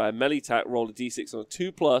destroyed by a melee attack, roll a d6 on a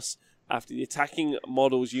 2+. After the attacking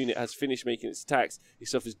model's unit has finished making its attacks, it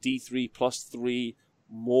suffers d3 + 3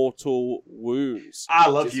 mortal wounds. I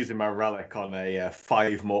love using my relic on a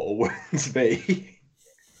 5 mortal wounds me.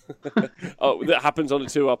 Oh, that happens on a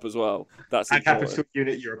 2-up as well. That happens to a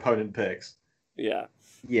unit your opponent picks. Yeah.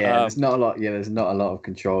 Yeah, there's not a lot. Yeah, there's not a lot of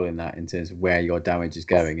control in that in terms of where your damage is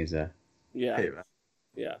going, is there? Yeah.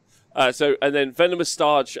 Yeah. So and then venomous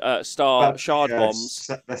shard bombs.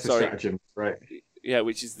 That's a stratagem, right? Yeah,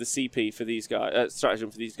 which is the CP for these guys. Stratagem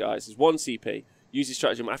for these guys is 1 CP. Use this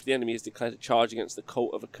stratagem after the enemy has declared a charge against the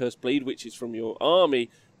Cult of a Cursed Blade, which is from your army.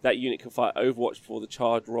 That unit can fire Overwatch before the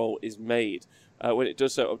charge roll is made. When it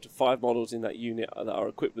does so, up to 5 models in that unit that are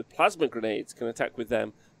equipped with plasma grenades can attack with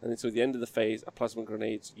them, and until the end of the phase, a plasma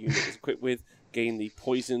grenades unit is equipped with gain the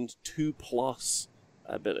poisoned 2+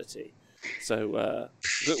 ability. So,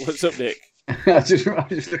 what's up, Nick? I was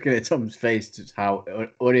just looking at Tom's face, just how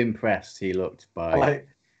unimpressed he looked by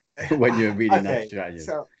when you were reading that strategy.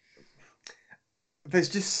 So there's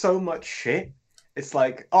just so much shit. It's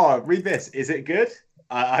like, oh, read this. Is it good?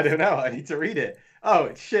 I don't know. I need to read it. Oh,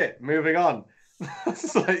 it's shit. Moving on.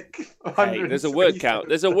 It's like hey, there's a word count.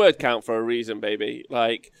 There's a word count for a reason, baby.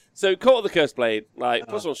 Like, so Cult of the Cursed Blade, like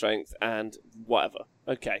 +1 strength and whatever.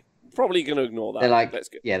 Okay, probably going to ignore that. They're like, let's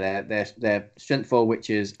go. Yeah, they're strength 4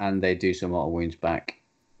 witches, and they do some mortal wounds back,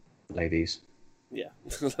 ladies. Yeah,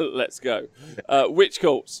 let's go. Witch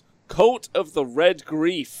cults. Cult of the Red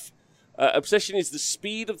Grief. Obsession is the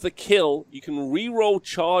speed of the kill. You can re-roll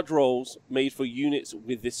charge rolls made for units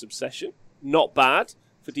with this obsession. Not bad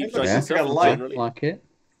for deep strike stuff generally. Like it.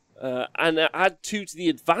 And add 2 to the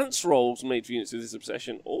advance rolls made for units with this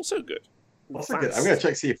obsession. Also good. Also good. I'm going to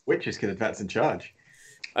check to see if witches can advance and charge.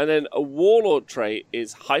 And then a Warlord trait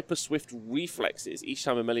is Hyper Swift Reflexes. Each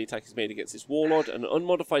time a melee attack is made against this Warlord, an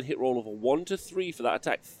unmodified hit roll of a 1 to 3 for that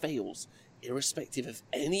attack fails, irrespective of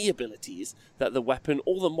any abilities that the weapon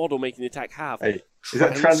or the model making the attack have. Hey, is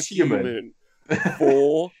that transhuman?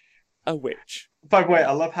 For a witch. By the way,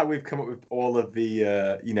 I love how we've come up with all of the,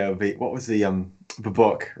 what was the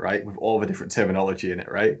book, right? With all the different terminology in it,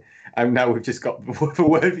 right? And now we've just got the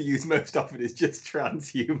word we use most often is just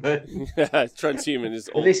transhuman. Transhuman is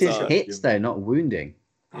all. This is hits though, not wounding.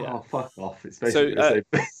 Yeah. Oh, fuck off! It's basically the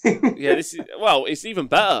same thing. Yeah, it's even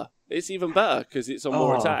better. It's even better because it's on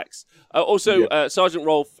more attacks. Also, Sergeant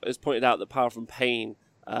Rolf has pointed out that power from pain.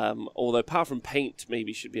 Although power from paint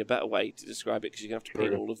maybe should be a better way to describe it because you're going to have to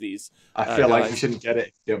paint all of these. I feel like you shouldn't get it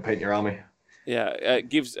if you don't paint your army. Yeah,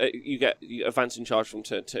 gives you get advance and charge from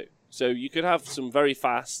turn 2. So you could have some very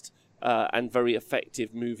fast and very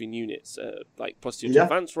effective moving units, like +2 to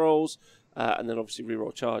advance rolls, and then obviously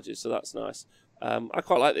reroll charges. So that's nice. I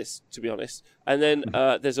quite like this, to be honest. And then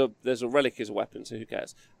there's a relic as a weapon, so who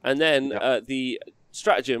cares? And then the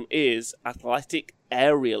stratagem is Athletic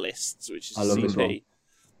Aerialists, which is CP.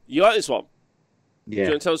 You like this one? Yeah. Do you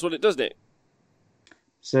want to tell us what it does, Nick?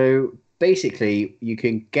 So basically, you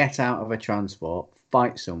can get out of a transport,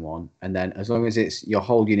 fight someone, and then as long as it's your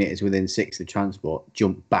whole unit is within 6 of the transport,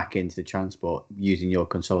 jump back into the transport using your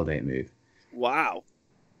consolidate move. Wow.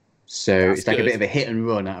 So that's it's like a bit of a hit and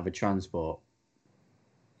run out of a transport.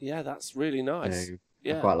 Yeah, that's really nice. So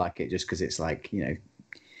I quite like it just because it's like,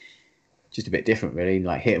 just a bit different, really.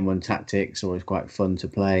 Like hit and run tactics, always quite fun to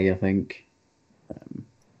play, I think.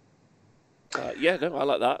 Yeah, no, I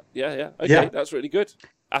like that. Yeah. Okay, that's really good.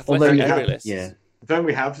 Although Aerialists. Then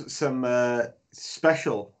we have some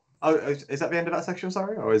special. Oh, is that the end of that section?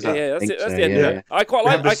 Sorry, or is that? Yeah, that's it. That's the end of it. I quite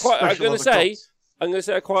like. I'm going to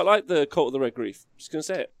say I quite like the Cult of the Red Grief. Just going to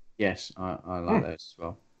say it. Yes, I like those as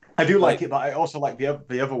well. I do like it, but I also like the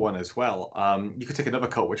other one as well. You could take another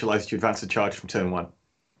cult which allows you to advance a charge from turn 1.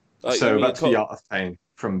 So that's the Art of Pain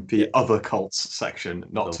from the other cults section,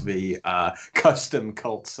 not the custom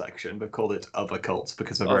cults section, but called it other cults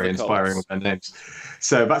because they're very inspiring with their names.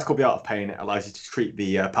 So that's called the Art of Pain. It allows you to treat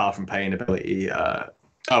the Power from Pain ability.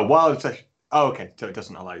 While obsession. Oh, okay. So it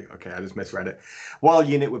doesn't allow you. Okay, I just misread it. While a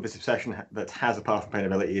unit with this obsession that has a Power from Pain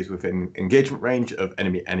ability is within engagement range of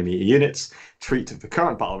enemy units, treat the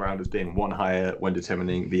current battle round as being 1 higher when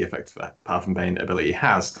determining the effect that Power from Pain ability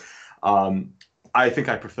has. I think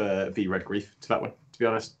I prefer the Red Grief to that one, to be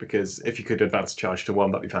honest, because if you could advance charge to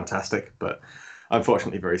 1, that'd be fantastic. But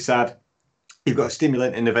unfortunately, very sad. You've got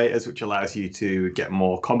Stimulant Innovators, which allows you to get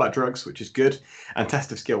more combat drugs, which is good, and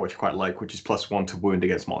Test of Skill, which I quite like, which is +1 to wound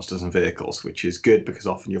against monsters and vehicles, which is good because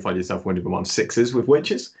often you'll find yourself wounded on 6s with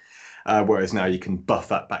witches, whereas now you can buff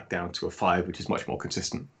that back down to a 5, which is much more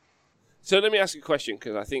consistent. So let me ask you a question,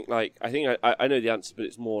 because I think I know the answer, but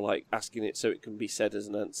it's more like asking it so it can be said as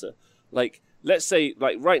an answer. Like, let's say,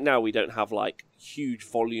 like, right now we don't have, like, huge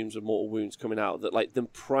volumes of mortal wounds coming out, that, like, the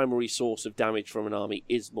primary source of damage from an army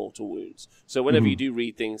is mortal wounds. So whenever you do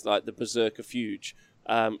read things like the Berserker Fuge,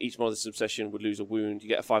 each Monolith's Obsession would lose a wound. You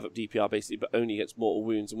get a 5-up DPR, basically, but only against mortal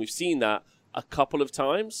wounds. And we've seen that a couple of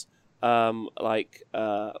times, like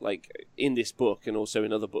in this book and also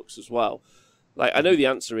in other books as well. Like, I know the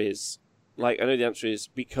answer is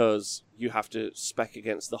because you have to spec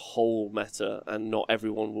against the whole meta, and not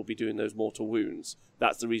everyone will be doing those mortal wounds.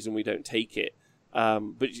 That's the reason we don't take it.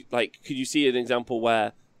 But like, could you see an example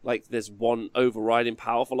where like there's one overriding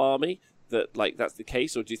powerful army that like that's the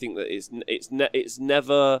case, or do you think that it's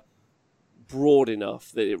never broad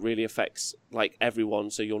enough that it really affects like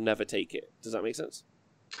everyone, so you'll never take it? Does that make sense?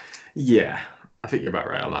 Yeah, I think you're about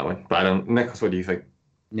right on that one. But I don't, Nicholas, what do you think?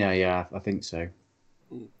 Yeah, I think so.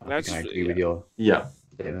 I agree with your. Yeah.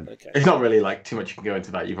 Okay. It's not really like too much you can go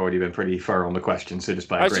into that. You've already been pretty thorough on the question, so just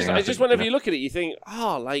by agreeing. I just whenever you look at it, you think,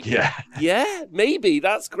 yeah, maybe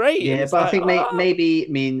that's great. Yeah, but I think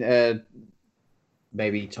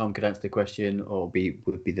maybe Tom could answer the question, or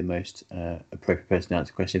would be the most appropriate person to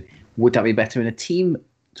answer the question. Would that be better in a team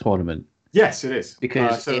tournament? Yes, it is.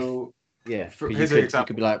 Because here's an example. You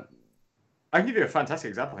could be like, I can give you a fantastic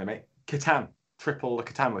example here, mate. Catan, triple the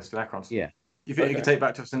Catan list of Necrons. Yeah. You think you can take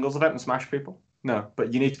back to a singles event and smash people? No,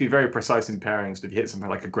 but you need to be very precise in pairings. If you hit something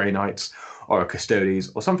like a Grey Knights or a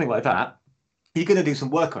Custodes or something like that, you're going to do some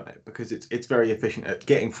work on it because it's very efficient at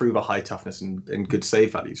getting through the high toughness and good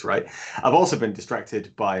save values, right? I've also been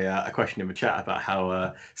distracted by a question in the chat about how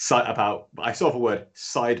I saw the word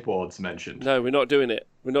sideboards mentioned. No, we're not doing it.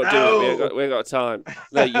 We're not doing it. We ain't got time.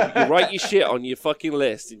 No, you write your shit on your fucking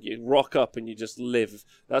list and you rock up and you just live.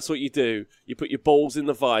 That's what you do. You put your balls in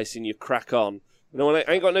the vice and you crack on. No one, I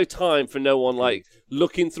ain't got no time for no one like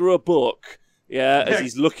looking through a book. Yeah, as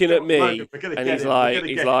he's looking at me, and he's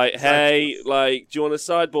like, hey, like, do you want to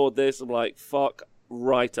sideboard this? I'm like, fuck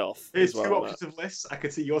right off. Here's 2 options of lists. I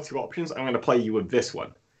could see your 2 options. I'm going to play you with this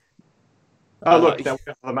one. Oh, look, now we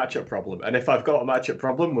have a matchup problem. And if I've got a matchup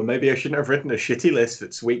problem, well, maybe I shouldn't have written a shitty list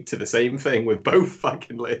that's weak to the same thing with both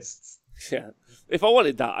fucking lists. Yeah. If I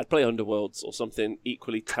wanted that, I'd play Underworlds or something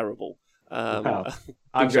equally terrible. I'm going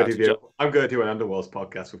to do an Underworlds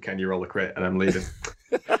podcast with Can You Roll a Crit, and I'm leaving.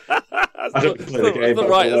 That's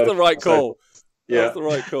the right call. Yeah, that's the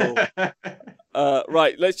right call.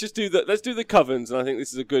 Right, let's do the Covens, and I think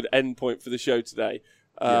this is a good end point for the show today.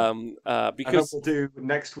 Because we'll do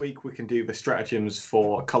next week, we can do the stratagems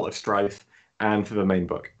for Cult of Strife and for the main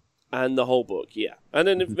book. And the whole book, yeah. And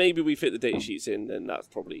then if maybe we fit the data sheets in, then that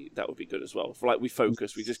would be good as well. For like we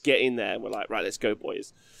focus, we just get in there and we're like, right, let's go,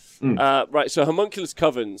 boys. Right, so Homunculus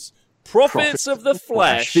Covens, Prophets of the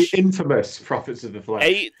Flesh. The infamous Prophets of the Flesh.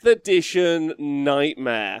 8th edition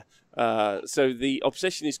Nightmare. So the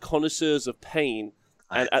obsession is Connoisseurs of Pain.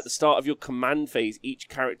 And at the start of your command phase, each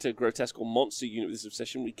character, grotesque, or monster unit with this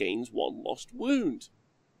obsession regains 1 lost wound.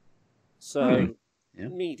 So,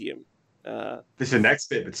 medium. This is the next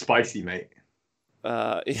bit, but spicy, mate.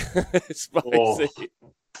 Spicy. Oh,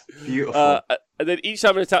 beautiful. And then each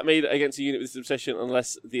time an attack made against a unit with this obsession,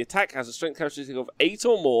 unless the attack has a strength characteristic of 8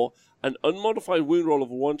 or more, an unmodified wound roll of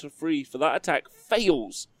 1 to 3 for that attack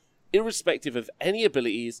fails. irrespective of any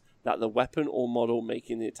abilities that the weapon or model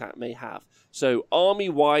making the attack may have. So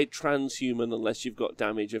army-wide transhuman unless you've got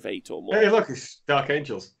damage of 8 or more. Hey, look, it's Dark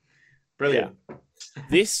Angels. Brilliant. Yeah.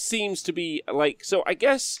 This seems to be like, so I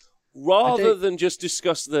guess rather than just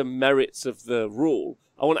discuss the merits of the rule,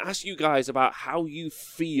 I want to ask you guys about how you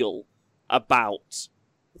feel about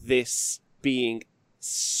this being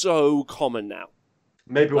so common now.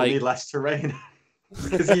 Maybe we'll need less terrain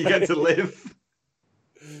because you get to live.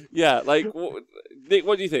 Yeah, like, Nick,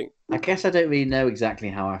 what do you think? I guess I don't really know exactly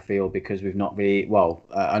how I feel because we've not really... Well,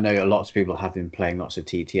 I know lots of people have been playing lots of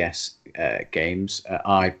TTS games.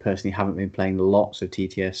 I personally haven't been playing lots of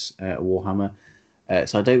TTS Warhammer.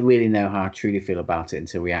 So I don't really know how I truly feel about it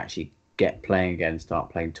until we actually get playing again and start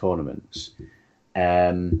playing tournaments.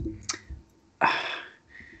 I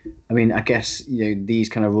mean, I guess, these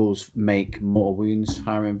kind of rules make mortal wounds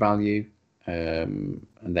higher in value.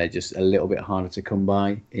 And they're just a little bit harder to come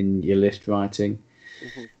by in your list writing.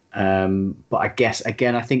 But I guess,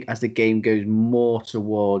 again, I think as the game goes more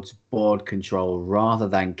towards board control rather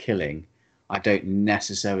than killing, I don't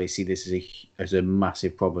necessarily see this as a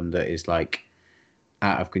massive problem that is like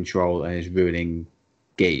out of control and is ruining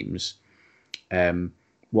games.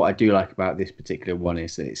 What I do like about this particular one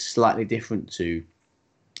is that it's slightly different to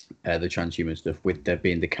the transhuman stuff, with there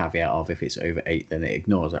being the caveat of if it's over 8 then it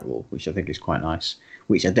ignores that rule, which I think is quite nice,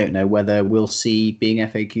 which I don't know whether we'll see being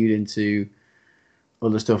FAQ'd into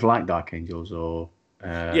other stuff like Dark Angels or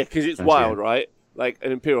because it's wild, right? Like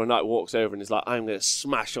an Imperial Knight walks over and is like, I'm going to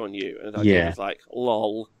smash on you, and Dark Angel's like,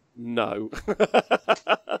 lol, no.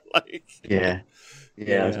 That's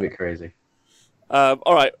a bit crazy. All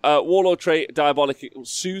right, Warlord trait, Diabolical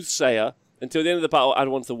Soothsayer. Until the end of the battle, add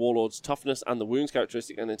 1 to the Warlord's toughness and the wounds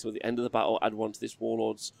characteristic, and until the end of the battle, add 1 to this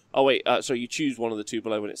Warlord's... you choose one of the two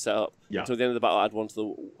below when it's set up. Yeah. Until the end of the battle, add 1 to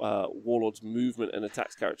the Warlord's movement and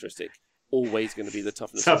attacks characteristic. Always going to be the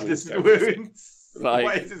toughness and wounds. Like,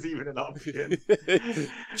 why is this even an option?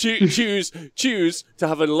 choose to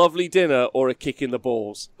have a lovely dinner or a kick in the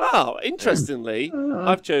balls. Oh, interestingly,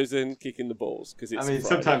 I've chosen kick in the balls because it's Friday.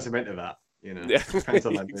 Sometimes I'm into that. Yeah,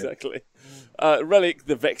 exactly. Relic,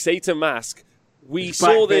 the Vexator Mask. We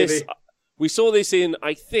saw this in,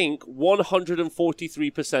 I think,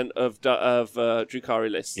 143% of Drukhari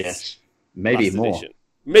lists. Yes, maybe more.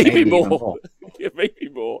 Maybe more. Yeah, maybe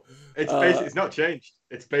more. It's not changed.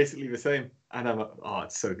 It's basically the same. And I'm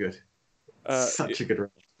it's so good. Such a good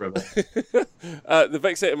relic. The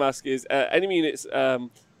Vexator Mask is enemy units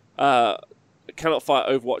cannot fight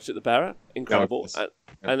Overwatch at the bearer. Incredible.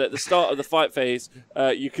 And at the start of the fight phase,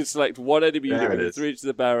 you can select one enemy unit within 3 inches of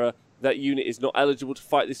the bearer. That unit is not eligible to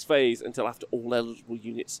fight this phase until after all eligible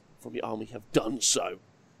units from your army have done so.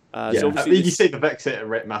 So you say the Vexator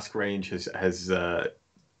Mask range has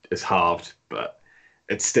halved, but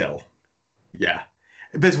it's still,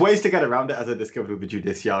 There's ways to get around it, as I discovered with the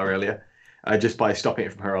Judiciar earlier, just by stopping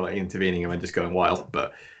it from her intervening and then just going wild.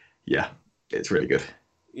 But it's really good.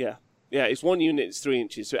 Yeah, it's 1 unit, it's 3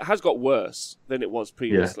 inches, so it has got worse than it was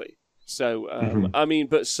previously. Yeah. So, I mean,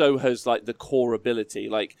 but so has like the core ability.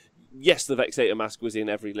 Like, yes, the Vexator Mask was in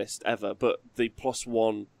every list ever, but the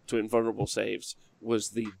 +1 to invulnerable saves was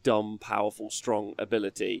the dumb, powerful, strong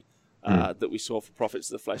ability that we saw for Prophets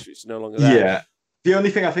of the Flesh, which is no longer there. Yeah. The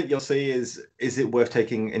only thing I think you'll see is it worth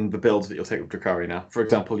taking in the builds that you'll take with Drukhari now? For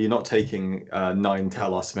example, you're not taking 9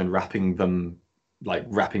 Telos and then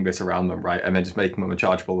wrapping this around them, right? And then just making them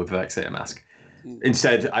chargeable with the Vexator Mask.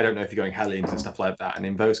 Instead, I don't know if you're going Hellions and stuff like that, and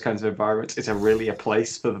in those kinds of environments, it's really a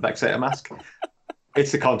place for the Vexator Mask.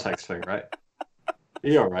 It's the context thing, right?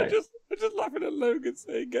 You're right. I'm just laughing at Logan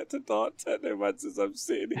saying, get to Dark Technomancers, I'm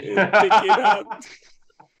sitting here picking out.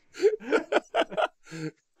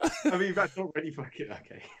 I mean, that's already fucking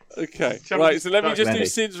okay. Right, so let me just do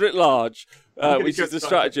Sins Writ Large, which is the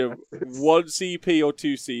stratagem. 1 CP or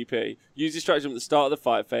 2 CP. Use the stratagem at the start of the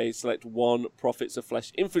fight phase. Select 1 Prophets of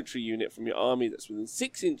Flesh infantry unit from your army that's within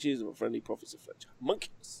 6 inches of a friendly Prophets of Flesh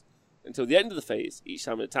monkeys. Until the end of the phase, each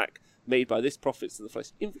time an attack made by this Prophets of the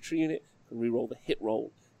Flesh infantry unit can reroll the hit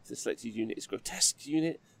roll. If the selected unit is Grotesque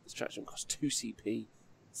unit, the stratagem costs 2 CP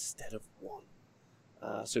instead of 1.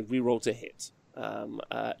 So reroll to hit.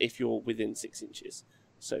 If you're within 6 inches.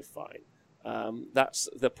 So fine. That's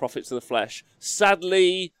the Prophets of the Flesh.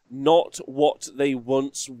 Sadly, not what they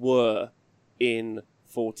once were in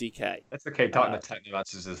 40k. That's okay. Dark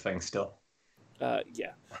Technomancers is a thing still.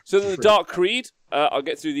 Yeah. So then the Dark Creed. I'll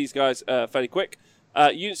get through these guys fairly quick.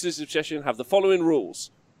 Units of Obsession have the following rules.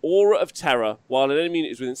 Aura of Terror. While an enemy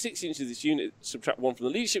unit is within 6 inches of this unit, subtract 1 from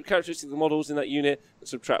the leadership characteristics of the models in that unit, and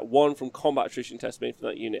subtract 1 from combat attrition test made from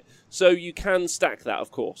that unit. So you can stack that, of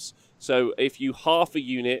course. So if you half a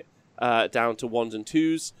unit down to 1s and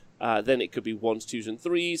 2s. Then it could be 1s, 2s, and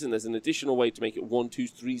 3s, and there's an additional way to make it 1,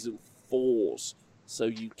 2s, 3s, and 4s. So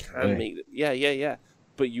you can make them. Yeah.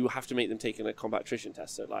 But you have to make them taking a combat attrition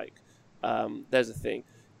test. So, like, there's a thing.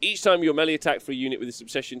 Each time your melee attack for a unit with this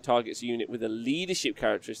obsession targets a unit with a leadership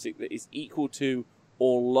characteristic that is equal to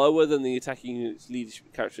or lower than the attacking unit's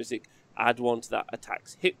leadership characteristic, add 1 to that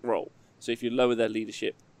attack's hit roll. So if you lower their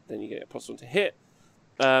leadership, then you get a +1 to hit.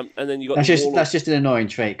 And then you got that's just an annoying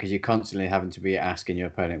trait because you're constantly having to be asking your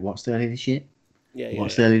opponent, "What's their leadership?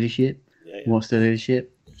 What's their leadership? What's their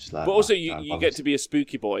leadership?" Like, but also, you get to be a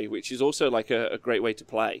spooky boy, which is also like a great way to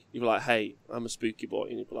play. You're like, "Hey, I'm a spooky boy,"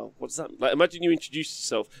 and you're like, "What's that?" Like, imagine you introduce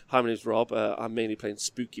yourself. "Hi, my name's Rob. I'm mainly playing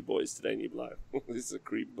spooky boys today," and you're like, "This is a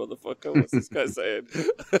creepy motherfucker. What's this guy saying?"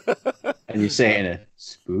 And you say it in a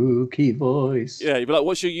spooky voice. Yeah, you'd be like,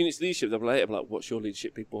 "What's your unit's leadership?" They'll be like, "What's your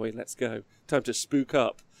leadership, big boy? Let's go. Time to spook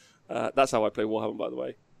up." That's how I play Warhammer, by the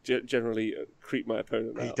way. Generally creep my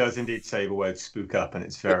opponent out. He does indeed say the word spook up, and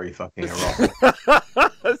it's very fucking erotic.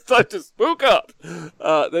 It's time to spook up.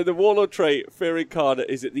 Then the Warlord trait, Fear Incarnate,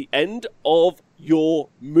 is at the end of your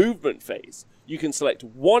movement phase. You can select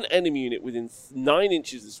one enemy unit within 9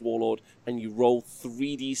 inches of this Warlord, and you roll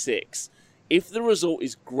 3d6. If the result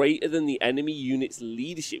is greater than the enemy unit's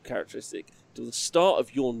leadership characteristic to the start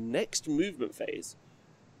of your next movement phase,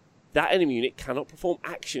 that enemy unit cannot perform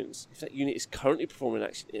actions. If that unit is currently performing an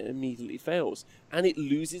action, it immediately fails, and it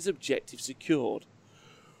loses objective secured.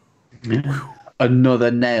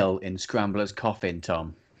 Another nail in Scrambler's coffin,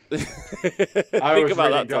 Tom. I was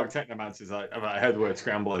reading Dark Technomancers. I heard the word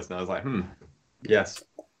Scramblers, and I was like, yes.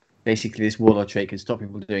 Basically, this Warlord trait can stop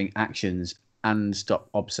people doing actions and stop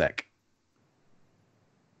OBSEC.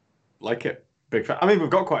 Like it. Big fan. I mean, we've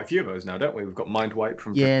got quite a few of those now, don't we? We've got Mind Wipe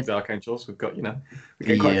from Dark Angels. We've got, we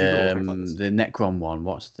get quite a few like the Necron one.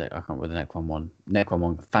 I can't remember the Necron one. Necron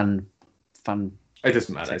one. Fan. It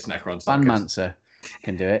doesn't matter. It's Necron. Fanmancer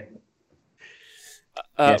can do it.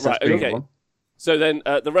 Right. Okay. So then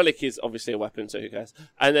the relic is obviously a weapon, so who cares?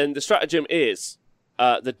 And then the stratagem is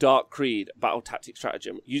the Dark Creed battle tactic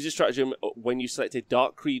stratagem. Use this stratagem when you select a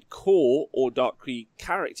Dark Creed core or Dark Creed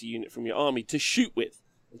character unit from your army to shoot with.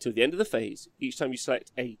 Until the end of the phase, each time you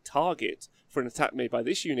select a target for an attack made by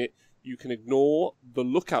this unit, you can ignore the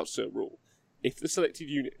lookout cert rule. If the selected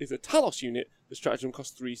unit is a Talos unit, the stratagem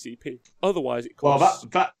costs 3 CP. Otherwise, it costs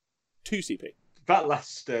 2 CP. That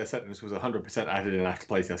last sentence was 100% added in after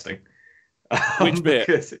playtesting. Which bit?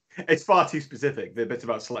 Because it's far too specific, the bit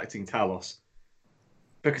about selecting Talos.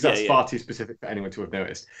 Because that's far too specific for anyone to have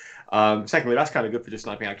noticed. Secondly, that's kind of good for just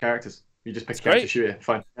sniping out characters. You just pick a character, shoot it,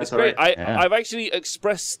 fine. That's great. Right. I've actually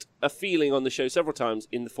expressed a feeling on the show several times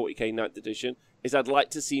in the 40k 9th edition, is I'd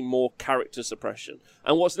like to see more character suppression.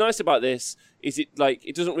 And what's nice about this is it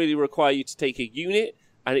doesn't really require you to take a unit,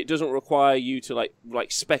 and it doesn't require you to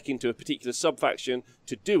like spec into a particular sub-faction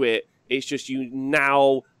to do it. It's just you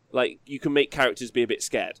now, you can make characters be a bit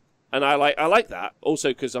scared. And I like that, also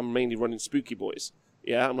because I'm mainly running Spooky Boys.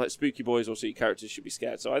 Yeah, I'm like, spooky boys, also your characters should be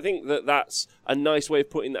scared. So I think that's a nice way of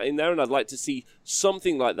putting that in there, and I'd like to see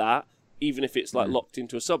something like that, even if it's locked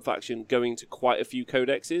into a sub-faction, going to quite a few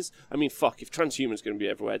codexes. I mean, fuck, if Transhumans going to be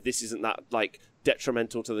everywhere, this isn't that,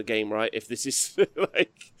 detrimental to the game, right? If this is,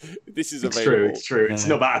 this is available. It's true. It's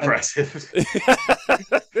not that aggressive.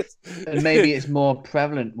 And maybe it's more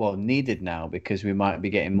prevalent, needed now, because we might be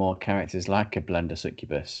getting more characters like a Blender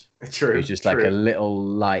Succubus. True. Who's just like a little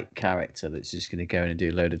light character that's just going to go in and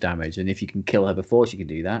do a load of damage. And if you can kill her before she can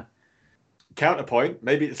do that. Counterpoint,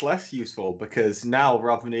 maybe it's less useful, because now,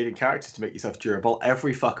 rather than needing characters to make yourself durable,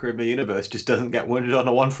 every fucker in the universe just doesn't get wounded on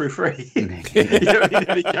a 1 through 3. You don't need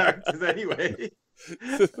any characters anyway.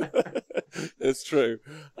 That's true.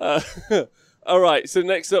 All right, so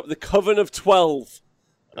next up, the Coven of 12.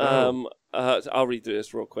 I'll read through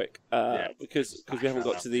this real quick because we haven't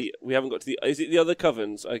got to the Is it the other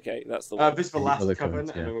covens? Okay, that's the one. This is the last coven, and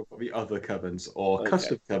then we've got the other covens, or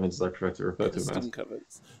custom covens, as I prefer to refer to them as. Custom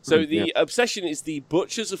covens. So the obsession is the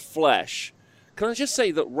Butchers of Flesh. Can I just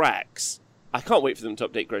say that Rax? I can't wait for them to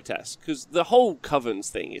update Grotesque, because the whole covens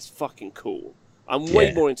thing is fucking cool. I'm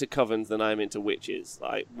way more into covens than I am into witches.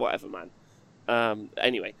 Whatever, man.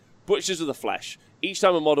 Anyway, Butchers of the Flesh. Each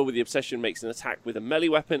time a model with the obsession makes an attack with a melee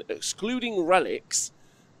weapon, excluding relics,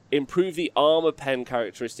 improve the armor pen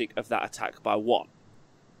characteristic of that attack by 1.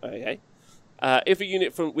 Okay. If a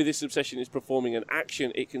unit with this obsession is performing an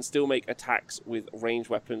action, it can still make attacks with ranged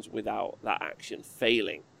weapons without that action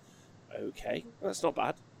failing. Okay, that's not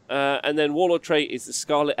bad. And then Warlord trait is the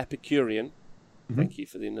Scarlet Epicurean. Mm-hmm. Thank you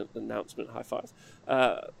for the announcement. High five.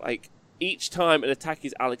 Each time an attack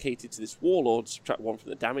is allocated to this Warlord, subtract 1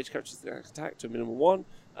 from the damage characteristic attack to a minimum 1.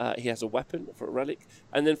 He has a weapon for a relic.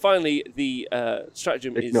 And then finally, the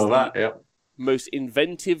stratagem is most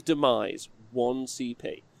inventive demise, 1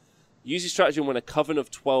 CP. Use this stratagem when a coven of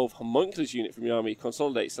 12 homunculus unit from your army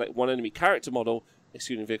consolidates. Select one enemy character model,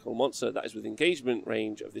 excluding vehicle or monster, that is within engagement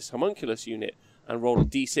range of this homunculus unit, and roll a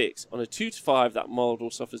d6. On a 2 to 5, that model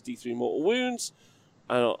suffers d3 mortal wounds,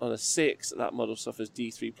 and on a 6, that model suffers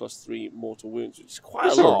d3 plus 3 mortal wounds, which is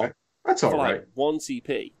quite a lot. Right. That's all right. Like 1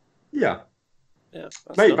 CP. Yeah. Yeah,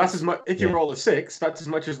 mate, nice. That's as much. If you roll a 6, that's as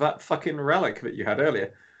much as that fucking relic that you had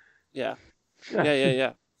earlier. Yeah.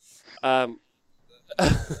 I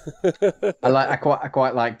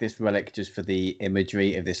quite like this relic just for the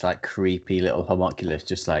imagery of this like creepy little homunculus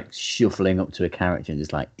just like shuffling up to a character and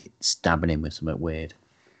just like stabbing him with something weird.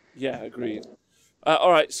 Yeah, agreed.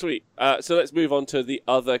 All right, sweet. So let's move on to the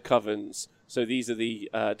other covens. So these are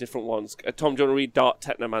the different ones. Tom, do you want to read Dark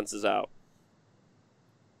Technomancers out?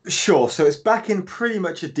 Sure. So it's back in pretty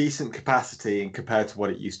much a decent capacity compared to what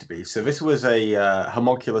it used to be. So this was a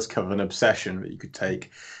homunculus coven obsession that you could take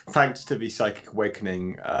thanks to the Psychic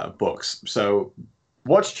Awakening books. So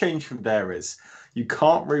what's changed from there is you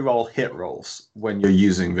can't reroll hit rolls when you're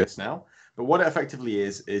using this now. But what it effectively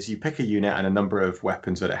is you pick a unit and a number of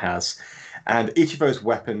weapons that it has. And each of those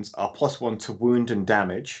weapons are +1 to wound and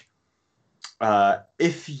damage.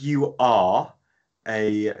 If you are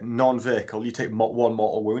a non-vehicle, you take 1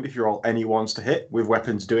 mortal wound if you roll any ones to hit with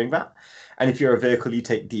weapons doing that. And if you're a vehicle, you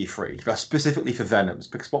take D3. That's specifically for venoms,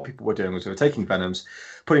 because what people were doing was they were taking venoms,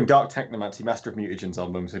 putting Dark Technomancy, Master of Mutagens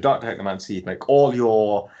on them. So Dark Technomancy, you'd make all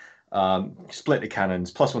your splinter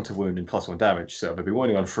cannons +1 to wound and +1 damage. So they'd be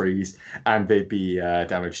wounding on freeze, and they'd be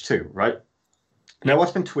damage 2, right? Now,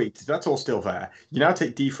 what's been tweaked, that's all still there. You now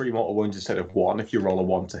take D3 mortal wounds instead of 1 if you roll a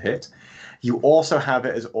 1 to hit. You also have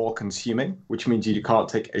it as all-consuming, which means you can't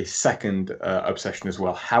take a second obsession as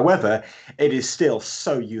well. However, it is still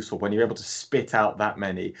so useful when you're able to spit out that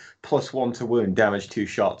many. +1 to wound, damage 2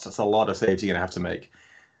 shots. That's a lot of saves you're going to have to make.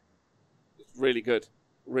 Really good.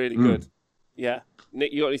 Really good. Yeah.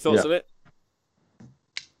 Nick, you got any thoughts on it?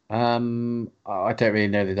 I don't really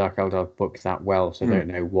know the Dark Eldar book that well, so I don't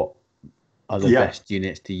know what are the best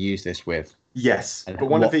units to use this with. Yes, but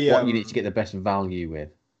what units to get the best value with.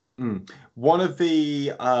 One of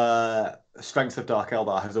the strengths of Dark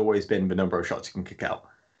Eldar has always been the number of shots you can kick out.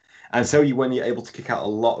 And so when you're able to kick out a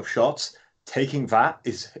lot of shots, taking that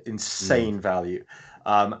is insane value.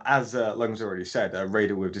 As Lungs already said, a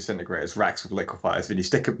Raider with Disintegrators, Racks with Liquefiers, and you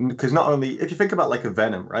stick them, because not only, if you think about like a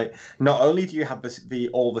Venom, right? Not only do you have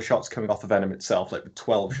all the shots coming off the Venom itself, like the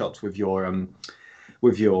 12 shots with your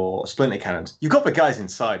Splinter Cannons, you've got the guys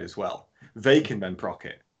inside as well. They can then proc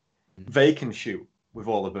it. They can shoot with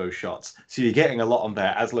all of those shots. So you're getting a lot on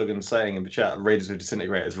there. As Logan's saying in the chat, Raiders with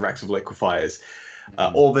Disintegrators, Racks with Liquefiers,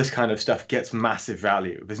 all this kind of stuff gets massive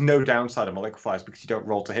value. There's no downside of liquefiers because you don't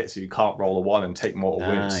roll to hit, so you can't roll a 1 and take mortal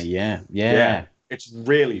wounds. Yeah. It's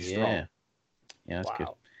really strong. Yeah, that's good.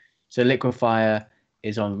 So liquefier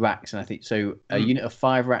is on racks, and I think so. A unit of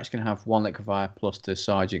 5 racks can have 1 liquefier, plus the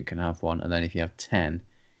sergeant can have 1, and then if you have 10,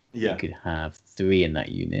 you could have 3 in that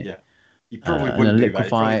unit. Yeah. You probably wouldn't do that. You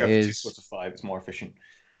probably go for 2 sorts of 5. It's more efficient.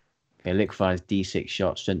 Okay, liquefier is D6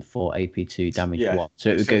 shots, strength 4, AP 2, damage 1.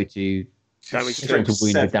 So it would go to damage strength to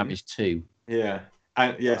wound with damage 2. Yeah.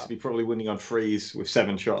 And yes, be probably winning on freeze with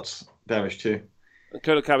 7 shots, damage 2. And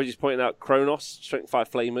Colonel Cabbage is pointing out Kronos, strength 5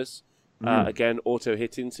 flamers. Again, auto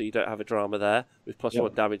hitting, so you don't have a drama there, with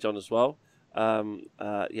 +1 damage on as well.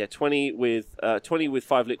 20 with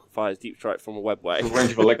 5 liquefiers, deep strike from a webway. The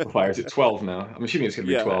range of a liquefier is at 12 now. I'm assuming it's going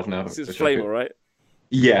to be 12 now. This is flamer, right?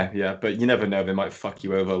 Yeah, but you never know. They might fuck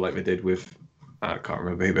you over like they did with. I can't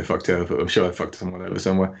remember who they fucked over, but I'm sure they fucked someone over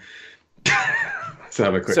somewhere. So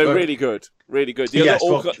have a quick look. Really good. Really good.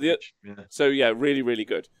 So really, really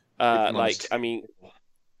good. So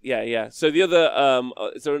the other,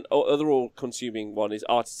 is there an other all-consuming one is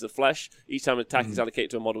Artists of Flesh. Each time an attack is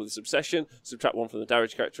allocated to a model with this obsession, subtract 1 from the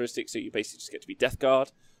damage characteristic, so you basically just get to be Death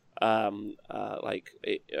Guard,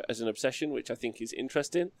 as an obsession, which I think is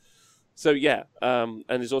interesting. So and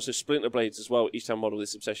there's also Splinter Blades as well. Each time a model with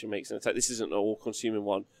this obsession makes an attack. This isn't an all-consuming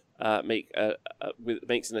one.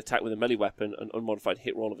 Makes an attack with a melee weapon, an unmodified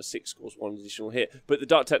hit roll of a 6 scores 1 additional hit. But the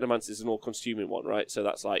Dark Technomancer is an all-consuming one, right? So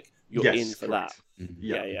that's like you're in for that.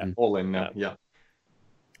 Yeah, all in now. Yeah.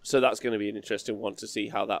 So that's going to be an interesting one to see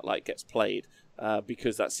how that gets played,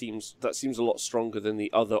 because that seems a lot stronger than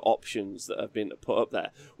the other options that have been put up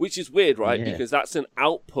there, which is weird, right? Because that's an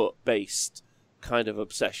output-based kind of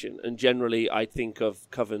obsession, and generally I think of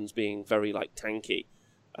covens being very tanky.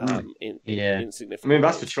 Insignificant. I mean,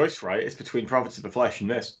 that's the choice, right? It's between Prophets of the Flesh and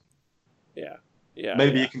this. Yeah. Yeah.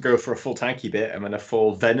 Maybe you can go for a full tanky bit and then a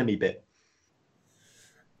full venomy bit.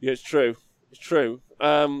 Yeah, it's true. It's true.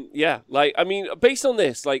 Yeah, like, I mean, based on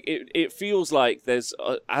this, like, it feels like there's,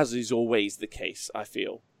 as is always the case, I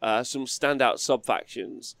feel, some standout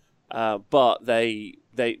sub-factions, but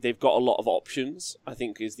they've got a lot of options, I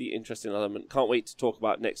think, is the interesting element. Can't wait to talk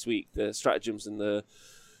about next week, the stratagems and the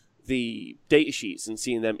data sheets and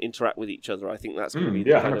seeing them interact with each other. I think that's going to be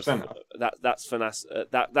the kind 100%. of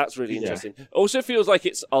that's really interesting. Also feels like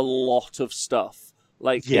it's a lot of stuff.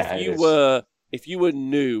 Like, if you were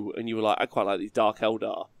new and you were like, I quite like these Dark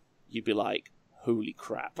Eldar, you'd be like, holy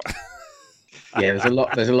crap. Yeah,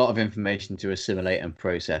 there's a lot of information to assimilate and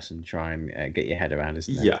process and try and get your head around,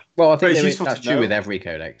 isn't there? Yeah. Well, I think that's true with every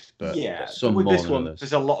codex, but some with more this than one, others.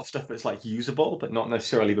 there's a lot of stuff that's like usable, but not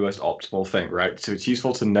necessarily the most optimal thing, right? So it's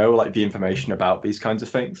useful to know like the information about these kinds of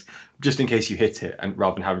things, just in case you hit it, and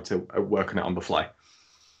rather than having to work on it on the fly.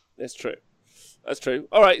 That's true. That's true.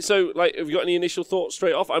 All right, so, like, have you got any initial thoughts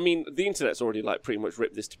straight off? I mean, the internet's already, like, pretty much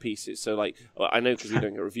ripped this to pieces. So, like, I know because we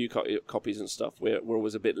don't get review copies and stuff, we're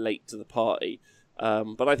always a bit late to the party.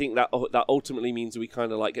 But I think that ultimately means we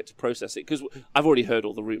kind of, like, get to process it. Because I've already heard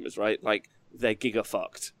all the rumors, right? Like, they're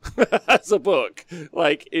giga-fucked as a book.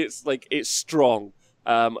 It's strong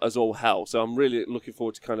as all hell. So I'm really looking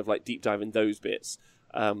forward to kind of, like, deep diving those bits.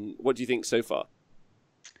 What do you think so far?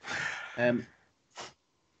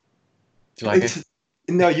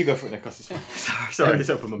 No, you go for it, Nicholas. Sorry, it's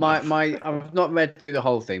open my I've not read through the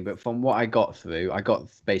whole thing, but from what I got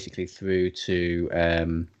basically through to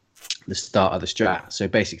the start of the strat. So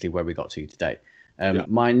basically where we got to today.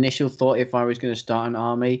 My initial thought, if I was going to start an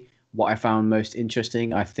army, what I found most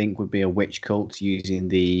interesting, I think, would be a witch cult using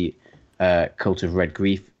the cult of Red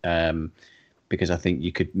Grief. Because I think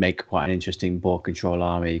you could make quite an interesting board control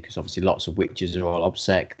army, because obviously lots of witches are all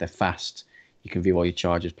obsec, they're fast. You can view all your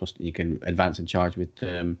charges, plus you can advance and charge with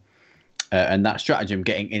them. And that stratagem,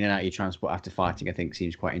 getting in and out of your transport after fighting, I think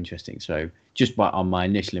seems quite interesting. So just on my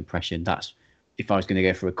initial impression, that's if I was going to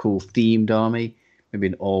go for a cool themed army, maybe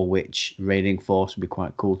an all-witch raiding force would be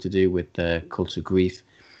quite cool to do with the Cult of Grief.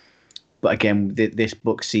 But again, this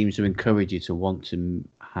book seems to encourage you to want to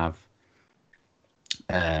have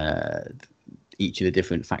each of the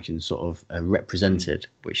different factions sort of represented,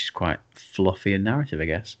 which is quite fluffy and narrative, I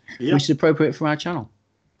guess, which is appropriate for our channel.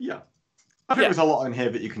 Yeah. I think there's a lot in here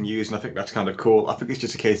that you can use, and I think that's kind of cool. I think it's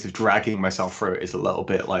just a case of dragging myself through it is a little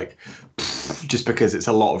bit like, just because it's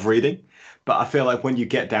a lot of reading. But I feel like when you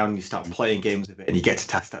get down and you start playing games of it and you get to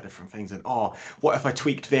test out different things and, what if I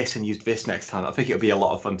tweaked this and used this next time? I think it'll be a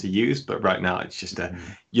lot of fun to use. But right now it's just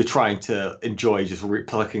you're trying to enjoy just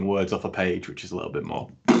plucking words off a page, which is a little bit more.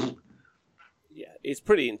 Yeah, it's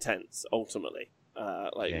pretty intense, ultimately.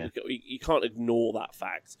 You can't ignore that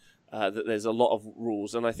fact that there's a lot of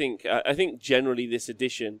rules. And I think generally this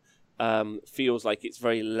edition feels like it's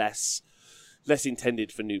very less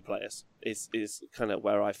intended for new players. Is kind of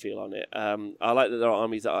where I feel on it. I like that there are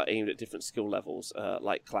armies that are aimed at different skill levels,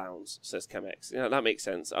 like clowns, says Chemex. Yeah, that makes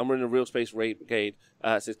sense. I'm running a Real Space Raid Brigade,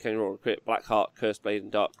 says Kenny Roll, Blackheart, Cursed Blade,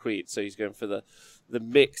 and Dark Creed. So he's going for the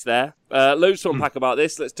mix there. Loads to unpack about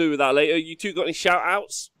this. Let's do that later. You two got any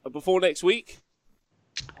shout-outs before next week?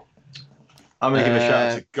 I'm going to give a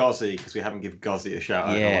shout-out to Gozzy, because we haven't given Gozzy a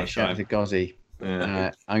shout-out. Yeah, shout-out to Gozzy.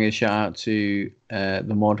 I'm going to shout out to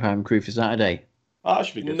the Mordheim crew for Saturday. Oh, that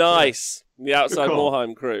should be good. Nice. The outside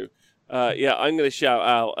Mordheim crew. I'm going to shout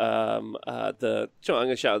out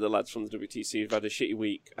the lads from the WTC who've had a shitty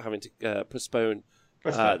week having to postpone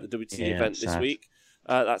the WTC event this week.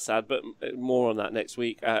 That's sad, but more on that next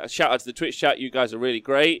week. Shout out to the Twitch chat. You guys are really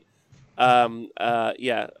great.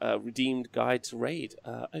 Redeemed guide to raid.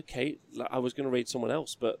 Okay, I was going to raid someone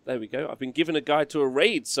else, but there we go. I've been given a guide to a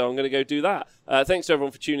raid, so I'm going to go do that. Thanks to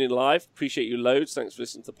everyone for tuning in live. Appreciate you loads. Thanks for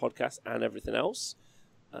listening to the podcast and everything else.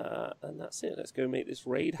 And that's it. Let's go make this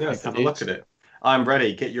raid happen. Let's have a look at it. I'm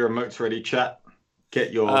ready. Get your emotes ready, chat.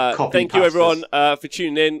 Get your copy. Thank you, everyone, for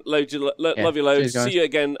tuning in. Love you loads. See you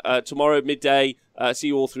again tomorrow, midday. See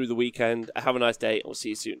you all through the weekend. Have a nice day. I'll see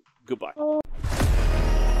you soon. Goodbye.